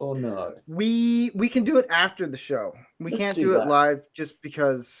tonight or no? We can do it after the show. Let's can't do it live just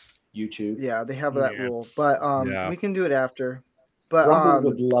because YouTube. Yeah, they have that rule, but we can do it after. But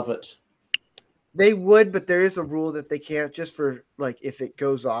Rumble would love it. They would, but there is a rule that they can't, just for like if it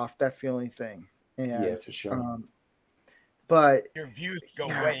goes off. That's the only thing. And, yeah, for sure. But your views go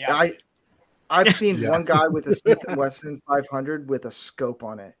way up. I've seen one guy with a Smith & Wesson 500 with a scope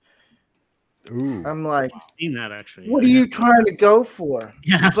on it. Ooh. I'm like, I've seen that actually. What are you trying to go for?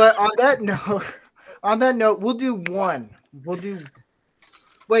 Yeah. But on that note, we'll do one.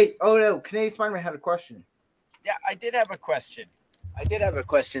 Wait, oh no, Canadian Spider-Man had a question. Yeah, I did have a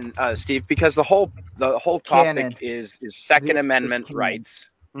question, Steve, because the whole topic is Second Amendment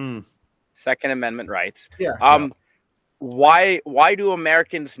rights. Second Amendment rights. Yeah. Why do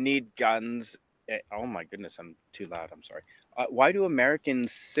Americans need guns? Oh my goodness, I'm too loud. I'm sorry. Why do American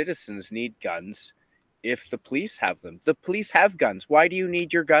citizens need guns if the police have them? The police have guns. Why do you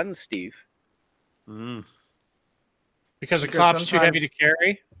need your guns, Steve? Because a cop's too heavy to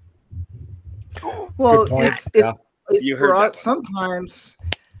carry. Well, it's for us. Sometimes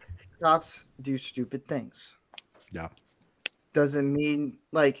cops do stupid things. Yeah. Doesn't mean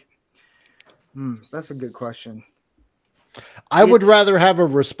like. That's a good question. I would rather have a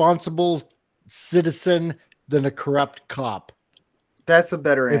responsible citizen than a corrupt cop. That's a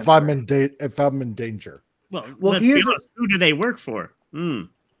better answer. If I'm in danger. Well, here's who do they work for?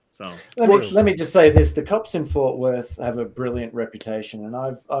 So let me just say this: the cops in Fort Worth have a brilliant reputation, and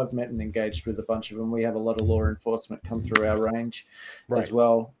I've met and engaged with a bunch of them. We have a lot of law enforcement come through our range as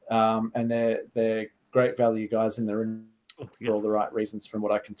well, and they're great value guys, and they're in for all the right reasons, from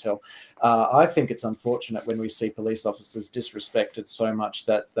what I can tell. I think it's unfortunate when we see police officers disrespected so much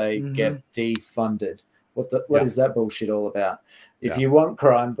that they get defunded. What is that bullshit all about? If you want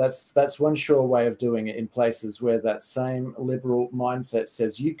crime, that's one sure way of doing it in places where that same liberal mindset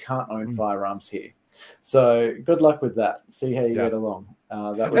says you can't own firearms here. So good luck with that. See how you get along.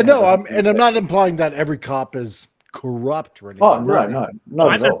 I'm not implying that every cop is corrupt or anything. Oh no!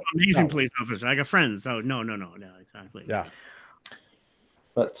 I've had amazing police officers. I got friends. So no, exactly. Yeah.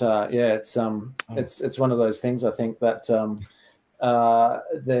 But it's one of those things. I think that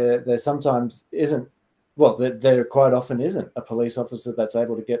there sometimes isn't. Well, there quite often isn't a police officer that's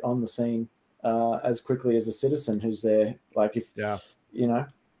able to get on the scene as quickly as a citizen who's there. Like I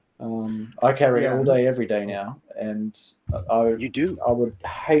carry all day, every day now, and you do. I would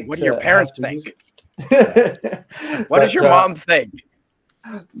hate. What do your parents think? What does your mom think?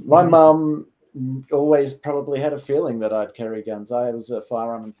 My mom always probably had a feeling that I'd carry guns. I was a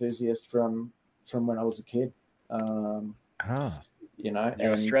firearm enthusiast from when I was a kid.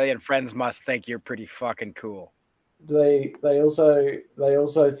 Your Australian friends must think you're pretty fucking cool. They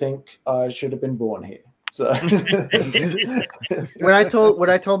also think I should have been born here. So when I told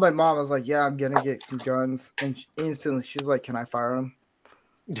my mom, I was like, "Yeah, I'm gonna get some guns," and instantly she's like, "Can I fire them?"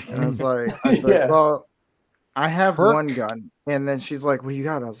 And I was like, "Well, I have one gun." And then she's like, "What do you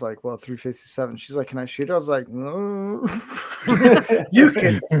got?" I was like, "Well, 357." She's like, "Can I shoot it?" I was like, "No."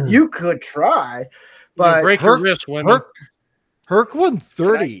 you could try, but break your wrist, women. Herc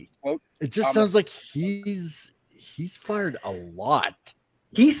 130. It just sounds like he's fired a lot.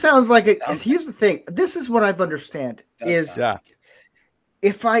 He sounds like here's the thing. This is what I've understand is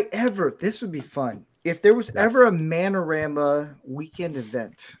if I ever, this would be fun. If there was ever a Man-O-Rama weekend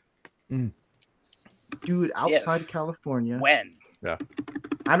event, do it outside California. When? Yeah.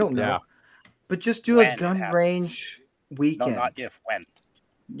 I don't know. But just do a gun range weekend. No, not if, when.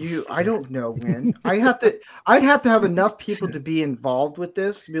 I don't know when. I'd have to have enough people to be involved with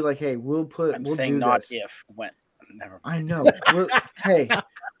this to be like, hey, we'll saying do not this. If, when. Never mind. I know. Hey,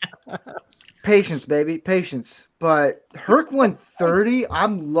 patience, baby, patience. But Herc 130,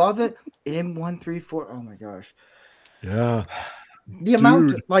 I'm loving M134. Oh my gosh. Yeah. The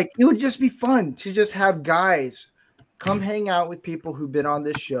amount, it would just be fun to just have guys come hang out with people who've been on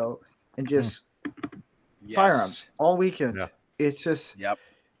this show and just firearms all weekend. Yeah. It's just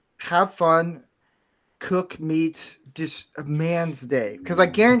have fun, cook meat, just a man's day. Because I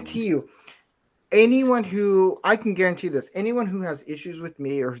guarantee you, anyone who has issues with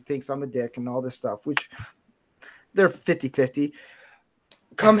me or thinks I'm a dick and all this stuff, which they're 50-50,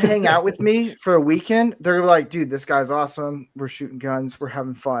 come hang out with me for a weekend, they're like, dude, this guy's awesome. We're shooting guns. We're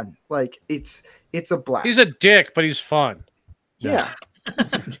having fun. Like it's a blast. He's a dick, but he's fun. Yeah.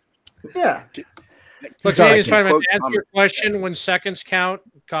 Yeah. But Canadian Spider-Man, to answer your question, when seconds count,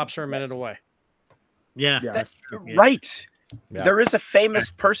 cops are a minute away. Yeah. Right. Yeah. There is a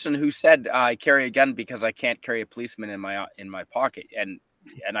famous person who said, "I carry a gun because I can't carry a policeman in my pocket," and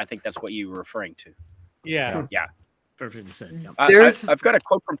I think that's what you were referring to. Yeah. Yeah. Perfectly said. I've got a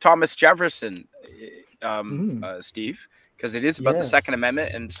quote from Thomas Jefferson, Steve, because it is about the Second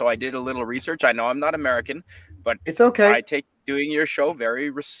Amendment, and so I did a little research. I know I'm not American, but it's okay. I take doing your show very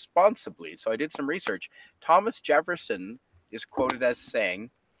responsibly, so I did some research. Thomas Jefferson is quoted as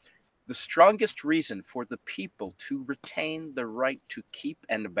saying, "The strongest reason for the people to retain the right to keep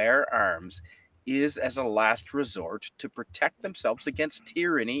and bear arms is as a last resort to protect themselves against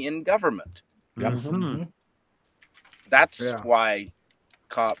tyranny in government." Yep. Mm-hmm. That's why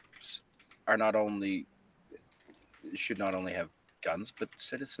cops are should not only have guns, but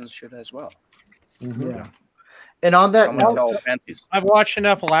citizens should as well. Mm-hmm. Yeah. And on that note, I've watched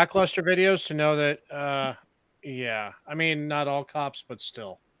enough lackluster videos to know that, I mean, not all cops, but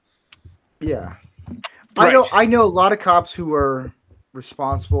still. Yeah. Right. I know a lot of cops who are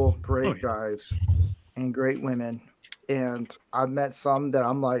responsible, great guys and great women. And I've met some that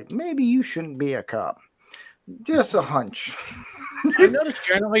I'm like, maybe you shouldn't be a cop. Just a hunch. I noticed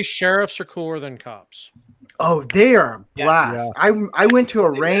generally sheriffs are cooler than cops. Oh, they are a blast. Yeah. I went to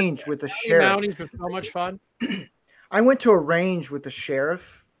a range with a sheriff. Mounties were so much fun. I went to a range with a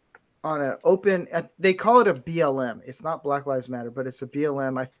sheriff on an open. They call it a BLM. It's not Black Lives Matter, but it's a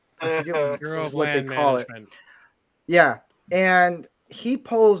BLM. I forget what they call it. Yeah, and he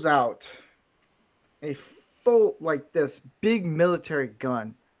pulls out a full this big military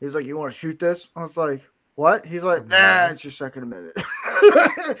gun. He's like, "You want to shoot this?" I was like, "What?" He's like, "Nah, it's your Second Amendment."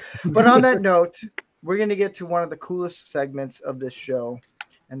 But on that note, we're gonna get to one of the coolest segments of this show,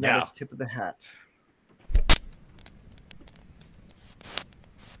 and that is Tip of the Hat.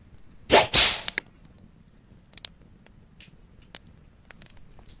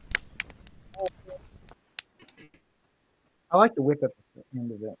 I like to whip at the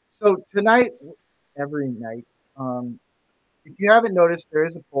end of it. So tonight, every night, if you haven't noticed, there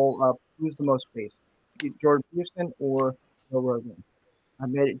is a poll up. Who's the most based? Jordan Peterson or Joe Rogan? I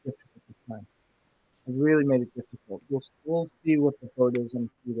made it difficult this time. I really made it difficult. We'll see what the vote is in a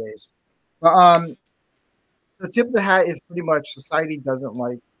few days. But the tip of the hat is pretty much society doesn't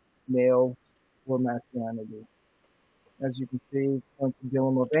like male or masculinity. As you can see, going to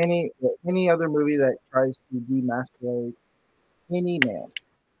Dylan Mulvaney or any other movie that tries to demasculate any man.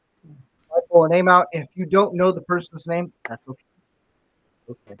 I pull a name out. If you don't know the person's name, that's okay.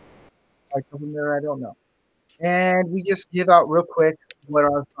 Okay. I come in there, I don't know. And we just give out real quick what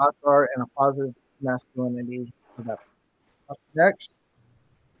our thoughts are and a positive masculinity for that. Up next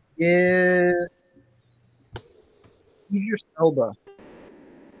is Idris Elba.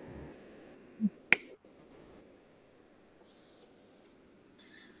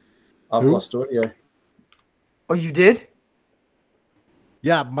 I've lost audio. Oh, you did?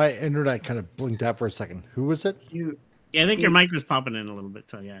 Yeah, my internet kind of blinked out for a second. Who was it? Yeah, I think your mic was popping in a little bit.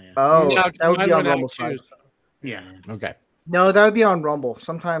 So yeah. Oh, that would be on Rumble side. Yeah. Okay. No, that would be on Rumble.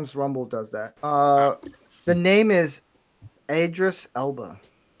 Sometimes Rumble does that. The name is Idris Elba.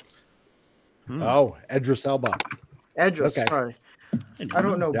 Oh, Idris Elba. Idris, sorry. I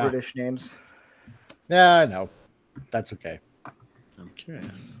don't know British names. Yeah, I know. That's okay. I'm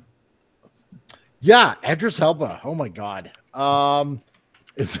curious. Yeah, Idris Elba. Oh my God.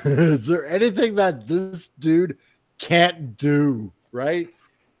 Is there anything that this dude can't do? Right?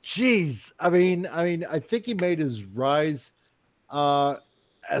 Jeez. I mean, I think he made his rise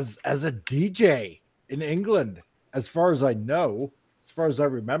as a DJ in England, as far as I know, as far as I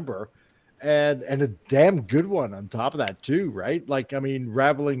remember, and a damn good one on top of that too, right? Like, I mean,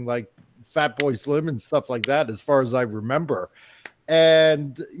 raveling like Fatboy Slim and stuff like that, as far as I remember.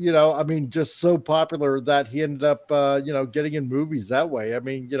 And, I mean, just so popular that he ended up, getting in movies that way. I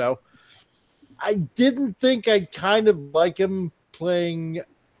mean, I didn't think I kind of like him playing, in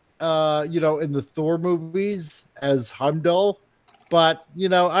the Thor movies as Heimdall. But,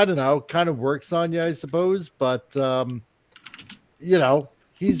 I don't know, kind of works on you, I suppose. But,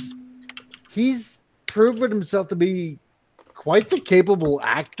 he's proven himself to be quite the capable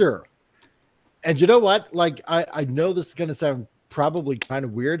actor. And you know what? Like, I know this is going to sound probably kind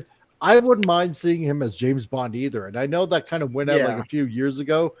of weird. I wouldn't mind seeing him as James Bond either. And I know that kind of went out like a few years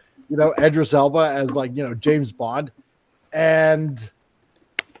ago, Idris Elba as James Bond. And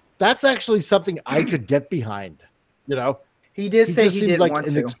that's actually something I could get behind, He did say he didn't want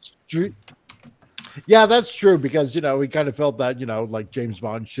to. Yeah, that's true because, he kind of felt that, like James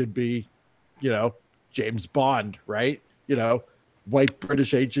Bond should be, James Bond, right? White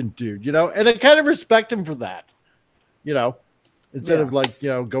British agent dude, and I kind of respect him for that, instead of like,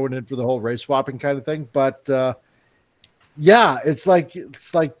 going in for the whole race swapping kind of thing. But yeah, it's like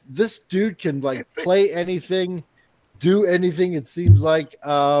this dude can like play anything, do anything. It seems like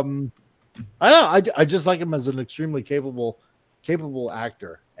I don't know. I just like him as an extremely capable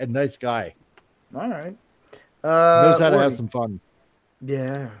actor and nice guy. All right. Knows how to have some fun.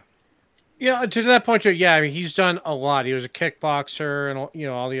 Yeah. Yeah, to that point, yeah, I mean, he's done a lot. He was a kickboxer and,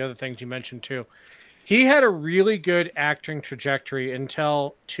 all the other things you mentioned, too. He had a really good acting trajectory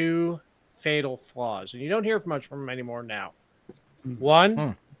until 2 fatal flaws. And you don't hear much from him anymore now.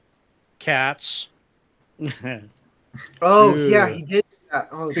 1, Cats. Oh, yeah, he did that.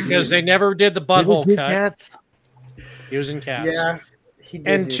 Oh, because they never did the butthole cut. Cats. He was in Cats. Yeah, he did.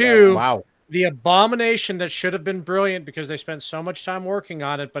 And do 2, that. Wow. The abomination that should have been brilliant because they spent so much time working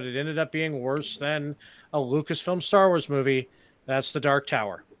on it, but it ended up being worse than a Lucasfilm Star Wars movie. That's The Dark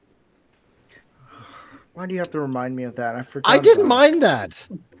Tower. Why do you have to remind me of that? I forgot. I didn't mind that.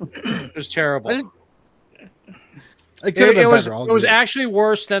 It was terrible. It could have been better. It was actually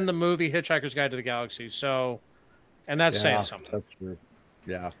worse than the movie Hitchhiker's Guide to the Galaxy. So, and that's saying something. That's true.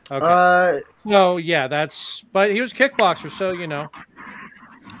 Yeah. Okay. So yeah, but he was a kickboxer, so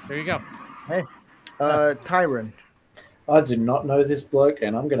there you go. Hey, Tyron. I do not know this bloke,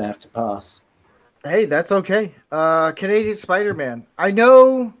 and I'm going to have to pass. Hey, that's okay. Canadian Spider-Man. I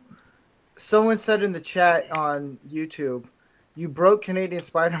know someone said in the chat on YouTube, you broke Canadian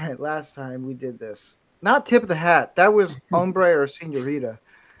Spider-Man last time we did this. Not tip of the hat. That was Ombre or Senorita.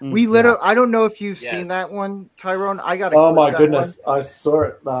 We literally, I don't know if you've seen that one, Tyrone. I got to. Oh my goodness, I saw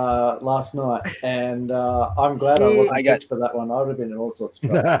it last night, and I'm glad I wasn't picked for that one. I would have been in all sorts of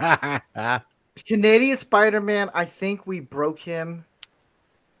trouble. Canadian Spider-Man, I think we broke him.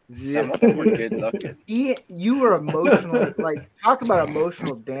 Some of them were good looking. You were emotionally, like, talk about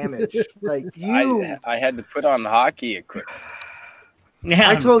emotional damage. Like I had to put on hockey equipment. Yeah,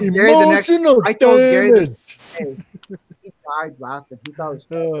 I told Gary the next. I told Gary hey, he died laughing. He thought it was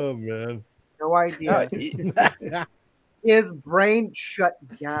funny. Oh man, no idea. His brain shut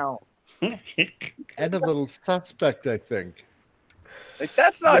down. And a little suspect, I think. Like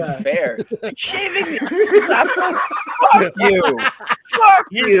that's not fair. Like, shaving the apple. Fuck you. Fuck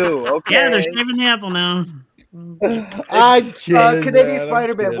you. Okay. Yeah, they're shaving the apple now. I'm kidding, Canadian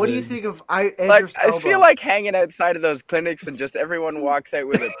Spider-Man. What do you think of I feel like hanging outside of those clinics and just everyone walks out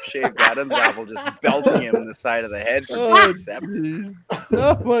with a shaved Adam's apple, just belting him in the side of the head for being separate.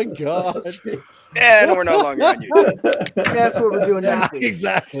 Oh my god! And we're no longer on YouTube. That's what we're doing next week.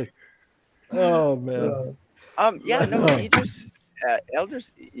 Exactly. Oh man. Yeah. No. He just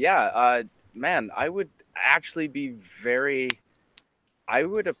elders. Yeah. Man, I would actually be I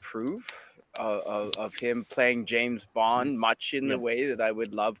would approve of him playing James Bond much in the way that I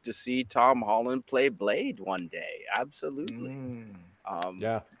would love to see Tom Holland play Blade one day. Absolutely.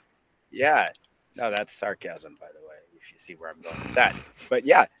 Yeah. No, that's sarcasm, by the way, if you see where I'm going with that. But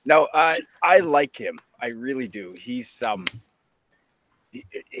yeah, no, I like him. I really do. He's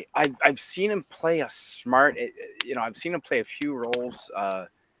I've seen him play a smart, I've seen him play a few roles,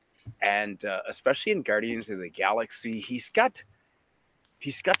 and especially in Guardians of the Galaxy, he's got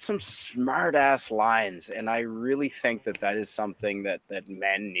some smart ass lines, and I really think that is something that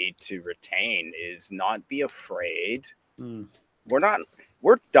men need to retain, is not be afraid.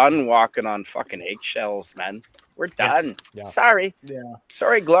 We're done walking on fucking eggshells, man. We're done. Yeah. Sorry. Yeah.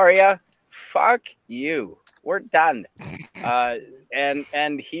 Sorry, Gloria. Fuck you. We're done.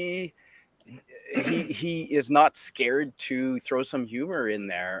 And he is not scared to throw some humor in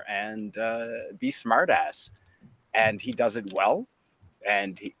there and be smart ass, and he does it well.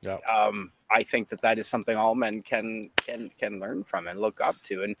 And I think that is something all men can learn from and look up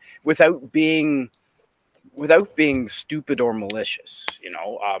to, and without being stupid or malicious,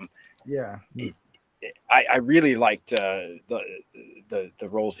 I really liked the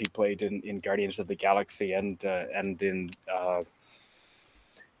roles he played in Guardians of the Galaxy and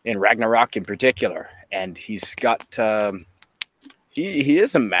in Ragnarok in particular. And he's got he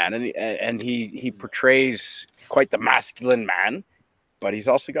is a man, and he portrays quite the masculine man. But he's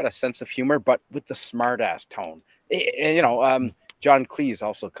also got a sense of humor, but with the smart-ass tone. John Cleese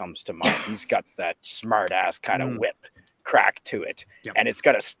also comes to mind. He's got that smart-ass kind of whip crack to it, and it's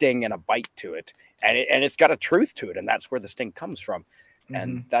got a sting and a bite to it, and it's got a truth to it, and that's where the sting comes from,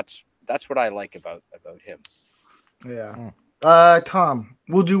 and that's what I like about him. Yeah. Tom,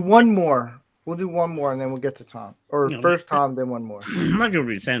 we'll do one more, and then we'll get to Tom. Or first Tom, then one more. I'm not going to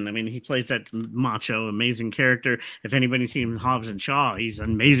resent. I mean, he plays that macho, amazing character. If anybody's seen Hobbs and Shaw, he's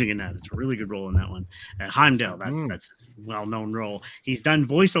amazing in that. It's a really good role in that one. Heimdall, that's his well-known role. He's done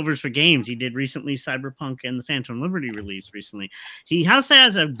voiceovers for games. He did recently Cyberpunk and the Phantom Liberty release recently. He also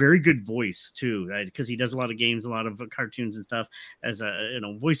has a very good voice too, because he does a lot of games, a lot of cartoons and stuff as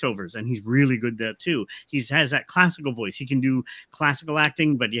voiceovers, and he's really good at that too. He has that classical voice. He can do classical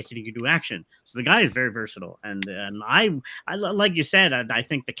acting, but yet he can do action. So the guy is very versatile, and I like you said, I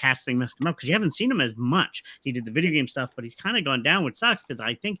think the casting messed him up because you haven't seen him as much. He did the video game stuff, but he's kind of gone down, which sucks because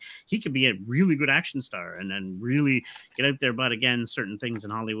I think he could be a really good action star and then really get out there. But again, certain things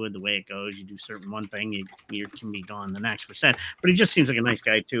in Hollywood, the way it goes, you do certain one thing, you can be gone the next percent. But he just seems like a nice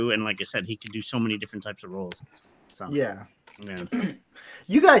guy too, and like I said, he could do so many different types of roles. So yeah.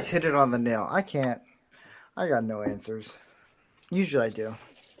 You guys hit it on the nail. I got no answers. Usually I do.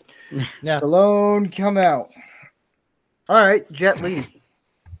 Yeah. Stallone, come out. All right, Jet Li.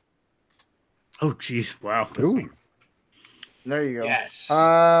 Oh, jeez. Wow. Ooh. There you go. Yes.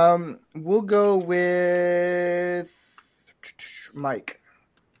 We'll go with Mike.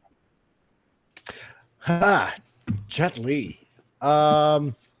 Jet Li.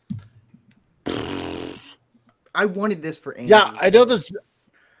 I wanted this for Andy. Yeah, I know this.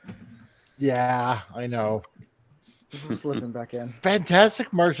 Yeah, I know. Slipping back in.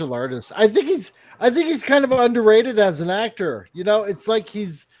 Fantastic martial artist. I think he's kind of underrated as an actor. You know, it's like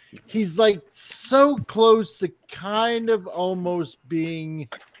he's like so close to kind of almost being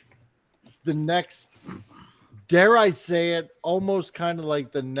the next, dare I say it, almost kind of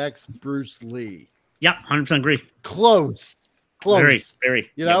like the next Bruce Lee. Yeah, 100% agree. Close. Very.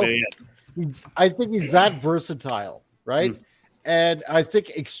 You know, yeah. I think he's that versatile, right? And I think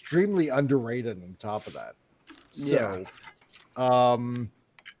extremely underrated on top of that. So,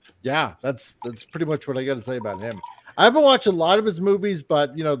 yeah, that's pretty much what I got to say about him. I haven't watched a lot of his movies,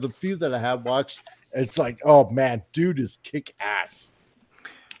 but you know, the few that I have watched, it's like, oh man, dude is kick ass.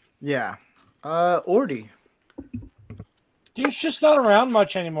 Yeah. Ordy. He's just not around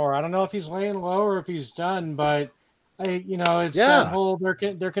much anymore. I don't know if he's laying low or if he's done, but it's that whole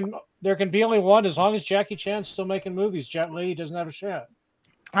there can be only one as long as Jackie Chan's still making movies. Jet Li doesn't have a shot.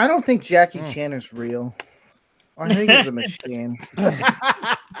 I don't think Jackie Chan is real. I think he's a machine.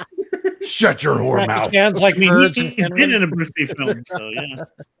 Shut your whore mouth. Chan's like he's been in a Bruce Lee film, so yeah.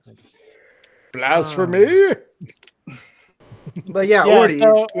 Blasphemy. But yeah, Ordy.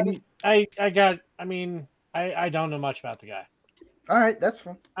 So, I don't know much about the guy. All right, that's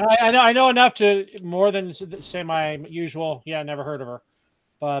fine. I know enough to more than say my usual. Yeah, never heard of her,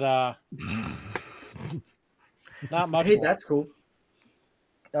 but not much. Hey, that's cool.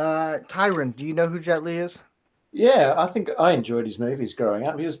 Tyron, do you know who Jet Li is? Yeah, I think I enjoyed his movies growing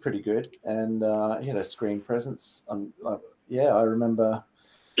up. He was pretty good, and he had a screen presence. I remember.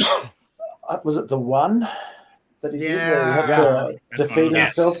 Was it the one that he did where he had to defeat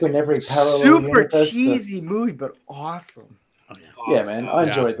himself in every parallel universe? Super universe? cheesy movie, but awesome. Yeah, man, I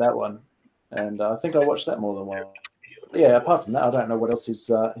enjoyed that one, and I think I watched that more than one. Yeah, apart from that, I don't know what else he's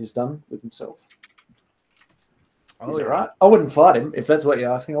done with himself. He's all right. I wouldn't fight him if that's what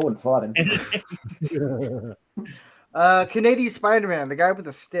you're asking. I wouldn't fight him. Canadian Spider-Man, the guy with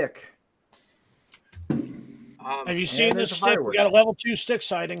the stick. Have you seen this stick? We got a level 2 stick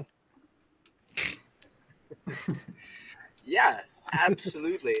sighting. Yeah,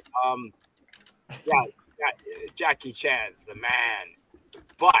 absolutely. Jackie Chan's the man,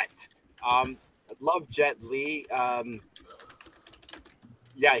 but I love Jet Li.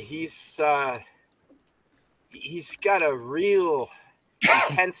 He's got a real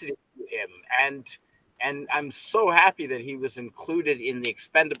intensity to him, and I'm so happy that he was included in the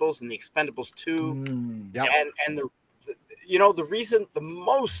Expendables and the Expendables 2. And the reason the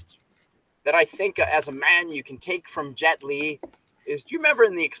most that I think as a man you can take from Jet Li is, do you remember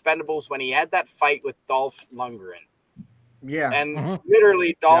in the Expendables when he had that fight with Dolph Lundgren? Yeah. And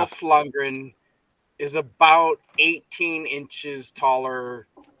literally Dolph Lundgren is about 18 inches taller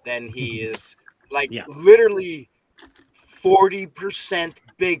than he is. Literally 40%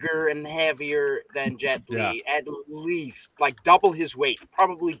 bigger and heavier than Jet Li, at least like double his weight,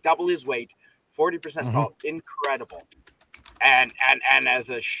 probably double his weight, 40% tall. Incredible. And as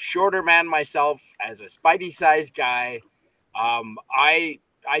a shorter man myself, as a Spidey-sized guy, I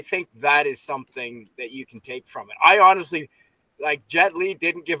think that is something that you can take from it. I honestly, Jet Li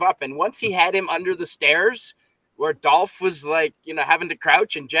didn't give up, and once he had him under the stairs, where Dolph was having to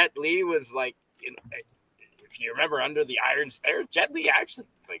crouch, and Jet Li was if you remember, under the iron stairs, Jet Li actually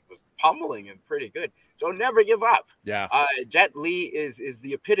was pummeling him pretty good. So never give up. Yeah. Jet Li is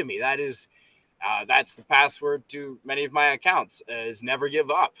the epitome. That is, That's the password to many of my accounts, is never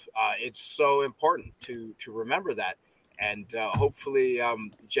give up. It's so important to remember that. And hopefully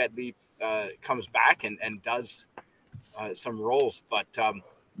Jet Li comes back and does some roles. But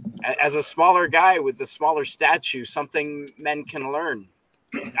as a smaller guy with a smaller statue, something men can learn.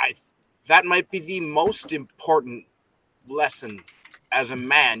 That might be the most important lesson as a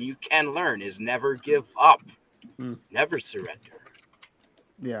man you can learn, is never give up, never surrender.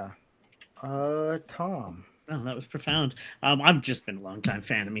 Yeah. Tom. Oh, that was profound. I've just been a long time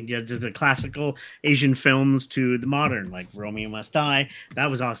fan. I mean, the classical Asian films to the modern, like Romeo Must Die. That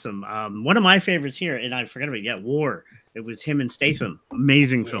was awesome. One of my favorites here, and I forgot about it, War. It was him and Statham.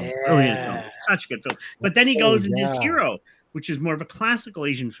 Amazing film. Brilliant film. Such a good film. But then he goes in his Hero, which is more of a classical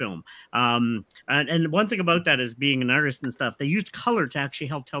Asian film. And one thing about that is, being an artist and stuff, they used color to actually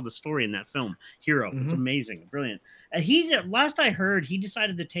help tell the story in that film, Hero. It's amazing. Brilliant. Last I heard, he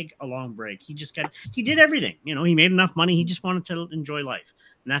decided to take a long break. He did everything. You know, he made enough money. He just wanted to enjoy life.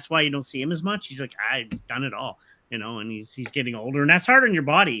 And that's why you don't see him as much. He's like, I've done it all. You know, and he's getting older, and that's hard on your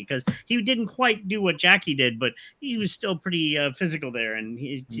body, because he didn't quite do what Jackie did, but he was still pretty physical there. And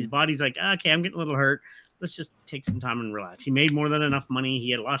his body's like, okay, I'm getting a little hurt. Let's just take some time and relax. He made more than enough money.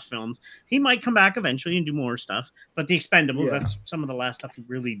 He had a lot of films. He might come back eventually and do more stuff. But The Expendables, that's some of the last stuff he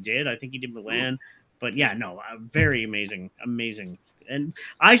really did. I think he did Milan. But yeah, no, very amazing. And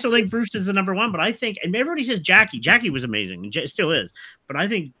I still think Bruce is the number one, but I think, and everybody says Jackie. Jackie was amazing, and still is. But I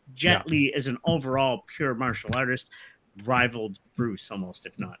think Jet Li, as an overall pure martial artist, rivaled Bruce almost,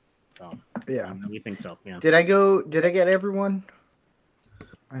 if not. So, yeah. We think so, yeah. Did I get everyone?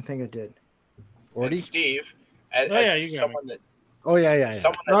 I think I did. And Steve, someone that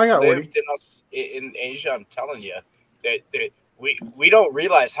lived in Asia, I'm telling you, that we don't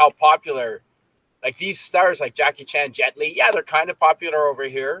realize how popular, like, these stars like Jackie Chan, Jet Li, they're kind of popular over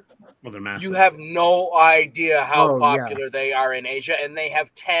here. Well, they're massive. You have no idea how popular they are in Asia, and they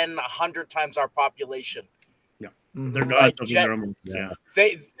have 10, 100 times our population. Yeah, they're gods of their own.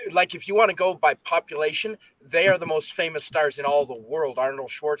 They, like, if you want to go by population, they are the most famous stars in all the world. Arnold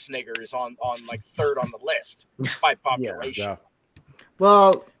Schwarzenegger is on like third on the list by population. Yeah.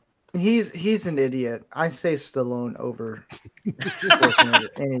 Well, he's an idiot. I say Stallone over Schwarzenegger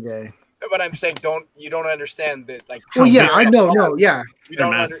any day. But I'm saying, you don't understand that, like. Well, yeah, I know, no, yeah. We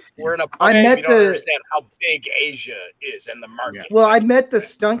don't. We're in a. We don't understand how big Asia is and the market. Well, I met the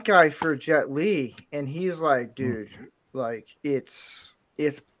stunt guy for Jet Li, and he's like, dude, like, it's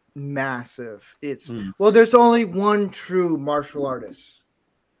massive. It's well, there's only one true martial artist,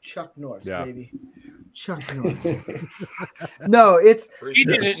 Chuck Norris, baby, Chuck Norris. No, it's he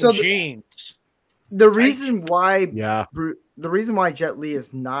did it in jeans. The reason why, the reason why Jet Li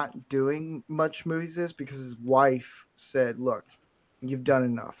is not doing much movies is because his wife said, "Look, you've done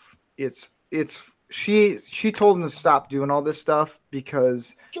enough. She told him to stop doing all this stuff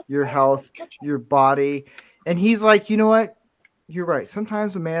because your health, your body." And he's like, "You know what? You're right.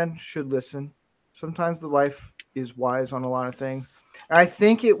 Sometimes a man should listen. Sometimes the wife is wise on a lot of things." And I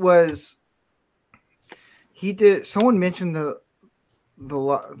think it was someone mentioned the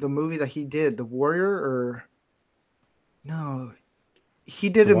movie that he did, The Warrior, or no, he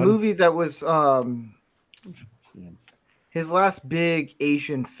did a movie that was his last big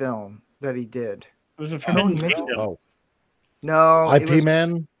Asian film that he did. It was a film. No, IP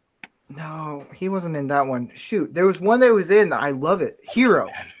Man. No, he wasn't in that one. Shoot, there was one that was in. I love it. Hero.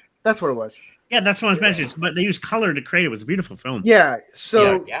 That's what it was. Yeah, that's what I was mentioning. But they used color to create it. It was a beautiful film. Yeah.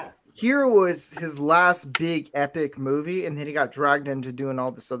 So. Yeah. Hero was his last big epic movie, and then he got dragged into doing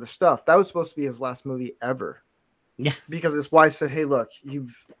all this other stuff. That was supposed to be his last movie ever. Yeah. Because his wife said, "Hey, look,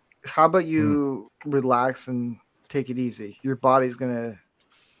 how about you relax and take it easy? Your body's gonna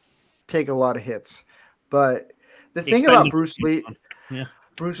take a lot of hits." But the thing about Bruce Lee, I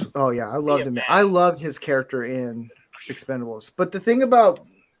loved him. I loved his character in Expendables. But the thing about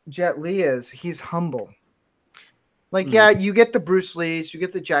Jet Li is he's humble. Like, you get the Bruce Lees, you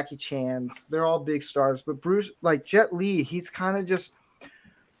get the Jackie Chans. They're all big stars. But Jet Li, he's kind of just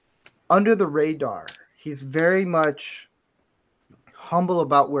under the radar. He's very much humble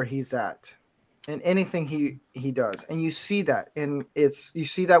about where he's at and anything he does. And you see that. And you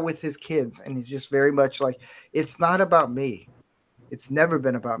see that with his kids. And he's just very much like, it's not about me. It's never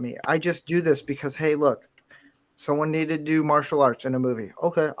been about me. I just do this because, hey, look, someone needed to do martial arts in a movie.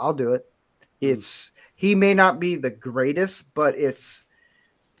 Okay, I'll do it. He may not be the greatest, but it's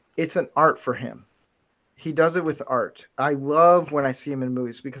an art for him. He does it with art. I love when I see him in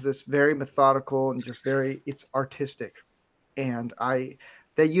movies because it's very methodical and just it's artistic. And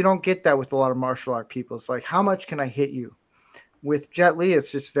that you don't get that with a lot of martial art people. It's like, how much can I hit you? With Jet Li,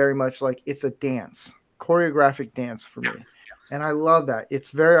 it's just very much like it's a dance, choreographic dance for me. And I love that.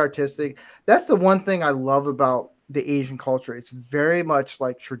 It's very artistic. That's the one thing I love about the Asian culture. It's very much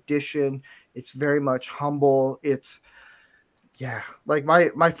like tradition. It's very much humble. It's like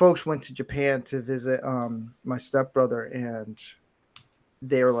my folks went to Japan to visit my stepbrother, and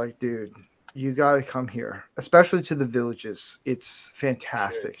they were like, dude, you got to come here, especially to the villages. It's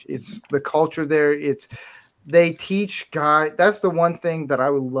fantastic. It's the culture there. They teach guys. That's the one thing that I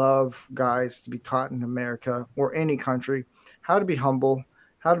would love guys to be taught in America or any country, how to be humble,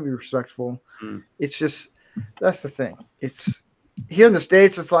 how to be respectful. It's just, that's the thing. It's here in the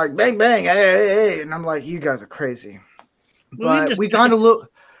States, it's like bang, bang, hey, hey, hey. And I'm like, you guys are crazy. Well, but we got to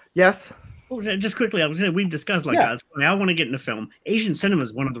look. Yes. Just quickly, I was saying, we've discussed I want to get into film. Asian cinema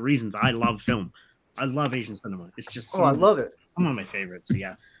is one of the reasons I love film. I love Asian cinema. It's just I love it. Some of my favorites.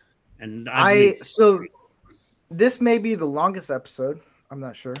 Yeah. And so this may be the longest episode. I'm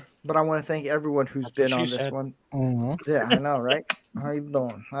not sure, but I want to thank everyone who's been on this one. Mm-hmm. Yeah, I know, right? How you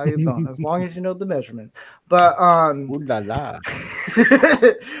doing? As long as you know the measurement. But ooh la la.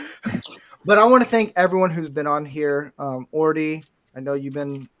 But I want to thank everyone who's been on here. Ordy, I know you've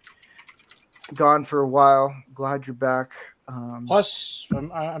been gone for a while. Glad you're back. Plus,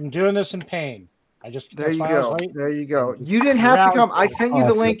 I'm doing this in pain. There you go. There you go. You didn't have to come. I sent you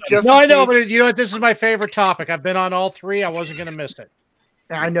the link just. No, I know, but you know what? This is my favorite topic. I've been on all three. I wasn't going to miss it.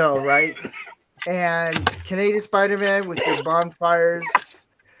 I know, right? And Canadian Spider-Man with your bonfires.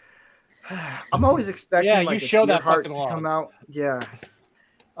 I'm always expecting you show that heart to come out. Yeah.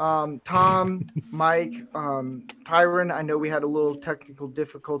 Tom, Mike, Tyron. I know we had a little technical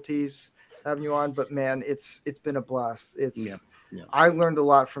difficulties having you on, but man, it's been a blast. I learned a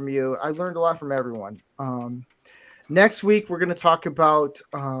lot from you. I learned a lot from everyone. Next week we're going to talk about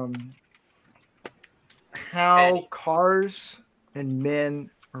how cars and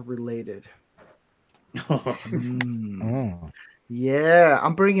men are related. Yeah,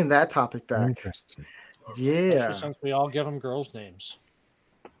 I'm bringing that topic back. Interesting. Yeah, since we all give them girls' names.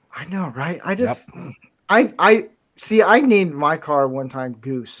 I know, right? I named my car one time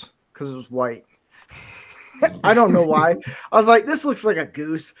Goose because it was white. I don't know why. I was like, this looks like a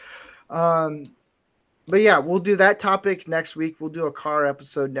goose. But yeah, we'll do that topic next week. We'll do a car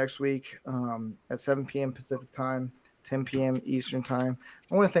episode next week at 7 p.m. Pacific time, 10 p.m. Eastern time.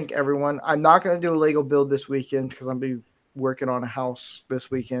 I want to thank everyone. I'm not going to do a Lego build this weekend because I'm going to be working on a house this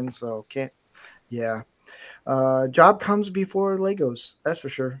weekend. So can't. Yeah. Job comes before Legos. That's for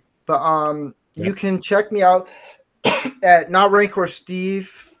sure. But you can check me out at Not Rancor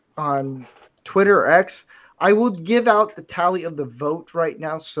Steve on Twitter or X. I will give out the tally of the vote right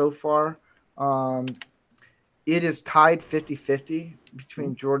now so far. It is tied 50-50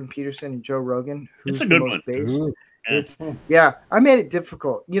 between Jordan Peterson and Joe Rogan. It's a good one. I made it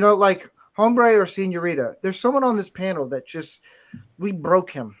difficult. You know, like Hombre or Senorita. There's someone on this panel that we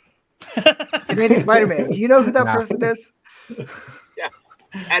broke him. Canadian Spider-Man. Do you know who that person is? Yeah.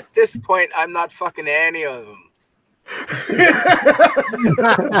 At this point, I'm not fucking any of them.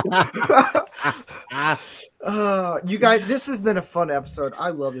 You guys, this has been a fun episode. I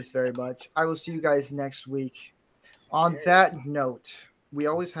love this very much. I will see you guys next week. On that note, we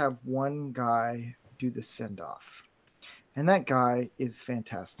always have one guy do the send-off, and that guy is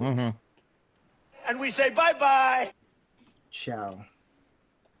fantastic. And we say bye-bye. Ciao.